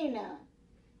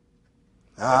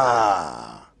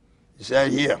 He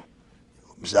said here,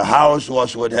 Mr. Howells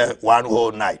was with her one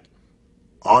whole night.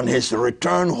 On his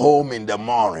return home in the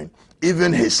morning,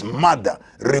 even his mother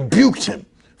rebuked him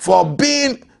for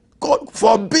being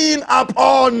up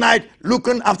all night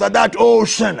looking after that old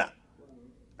sinner.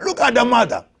 Look at the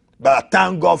mother. But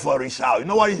thank God for Reese. You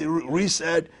know what Reese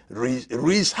said?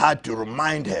 Reese had to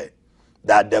remind her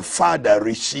that the Father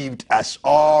received us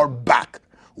all back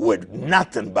with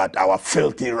nothing but our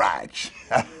filthy rags.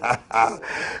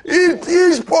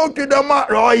 he spoke to the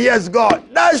mother. Oh yes, God,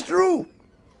 that's true.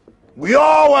 We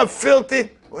all were filthy,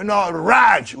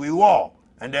 rags we wore.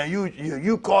 And then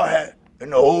you call her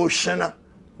an old sinner,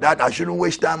 that I shouldn't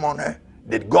waste time on her.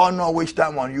 Did God not waste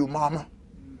time on you, mama?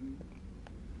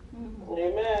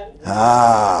 Amen.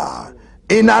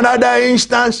 In another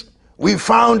instance, we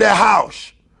found a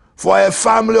house for a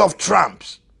family of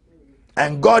tramps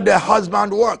and got the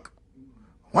husband work.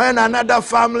 When another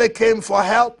family came for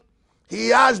help,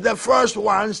 he asked the first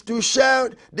ones to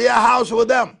share their house with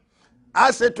them,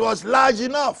 as it was large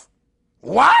enough.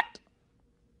 What?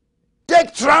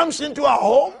 Take tramps into a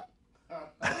home?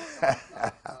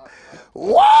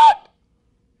 What?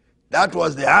 That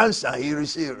was the answer he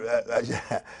received,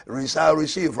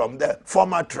 received from the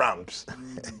former tramps.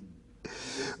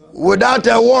 Without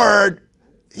a word,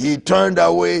 he turned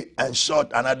away and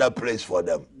sought another place for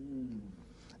them.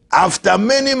 After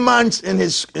many months in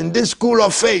this school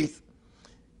of faith,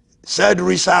 said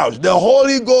Reese Howells, the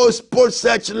Holy Ghost put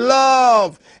such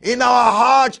love in our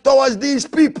hearts towards these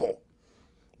people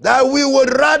that we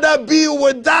would rather be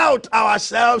without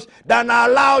ourselves than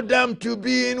allow them to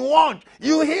be in want.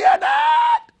 You hear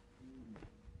that?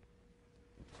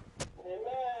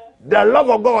 Amen. The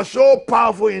love of God was so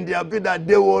powerful in their being that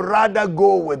they would rather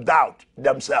go without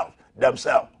themselves.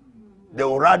 They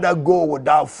would rather go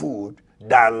without food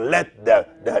than let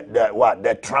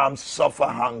the tramps suffer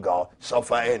hunger,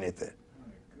 suffer anything.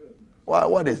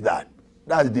 What is that?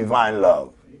 That's divine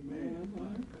love.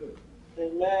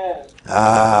 Amen.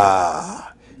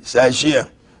 It says here,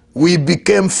 we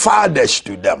became fathers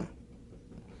to them.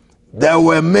 There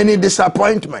were many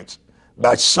disappointments,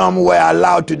 but some were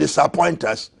allowed to disappoint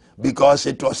us because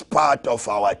it was part of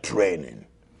our training.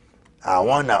 I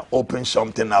want to open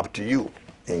something up to you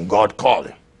in God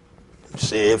calling.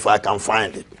 See if I can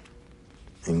find it.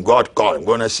 In God calling, I'm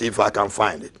going to see if I can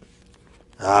find it.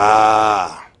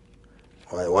 Why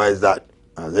is that?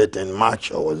 Was it in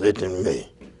March or was it in May?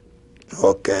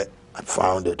 Okay, I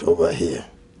found it over here.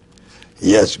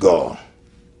 Yes, God.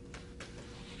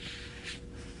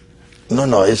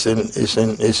 No, it's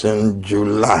in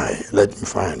July. Let me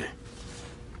find it.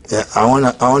 Yeah, I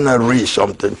wanna read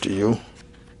something to you.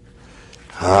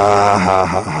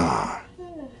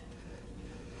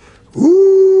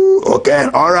 Ooh, okay,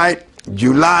 all right.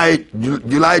 July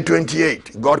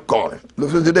 28. God calling.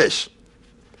 Listen to this,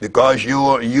 because you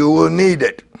will need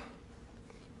it.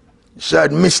 It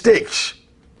said mistakes.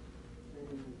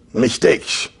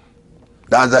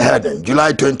 That's the heading.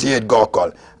 July 28. God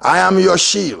called. I am your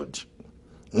shield.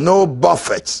 No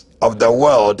buffets of the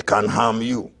world can harm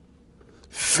you.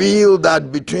 Feel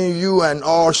that between you and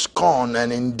all scorn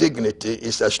and indignity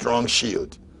is a strong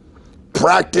shield.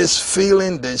 Practice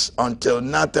feeling this until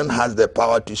nothing has the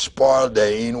power to spoil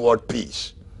the inward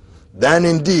peace. Then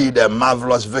indeed a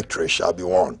marvelous victory shall be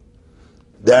won.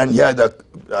 Then here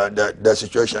the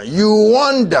situation. You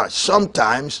wonder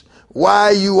sometimes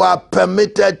why you are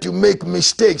permitted to make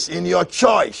mistakes in your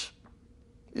choice.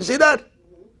 You see that?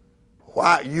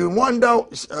 Why you wonder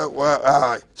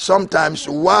sometimes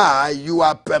why you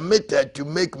are permitted to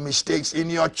make mistakes in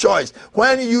your choice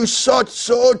when you sought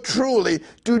so truly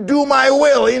to do my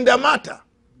will in the matter.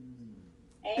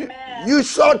 Amen. You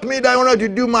sought me that I wanted to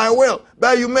do my will,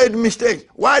 but you made mistakes.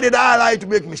 Why did I allow you to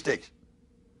make mistakes?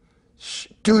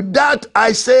 To that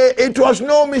I say it was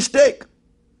no mistake.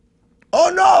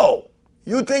 Oh no!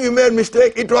 You think you made a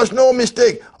mistake? It was no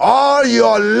mistake. All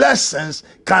your lessons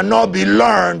cannot be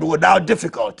learned without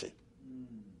difficulty.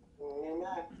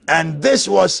 And this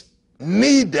was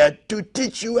needed to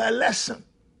teach you a lesson.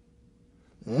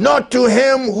 Not to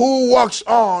him who walks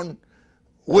on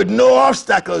with no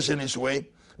obstacles in his way,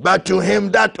 but to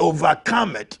him that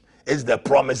overcometh is the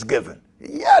promise given.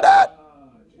 You hear that?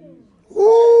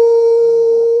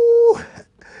 Ooh.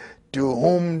 To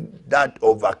whom that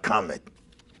overcometh.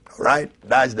 Right?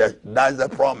 That's the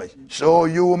promise. So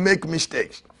you will make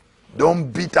mistakes.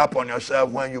 Don't beat up on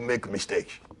yourself when you make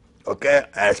mistakes. Okay?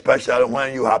 Especially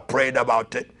when you have prayed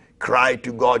about it, cry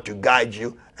to God to guide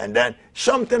you, and then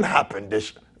something happened.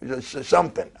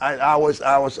 Something. I was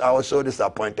so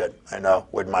disappointed,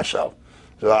 with myself.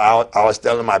 So I was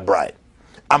telling my bride,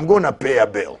 I'm going to pay a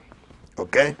bill.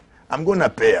 Okay? I'm going to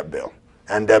pay a bill.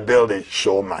 And the bill is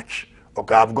so much.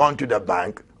 Okay? I've gone to the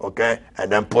bank, okay,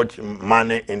 and then put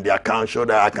money in the account so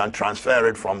that I can transfer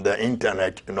it from the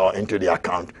internet, into the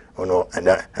account, and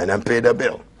then pay the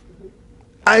bill.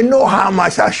 I know how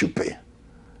much I should pay.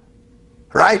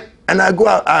 Right? And I go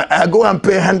and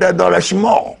pay $100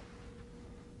 more.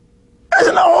 That's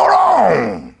not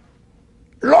wrong.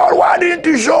 Lord, why didn't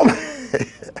you show me?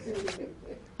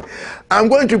 I'm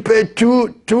going to pay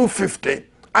 $250.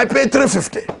 I pay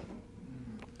 $350.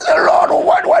 Lord,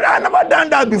 what? I never done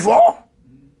that before.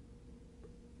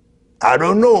 I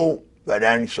don't know, but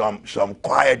then some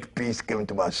quiet peace came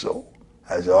to my soul.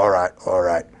 I said, all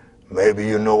right. Maybe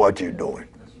you know what you're doing.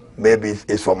 Maybe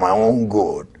it's for my own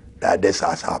good that this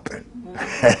has happened.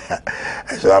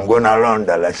 So I'm going to learn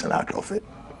the lesson out of it.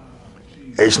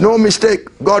 It's no mistake.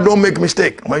 God don't make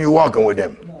mistake when you're walking with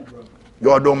him.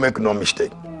 God don't make no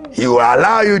mistake. He will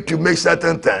allow you to make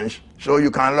certain things so you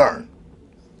can learn.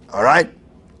 All right?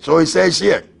 So he says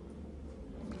here,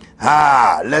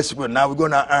 let's go. Now we're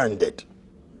going to earn it.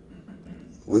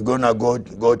 We're going to go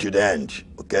to the end.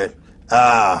 Okay?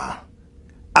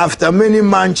 After many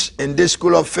months in this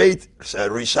school of faith,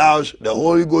 said Reese, the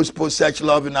Holy Ghost put such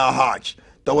love in our hearts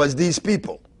towards these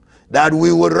people that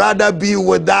we would rather be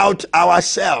without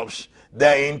ourselves.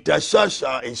 The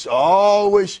intercessor is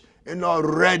always,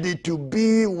 ready to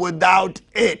be without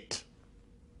it.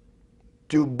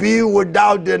 To be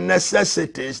without the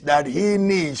necessities that he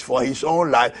needs for his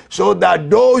own life, so that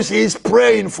those he's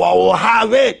praying for will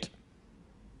have it.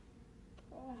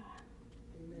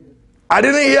 I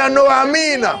didn't hear no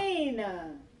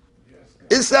amen.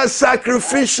 It's a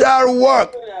sacrificial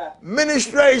work.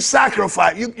 Ministry is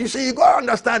sacrifice. You see, you got to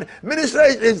understand, ministry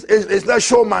is not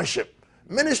showmanship.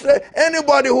 Ministry,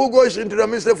 anybody who goes into the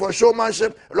ministry for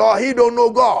showmanship, Lord, he don't know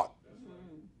God.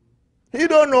 He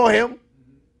don't know him.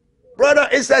 Brother,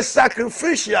 it's a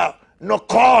sacrificial,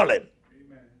 calling.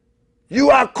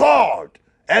 You are called,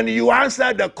 and you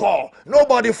answer the call.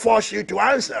 Nobody forced you to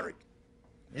answer it.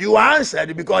 You answered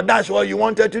it because that's what you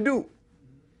wanted to do.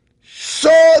 So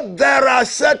there are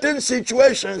certain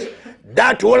situations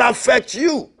that will affect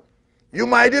you. You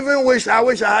might even wish, I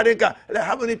wish I hadn't come.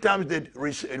 How many times did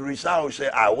Rizal say,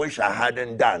 I wish I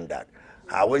hadn't done that?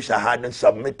 I wish I hadn't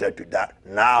submitted to that.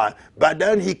 Now, but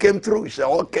then he came through. He said,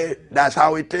 okay, that's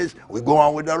how it is. We go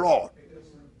on with the Lord.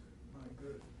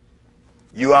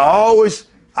 You are always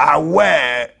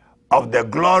aware of the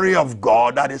glory of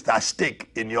God that is at stake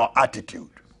in your attitude.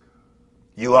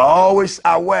 You are always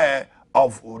aware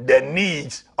of the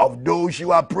needs of those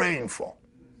you are praying for,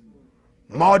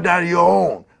 more than your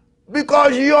own.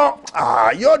 Because you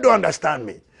don't understand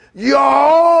me. Your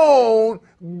own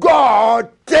God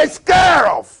takes care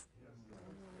of.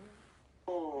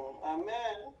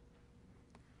 Amen.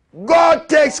 God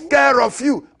takes care of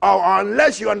you, or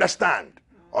unless you understand.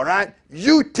 All right?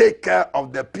 You take care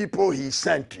of the people he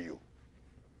sent to you.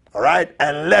 All right?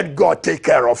 And let God take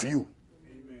care of you.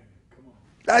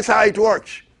 That's how it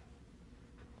works.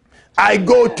 I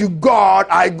go to God,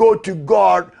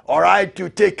 all right, to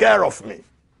take care of me.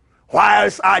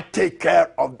 Whilst I take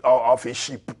care of his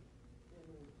sheep.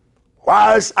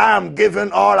 Whilst I am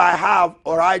giving all I have,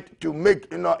 all right, to make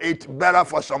it better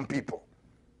for some people.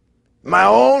 My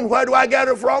own, where do I get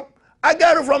it from? I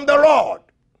get it from the Lord.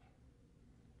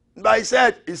 But he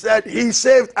said, he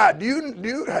saved us. Do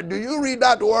you read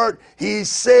that word? He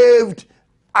saved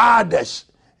others.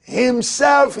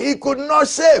 Himself he could not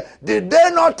save. Did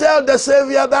they not tell the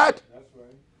Savior that? That's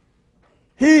right.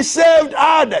 He saved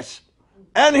others.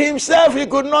 And himself he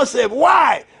could not save.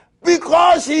 Why?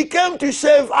 Because he came to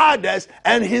save others,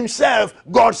 and himself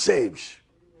God saves.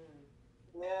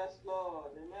 Yes,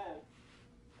 Lord.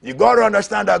 You got to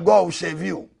understand that God will save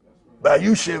you, but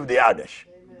you save the others.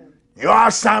 Your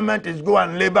assignment is go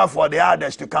and labor for the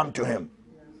others to come to him.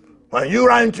 When you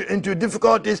run into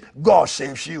difficulties, God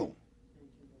saves you.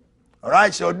 All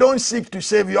right, so don't seek to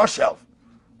save yourself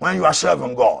when you are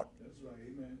serving God.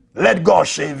 Let God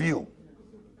save you.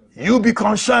 You be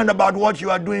concerned about what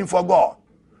you are doing for God.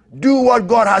 Do what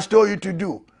God has told you to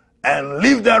do and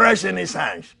leave the rest in his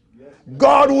hands.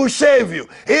 God will save you.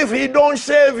 If he don't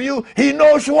save you, he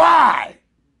knows why.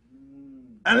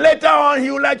 And later on,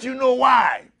 he will let you know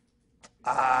why.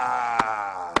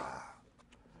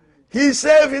 He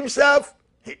saved himself.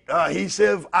 He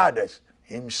saved others.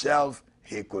 Himself,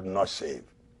 he could not save.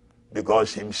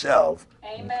 Because himself,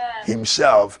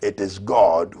 it is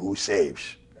God who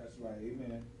saves. That's right.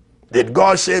 Amen. Did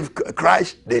God save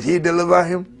Christ? Did he deliver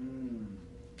him?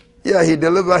 Yeah, he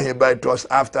delivered him, but it was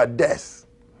after death.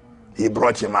 He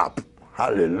brought him up.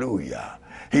 Hallelujah.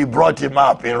 He brought him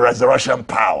up in resurrection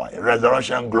power, in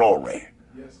resurrection glory.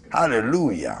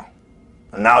 Hallelujah.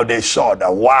 And now they saw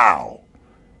that, wow,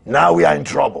 now we are in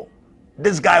trouble.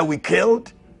 This guy we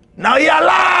killed, now he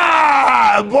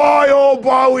alive. Boy, oh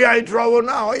boy, we are in trouble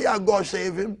now. Yeah, God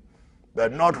save him.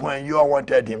 But not when you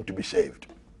wanted him to be saved.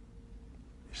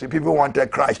 See, people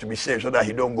wanted Christ to be saved so that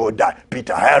he don't go die.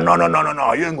 Peter, hey, no,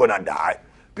 you ain't gonna die.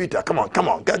 Peter, come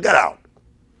on, get out.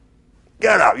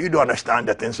 Get out. You don't understand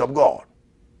the things of God.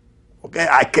 Okay,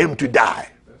 I came to die.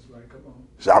 That's right. Come on.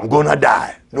 So I'm gonna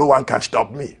die. No one can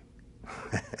stop me.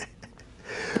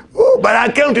 Oh, but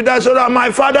I came to die so that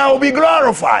my Father will be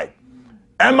glorified.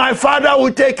 And my Father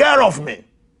will take care of me.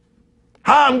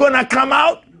 How I'm gonna come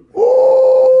out?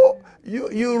 Oh,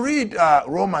 you read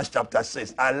Romans chapter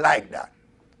 6. I like that.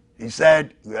 He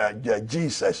said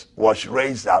Jesus was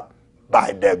raised up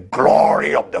by the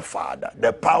glory of the Father.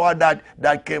 The power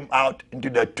that came out into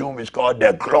the tomb is called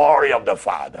the glory of the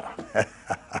Father.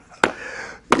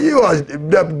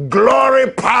 The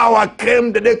glory power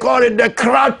came, they call it the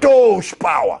Kratos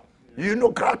power. You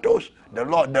know Kratos? The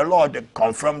Lord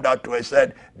confirmed that to us,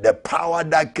 said the power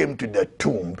that came to the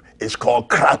tomb is called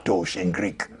Kratos in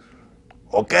Greek.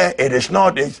 Okay? It's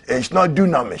not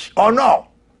dunamis. Oh no.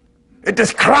 It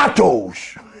is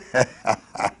Kratos.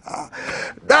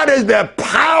 That is the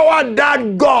power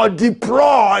that God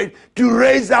deployed to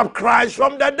raise up Christ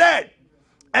from the dead.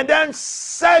 And then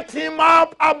set him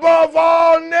up above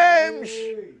all names.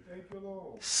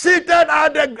 Seated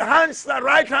at the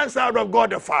right hand side of God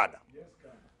the Father.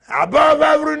 Above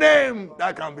every name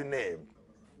that can be named.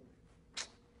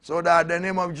 So that the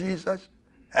name of Jesus,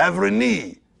 every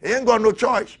knee, he ain't got no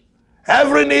choice.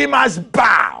 Every knee must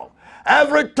bow.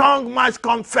 Every tongue must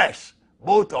confess.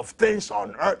 Both of things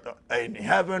on earth, in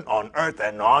heaven, on earth,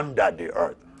 and under the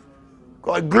earth.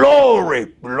 Because glory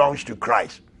belongs to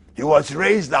Christ. He was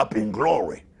raised up in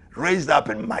glory, raised up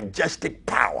in majestic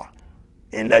power,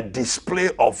 in a display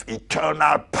of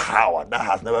eternal power that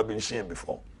has never been seen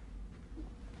before.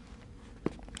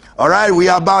 All right, we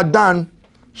are about done,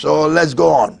 so let's go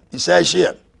on. He says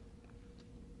here,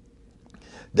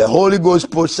 the Holy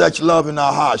Ghost put such love in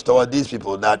our hearts toward these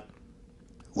people that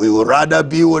we would rather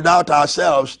be without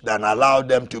ourselves than allow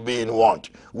them to be in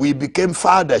want. We became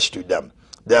fathers to them.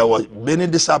 There was many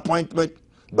disappointment,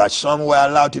 but some were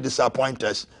allowed to disappoint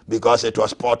us because it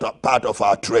was part of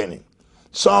our training.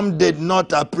 Some did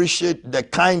not appreciate the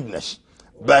kindness,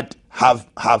 but have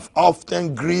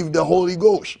often grieved the Holy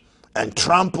Ghost and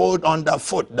trampled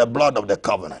underfoot the blood of the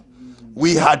covenant.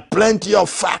 We had plenty of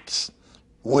facts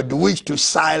with which to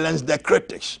silence the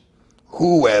critics,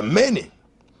 who were many.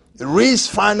 Reese's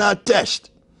final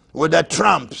test with the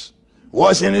tramps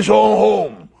was in his own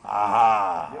home.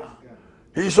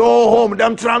 His own home.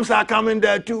 Them tramps are coming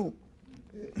there too.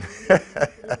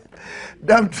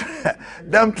 them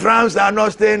tramps are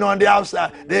not staying on the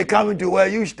outside. They're coming to where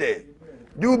you stay.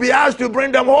 You'll be asked to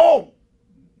bring them home.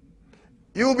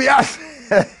 You'll be asked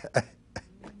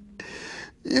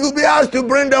to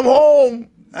bring them home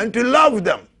and to love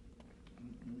them.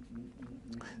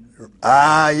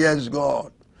 Yes,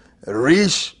 God.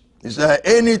 Reese, is there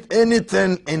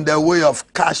anything in the way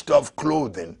of cast-off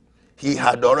clothing he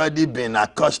had already been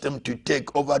accustomed to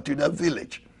take over to the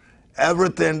village?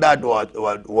 Everything that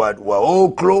were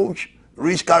old clothes,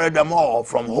 Reese carried them all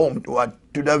from home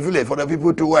to the village for the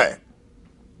people to wear.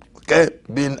 Okay,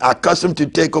 been accustomed to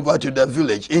take over to the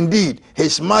village. Indeed,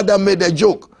 his mother made a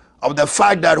joke of the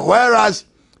fact that whereas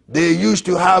they used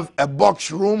to have a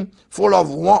box room full of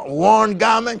worn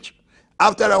garments,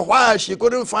 after a while she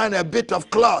couldn't find a bit of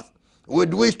cloth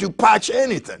with which to patch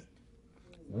anything.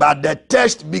 But the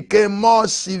test became more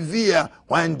severe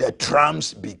when the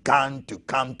tramps began to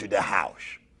come to the house.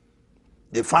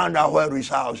 They found out where his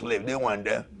house lived. They went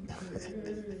there.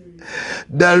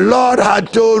 The Lord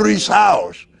had told Reese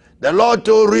Howells, the Lord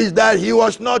told Reese that he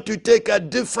was not to take a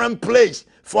different place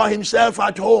for himself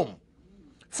at home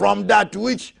from that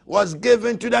which was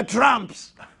given to the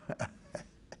tramps.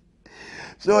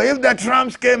 So if the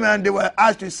tramps came and they were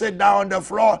asked to sit down on the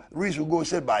floor, Reese would go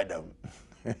sit by them.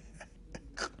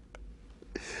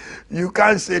 You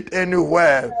can't sit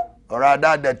anywhere, or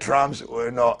rather the tramps,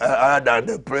 other than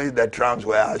the place the tramps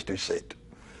were asked to sit.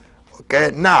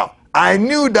 Okay, now, I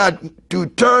knew that to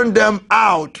turn them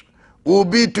out would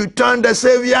be to turn the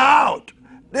Savior out.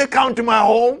 They come to my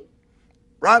home,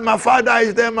 right? My father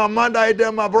is there, my mother is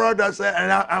there, my brother said,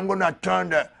 and I'm going to turn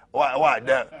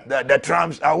the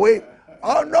tramps away.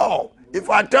 Oh no, if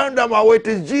I turn them away, it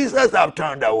is Jesus I've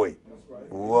turned away.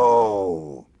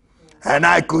 Whoa. And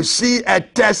I could see a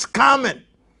test coming.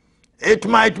 It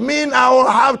might mean I will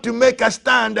have to make a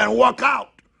stand and walk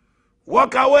out.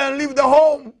 Walk away and leave the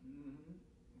home.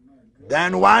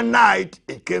 Then one night,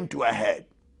 it came to a head.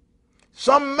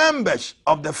 Some members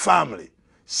of the family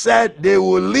said they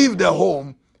would leave the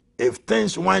home if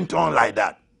things went on like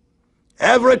that.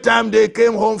 Every time they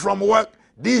came home from work,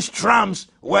 these tramps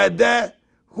were there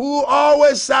who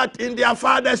always sat in their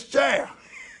father's chair.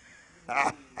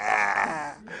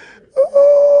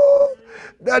 Ooh,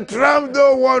 the tramps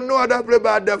don't want no other place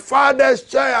but the father's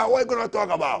chair. What are you going to talk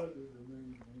about?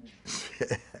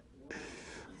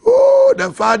 Oh,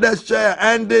 the father's chair,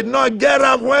 and did not get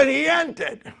up when he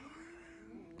entered.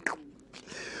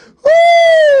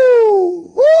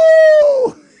 Ooh,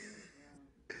 ooh.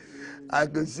 I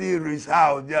could see Reese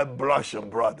Howells just blushing,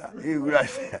 brother.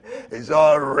 He's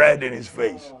all red in his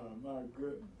face.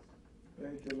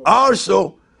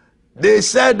 Also, they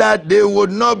said that they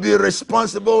would not be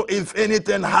responsible if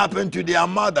anything happened to their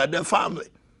mother, the family,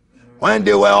 when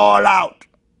they were all out.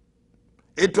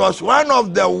 It was one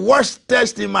of the worst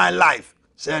tests in my life,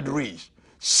 said Reese,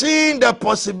 seeing the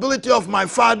possibility of my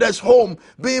father's home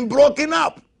being broken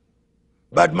up.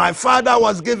 But my father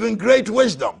was given great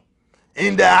wisdom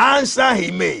in the answer he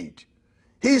made.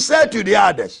 He said to the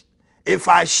others, if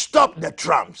I stop the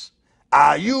tramps,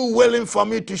 are you willing for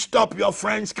me to stop your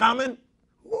friends coming?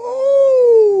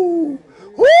 Woo!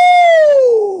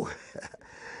 Woo!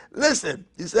 Listen,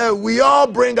 he said, we all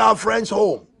bring our friends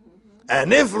home.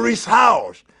 And if Reese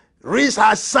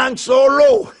has sunk so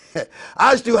low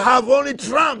as to have only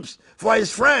tramps for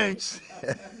his friends,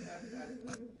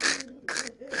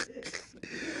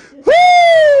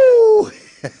 woo!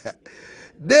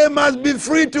 They must be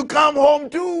free to come home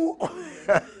too.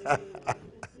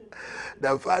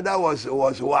 The father was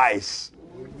wise.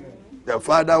 The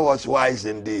father was wise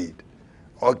indeed.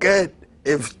 Okay?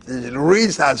 If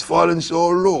Reese has fallen so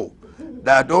low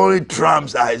that only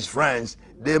tramps are his friends,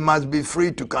 they must be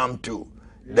free to come too.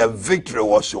 The victory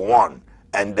was won.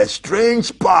 And the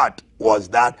strange part was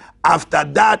that after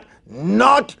that,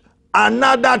 not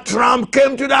another tramp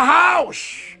came to the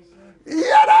house. You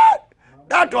hear that?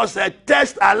 That was a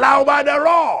test allowed by the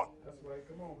Lord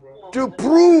to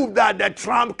prove that the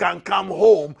tramp can come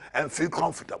home and feel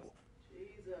comfortable.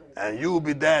 And you will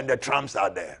be there and the tramps are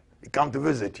there. They come to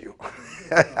visit you.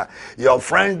 Your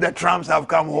friends, the tramps, have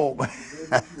come home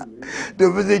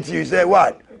to visit you. You say,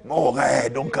 what? Oh, hey,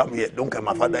 don't come here. Don't come.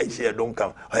 My father is here. Don't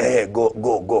come. Hey, go.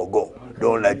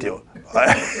 Don't let him.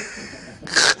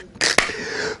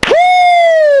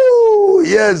 Woo!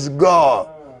 Yes, God.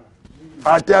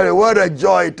 I tell you, what a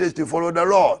joy it is to follow the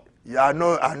Lord. Yeah, I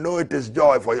know it is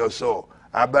joy for your soul.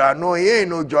 But I know he ain't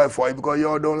no joy for you because you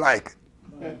all don't like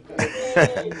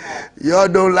it. You all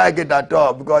don't like it at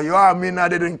all because you are mean I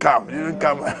didn't come. You didn't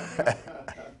come.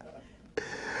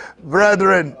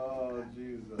 Brethren,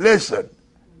 listen,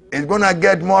 it's going to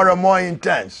get more and more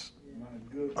intense.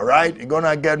 All right? It's going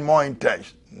to get more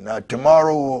intense. Now,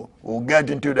 tomorrow we'll get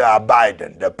into the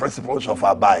abiding, the principles of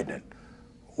abiding.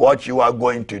 What you are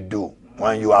going to do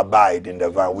when you abide in the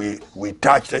vine. We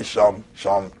touched it some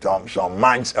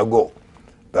months ago.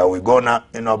 But we're gonna,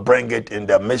 bring it in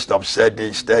the midst of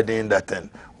studying the thing.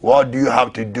 What do you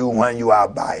have to do when you are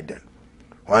abiding?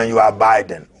 When you are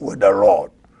abiding with the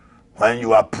Lord. When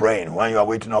you are praying, when you are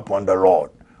waiting upon the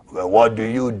Lord. Well, what do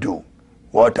you do?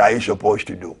 What are you supposed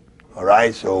to do? All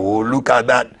right, so we'll look at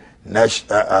that next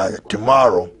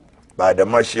tomorrow by the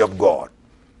mercy of God.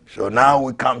 So now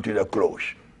we come to the close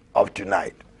of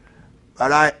tonight.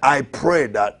 But I pray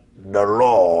that the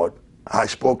Lord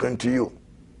has spoken to you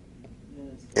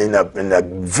in a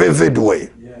vivid way,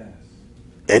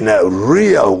 in a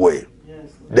real way.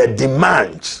 The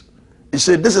demands. You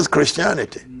see, this is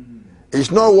Christianity.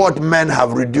 It's not what men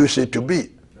have reduced it to be.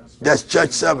 Just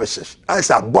church services. That's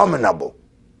abominable.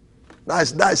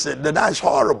 That's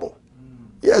horrible.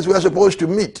 Yes, we are supposed to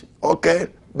meet, okay?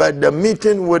 But the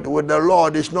meeting with the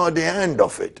Lord is not the end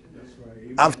of it.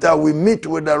 After we meet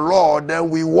with the Lord, then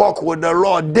we walk with the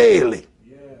Lord daily.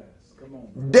 Yes, come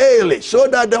on. Daily, so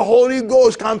that the Holy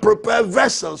Ghost can prepare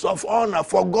vessels of honor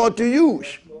for God to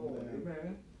use.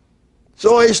 Amen.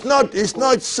 So it's not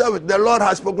service. The Lord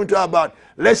has spoken to us about,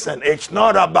 listen, it's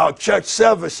not about church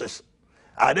services.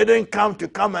 I didn't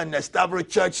come and establish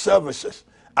church services.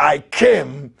 I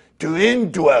came to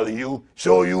indwell you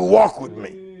so you walk with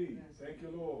me. Thank you,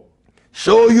 Lord.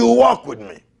 So you walk with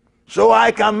me. So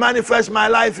I can manifest my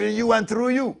life in you and through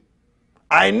you.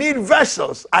 I need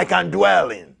vessels I can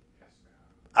dwell in.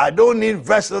 I don't need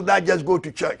vessels that just go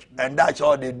to church and that's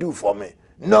all they do for me.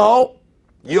 No,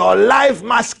 your life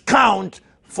must count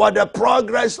for the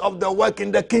progress of the work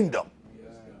in the kingdom.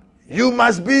 You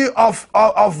must be of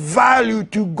value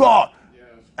to God.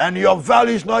 And your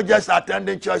value is not just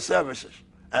attending church services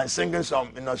and singing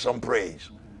some praise.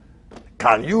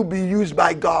 Can you be used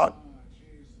by God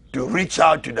to reach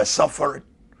out to the suffering?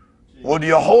 Would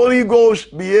your Holy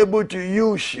Ghost be able to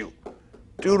use you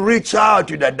to reach out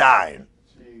to the dying,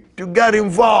 to get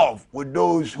involved with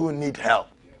those who need help?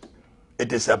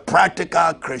 It is a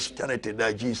practical Christianity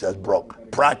that Jesus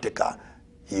brought. Practical.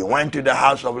 He went to the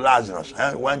house of Lazarus.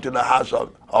 He went to the house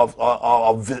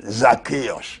of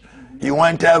Zacchaeus. He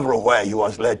went everywhere he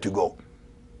was led to go.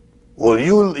 Will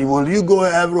you go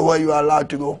everywhere you are allowed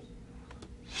to go?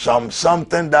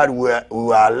 Something that we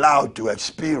are allowed to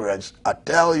experience. I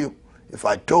tell you, if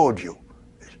I told you,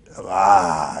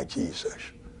 Jesus.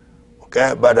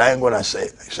 Okay, but I ain't gonna say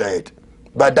it.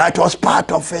 But that was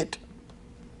part of it.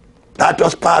 That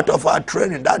was part of our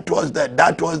training. That was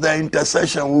the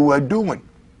intercession we were doing,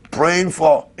 praying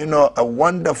for a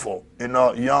wonderful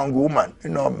young woman,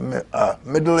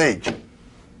 middle age.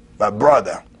 My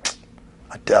brother,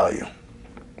 I tell you,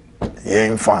 he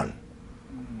ain't fun.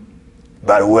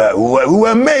 But we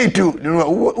were made to, we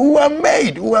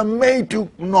were made to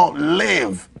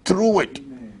live through it.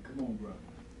 Come on, bro.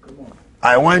 Come on.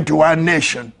 I went to one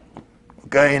nation,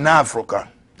 okay, in Africa.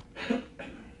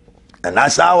 And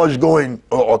as I was going,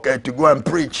 to go and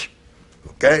preach,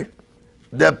 okay,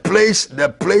 the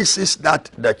places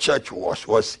that the church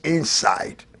was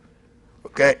inside,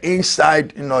 okay,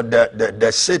 inside,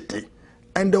 the city,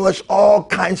 and there was all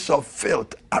kinds of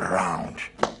filth around,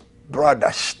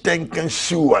 brother, stinking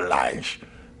sewer lines,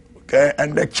 okay,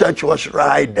 and the church was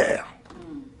right there,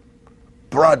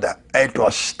 brother. It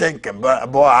was stinking,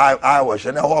 but boy, I was,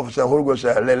 and the officer who goes,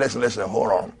 listen,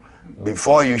 hold on,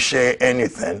 before you say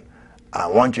anything, I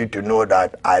want you to know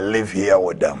that I live here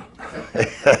with them.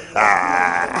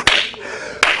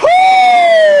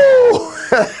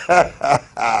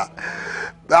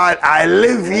 That I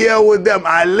live here with them.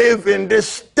 I live in this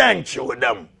stench with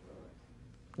them.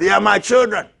 They are my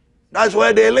children. That's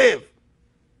where they live.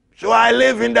 So I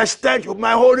live in the stench.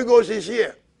 My Holy Ghost is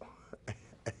here.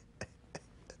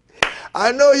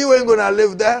 I know you ain't gonna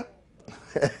live there.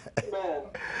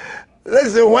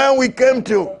 Listen, when we came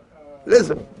to,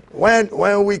 we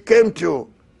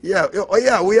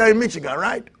are in Michigan,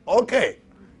 right? Okay.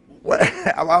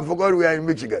 I forgot we are in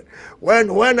Michigan.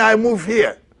 When I moved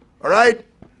here, all right,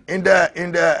 in the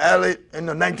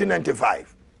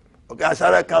 1995. Okay, I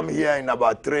started coming here in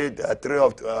about 3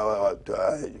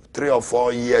 or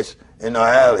 4 years in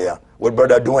earlier with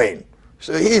Brother Dwayne.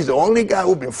 So he's the only guy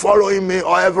who's been following me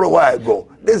or everywhere I go.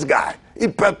 This guy, he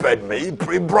peppered me. He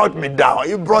brought me down.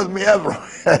 He brought me everywhere.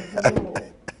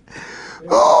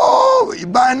 Oh,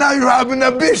 by now you have been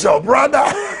a bishop, brother.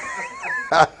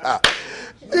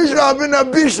 You should have been a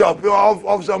bishop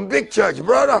of some big church,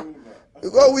 brother.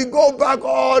 Because we go back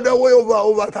all the way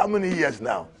over how many years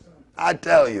now? I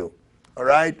tell you, all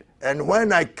right? And when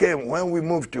we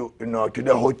moved to, to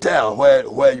the hotel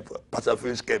where Pastor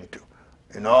Fils came to,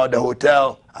 the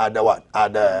hotel at the what?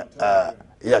 At the,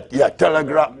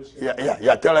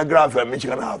 Telegraph and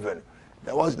Michigan Avenue.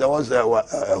 There was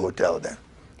a hotel there.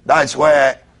 That's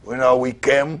where, we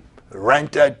came,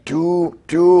 rented two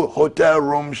hotel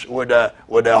rooms with a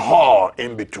hall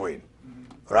in between.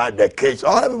 Right, the kids,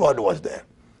 everybody was there.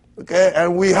 Okay,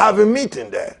 and we have a meeting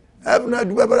there.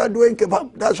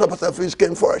 That's why Pastor Fils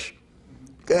came first.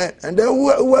 Okay, and then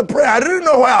we were praying. I didn't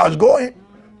know where I was going.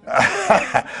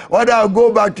 Whether I'll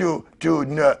go back to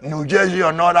New Jersey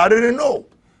or not, I didn't know.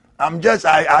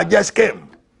 I just came.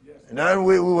 And then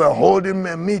we were holding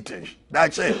meetings.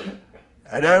 That's it.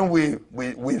 And then we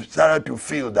started to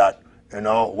feel that,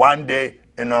 one day,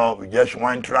 we just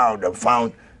went around and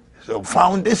found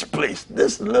this place,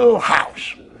 this little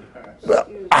house. Well,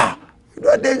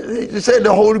 they said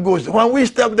the Holy Ghost. When we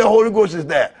stepped, the Holy Ghost is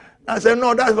there. I said,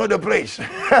 no, that's not the place.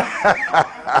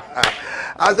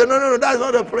 I said, no, that's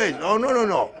not the place. Oh,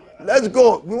 no. Let's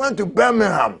go. We went to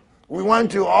Birmingham. We went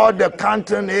to all the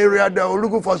Canton area. They were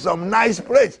looking for some nice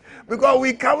place. Because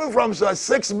we coming from a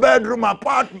 6-bedroom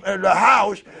apartment, the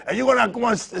house, and you're going to come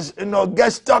and,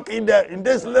 get stuck in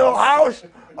this little house?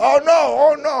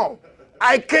 Oh, no.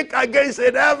 I kicked against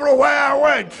it everywhere I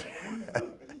went.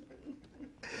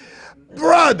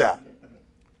 Brother,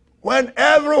 when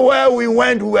everywhere we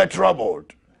went, we were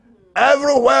troubled.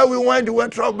 Everywhere we went, we were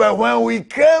troubled. But when we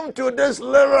came to this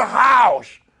little house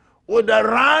with the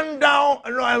rundown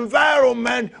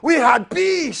environment, we had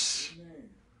peace.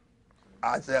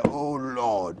 I said, oh,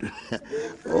 Lord.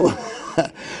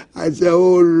 I said,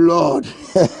 oh, Lord.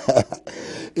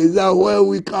 Is that where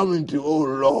we coming to, oh,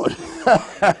 Lord?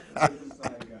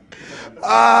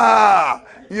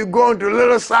 You going to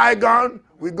Little Saigon?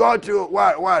 We go to, what's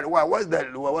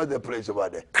the place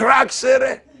about there? Crack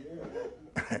City?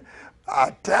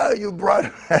 I tell you,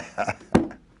 brother.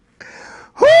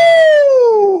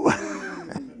 Whoo!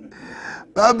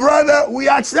 But brother, we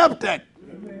accepted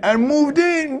and moved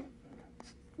in.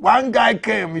 One guy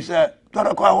came, he said,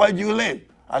 Dr. Kwaw, where do you live?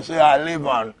 I said, I live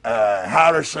on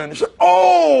Harrison. He said,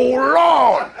 oh,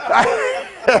 Lord.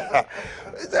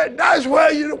 He said, that's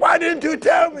where why didn't you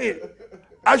tell me?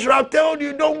 I should have told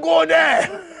you, don't go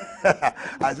there.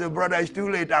 I said, brother, it's too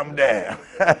late, I'm there.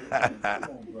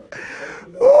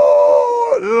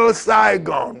 Oh, Little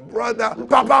Saigon, brother.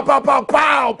 Pow, pow, pow, pow,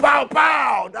 pow, pow,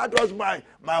 pow. That was my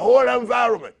whole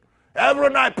environment. Every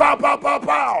night, pow, pow, pow,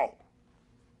 pow.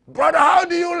 Brother, how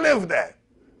do you live there?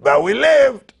 But we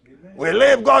lived. We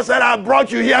lived. God said, I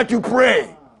brought you here to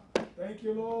pray. Thank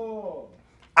you, Lord.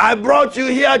 I brought you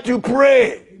here to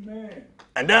pray. Amen.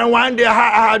 And then one day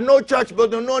I had no church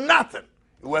building, no nothing.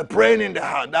 We were praying in the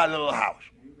house, that little house.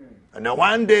 Amen. And then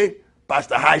one day,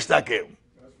 Pastor Heister came.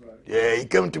 That's right. Yeah, he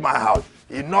came to my house.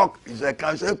 He knocked. He said,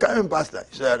 come in, Pastor.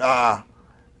 He said,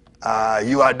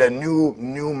 you are the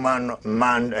new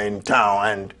man in town,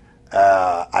 and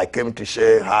I came to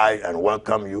say hi and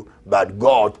welcome you. But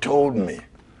God told me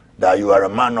that you are a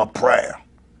man of prayer,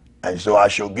 and so I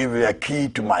shall give you a key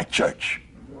to my church.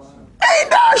 Wow. Ain't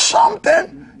that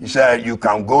something? He said, you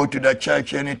can go to the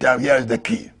church anytime. Here's the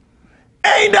key.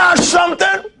 Ain't that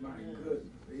something?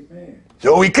 Amen.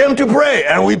 So we came to pray,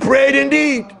 and we prayed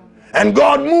indeed. And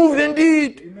God moved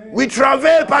indeed. Amen. We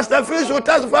traveled. Pastor Fish will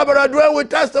testify, Brother Dwayne will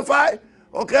testify.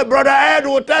 Okay, Brother Ed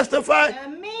will testify.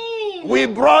 Amen. We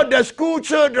brought the school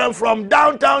children from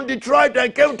downtown Detroit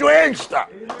and came to Inkster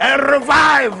and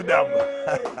revived them.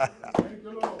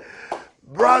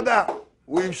 Brother,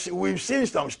 we've seen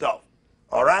some stuff.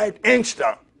 All right?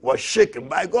 Inkster was shaken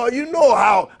by God. You know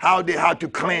how they had to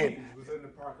clean. Gangs was in the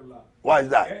parking lot. What is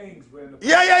that? Gangs were in the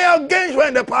Gangs were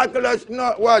in the parking lot.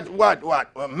 No, what?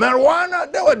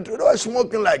 Marijuana? They were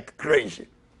smoking like crazy.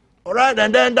 All right?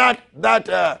 And then that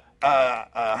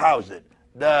house,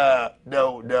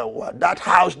 that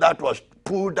house that was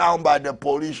pulled down by the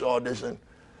police or this and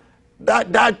that's.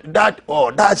 You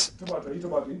talking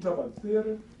about the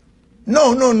theater?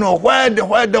 No. Where there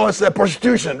was a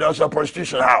prostitution, there was a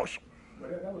prostitution house.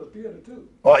 Well, that was a theater too.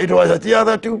 Oh, it was a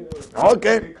theater too?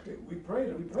 Okay. We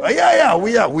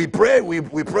prayed.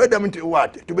 We prayed them into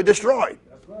what? To be destroyed.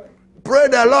 That's right.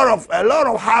 Prayed a lot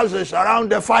of houses around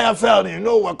the fire fell.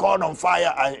 Were caught on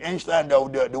fire, and instead they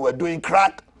were doing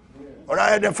crack. Yeah. All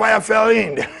right, the fire fell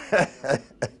in.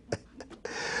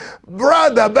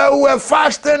 Brother, but we were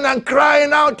fasting and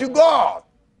crying out to God.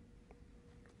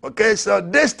 Okay, so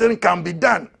this thing can be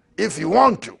done if you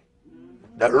want to.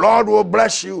 The Lord will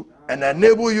bless you and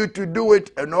enable you to do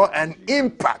it, and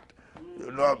impact.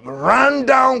 Run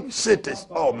down cities.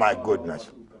 Oh my goodness.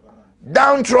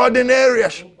 Downtrodden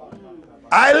areas.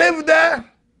 I live there.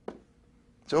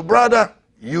 So brother,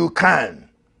 you can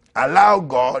allow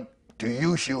God to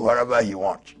use you wherever he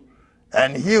wants.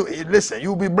 And listen,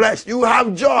 you'll be blessed. You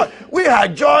have joy. We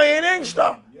had joy in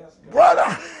Inkster.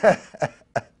 Brother.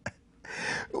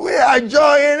 We had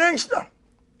joy in Inkster.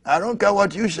 I don't care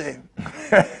what you say.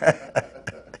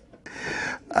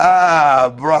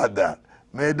 Brother.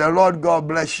 May the Lord God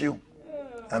bless you.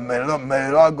 And may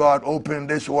the Lord God open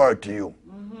this word to you.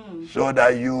 So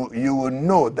that you will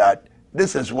know that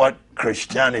this is what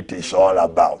Christianity is all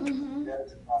about.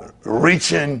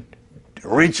 Reaching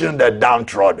the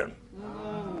downtrodden.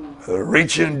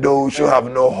 Reaching those who have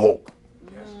no hope.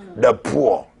 The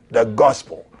poor. The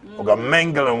gospel.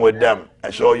 Mingling with them,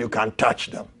 and so you can touch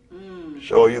them,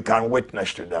 so you can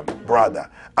witness to them, brother.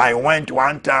 I went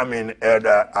one time in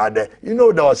there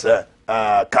was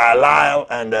Carlisle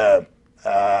and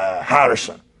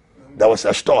Harrison. There was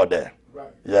a store there.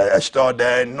 Yeah, a store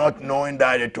there, not knowing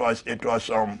that it was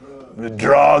some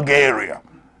drug area.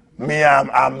 Me,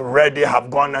 I'm ready.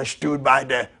 Have gone and stood by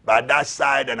that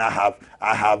side, and I have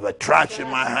a trash in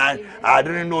my hand. I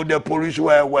didn't know the police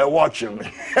were watching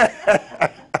me.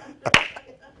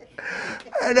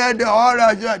 And then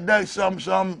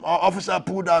some officer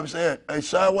pulled up and said, "Hey,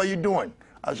 sir, what are you doing?"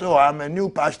 I said, "Oh, I'm a new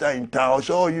pastor in town." I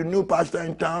said, "Oh, you new pastor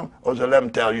in town?" I said, "Let me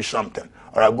tell you something.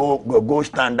 All right, go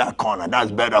stand that corner.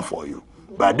 That's better for you.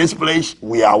 But this place,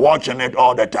 we are watching it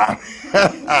all the time."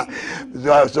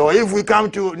 so if we come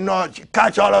to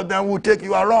catch all of them, we'll take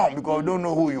you along because we don't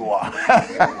know who you are.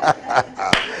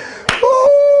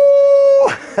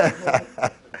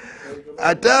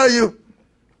 I tell you,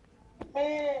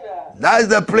 that's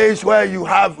the place where you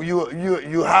have your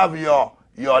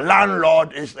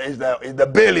landlord is the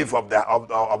bailiff of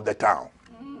the town,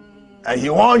 and he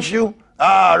wants you.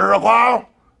 Kwaw,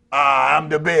 I'm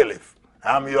the bailiff.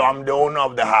 I'm the owner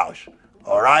of the house.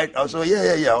 All right. So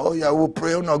yeah. Oh yeah, we'll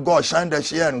pray. Oh no, God send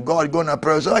us here, and God gonna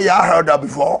pray. So yeah, I heard that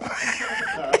before.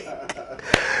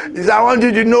 He said, "I want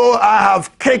you to know I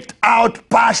have kicked out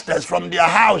pastors from their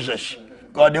houses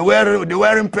because they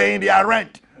weren't paying their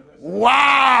rent."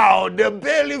 Wow, the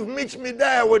bailiff meets me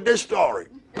there with this story.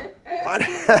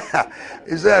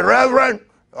 He said, "Reverend,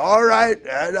 all right,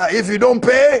 if you don't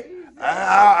pay,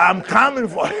 I'm coming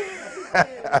for you."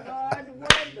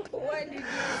 What did you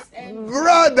say?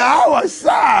 Brother, I was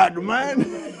sad, man.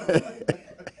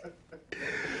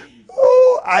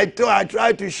 Oh, I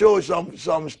tried to show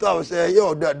some stuff. Say,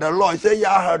 yo, the Lord. Say,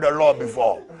 yeah, I heard the Lord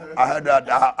before. I heard that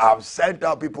I've sent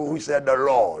out people who said the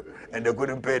Lord, and they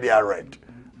couldn't pay their rent.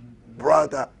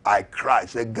 Brother, I cried.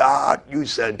 Say, God, you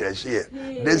sent us here.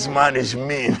 This man is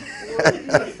mean.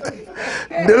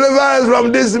 Deliver us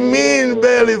from this mean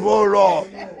bailiff, oh Lord.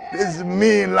 This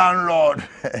mean landlord.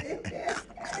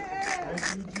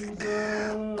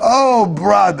 Oh,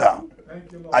 brother,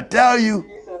 I tell you,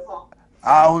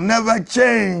 I'll never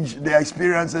change the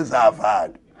experiences I've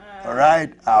had. All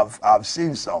right? I've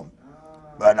seen some.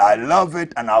 But I love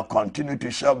it, and I'll continue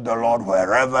to serve the Lord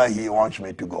wherever He wants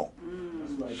me to go.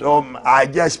 So I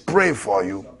just pray for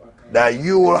you that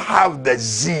you will have the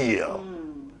zeal,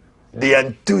 the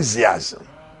enthusiasm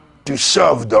to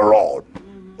serve the Lord.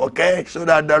 Okay? So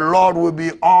that the Lord will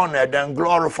be honored and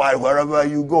glorified wherever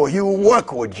you go. He will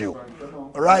work with you.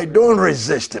 All right? Don't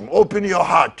resist Him. Open your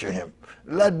heart to Him.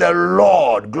 Let the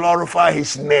Lord glorify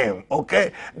His name.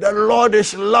 Okay? The Lord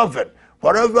is loving.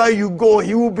 Wherever you go,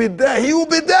 He will be there. He will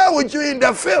be there with you in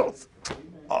the filth.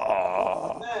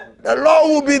 Oh, the Lord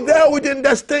will be there within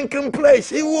the stinking place.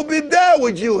 He will be there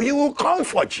with you. He will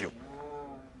comfort you.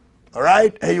 All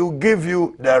right? And He will give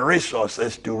you the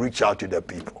resources to reach out to the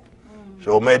people.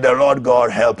 So may the Lord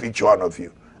God help each one of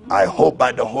you. I hope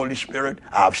by the Holy Spirit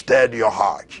I have stirred your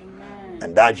hearts.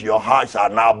 And that your hearts are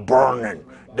now burning.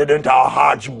 Didn't our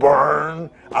hearts burn?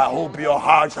 I hope your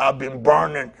hearts have been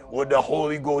burning with the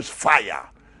Holy Ghost fire.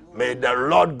 May the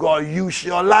Lord God use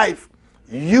your life,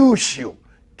 use you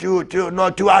to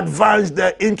advance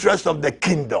the interest of the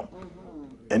kingdom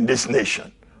in this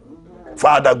nation.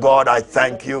 Father God, I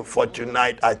thank you for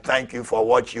tonight. I thank you for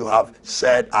what you have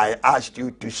said. I asked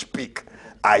you to speak.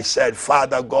 I said,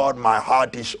 Father God, my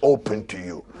heart is open to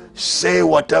you. Say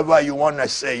whatever you want to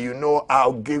say. You know,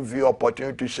 I'll give you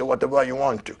opportunity to say whatever you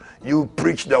want to. You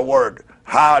preach the word.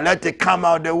 Let it come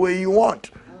out the way you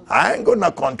want. I ain't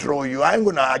gonna control you. I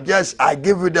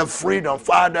give you the freedom.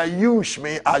 Father, use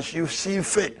me as you see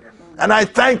fit. And I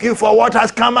thank you for what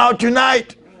has come out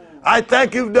tonight. I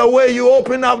thank you for the way you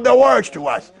open up the words to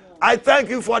us. I thank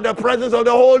you for the presence of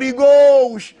the Holy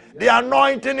Ghost, the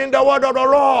anointing in the word of the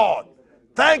Lord.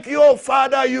 Thank you, oh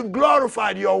Father, you've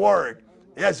glorified your word.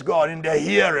 Yes, God, in the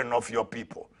hearing of your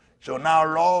people. So now,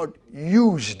 Lord,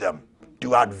 use them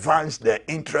to advance the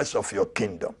interests of your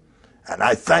kingdom. And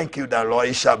I thank you that, Lord,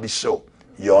 it shall be so.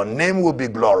 Your name will be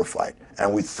glorified.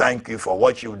 And we thank you for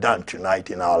what you've done tonight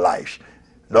in our lives.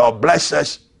 Lord, bless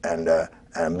us and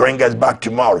bring us back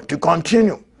tomorrow to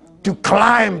continue to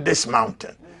climb this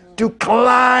mountain, to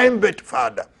climb it,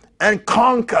 Father, and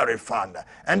conquer it, Father,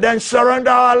 and then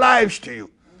surrender our lives to you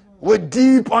with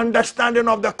deep understanding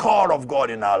of the call of God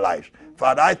in our lives.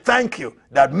 Father, I thank you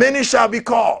that many shall be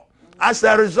called. As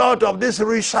a result of this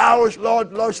Reese Howells,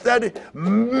 Lord study,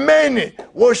 many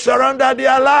will surrender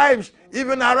their lives,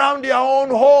 even around their own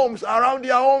homes, around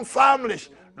their own families,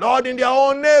 Lord, in their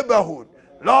own neighborhood.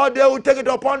 Lord, they will take it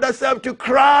upon themselves to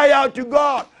cry out to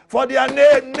God for their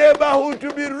neighborhood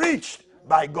to be reached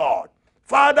by God.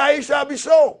 Father, it shall be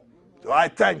so. So I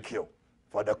thank you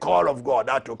for the call of God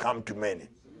that will come to many.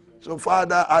 So,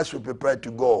 Father, as we prepare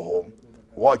to go home,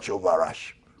 watch over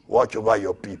us. Watch over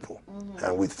your people.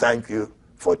 And we thank you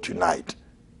for tonight.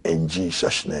 In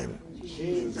Jesus' name,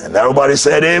 And everybody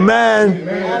said amen.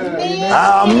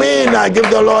 Amen. I give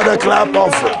the Lord a clap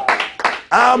offering.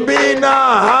 Amen.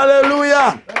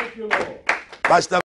 Hallelujah. Thank you, Lord. Pastor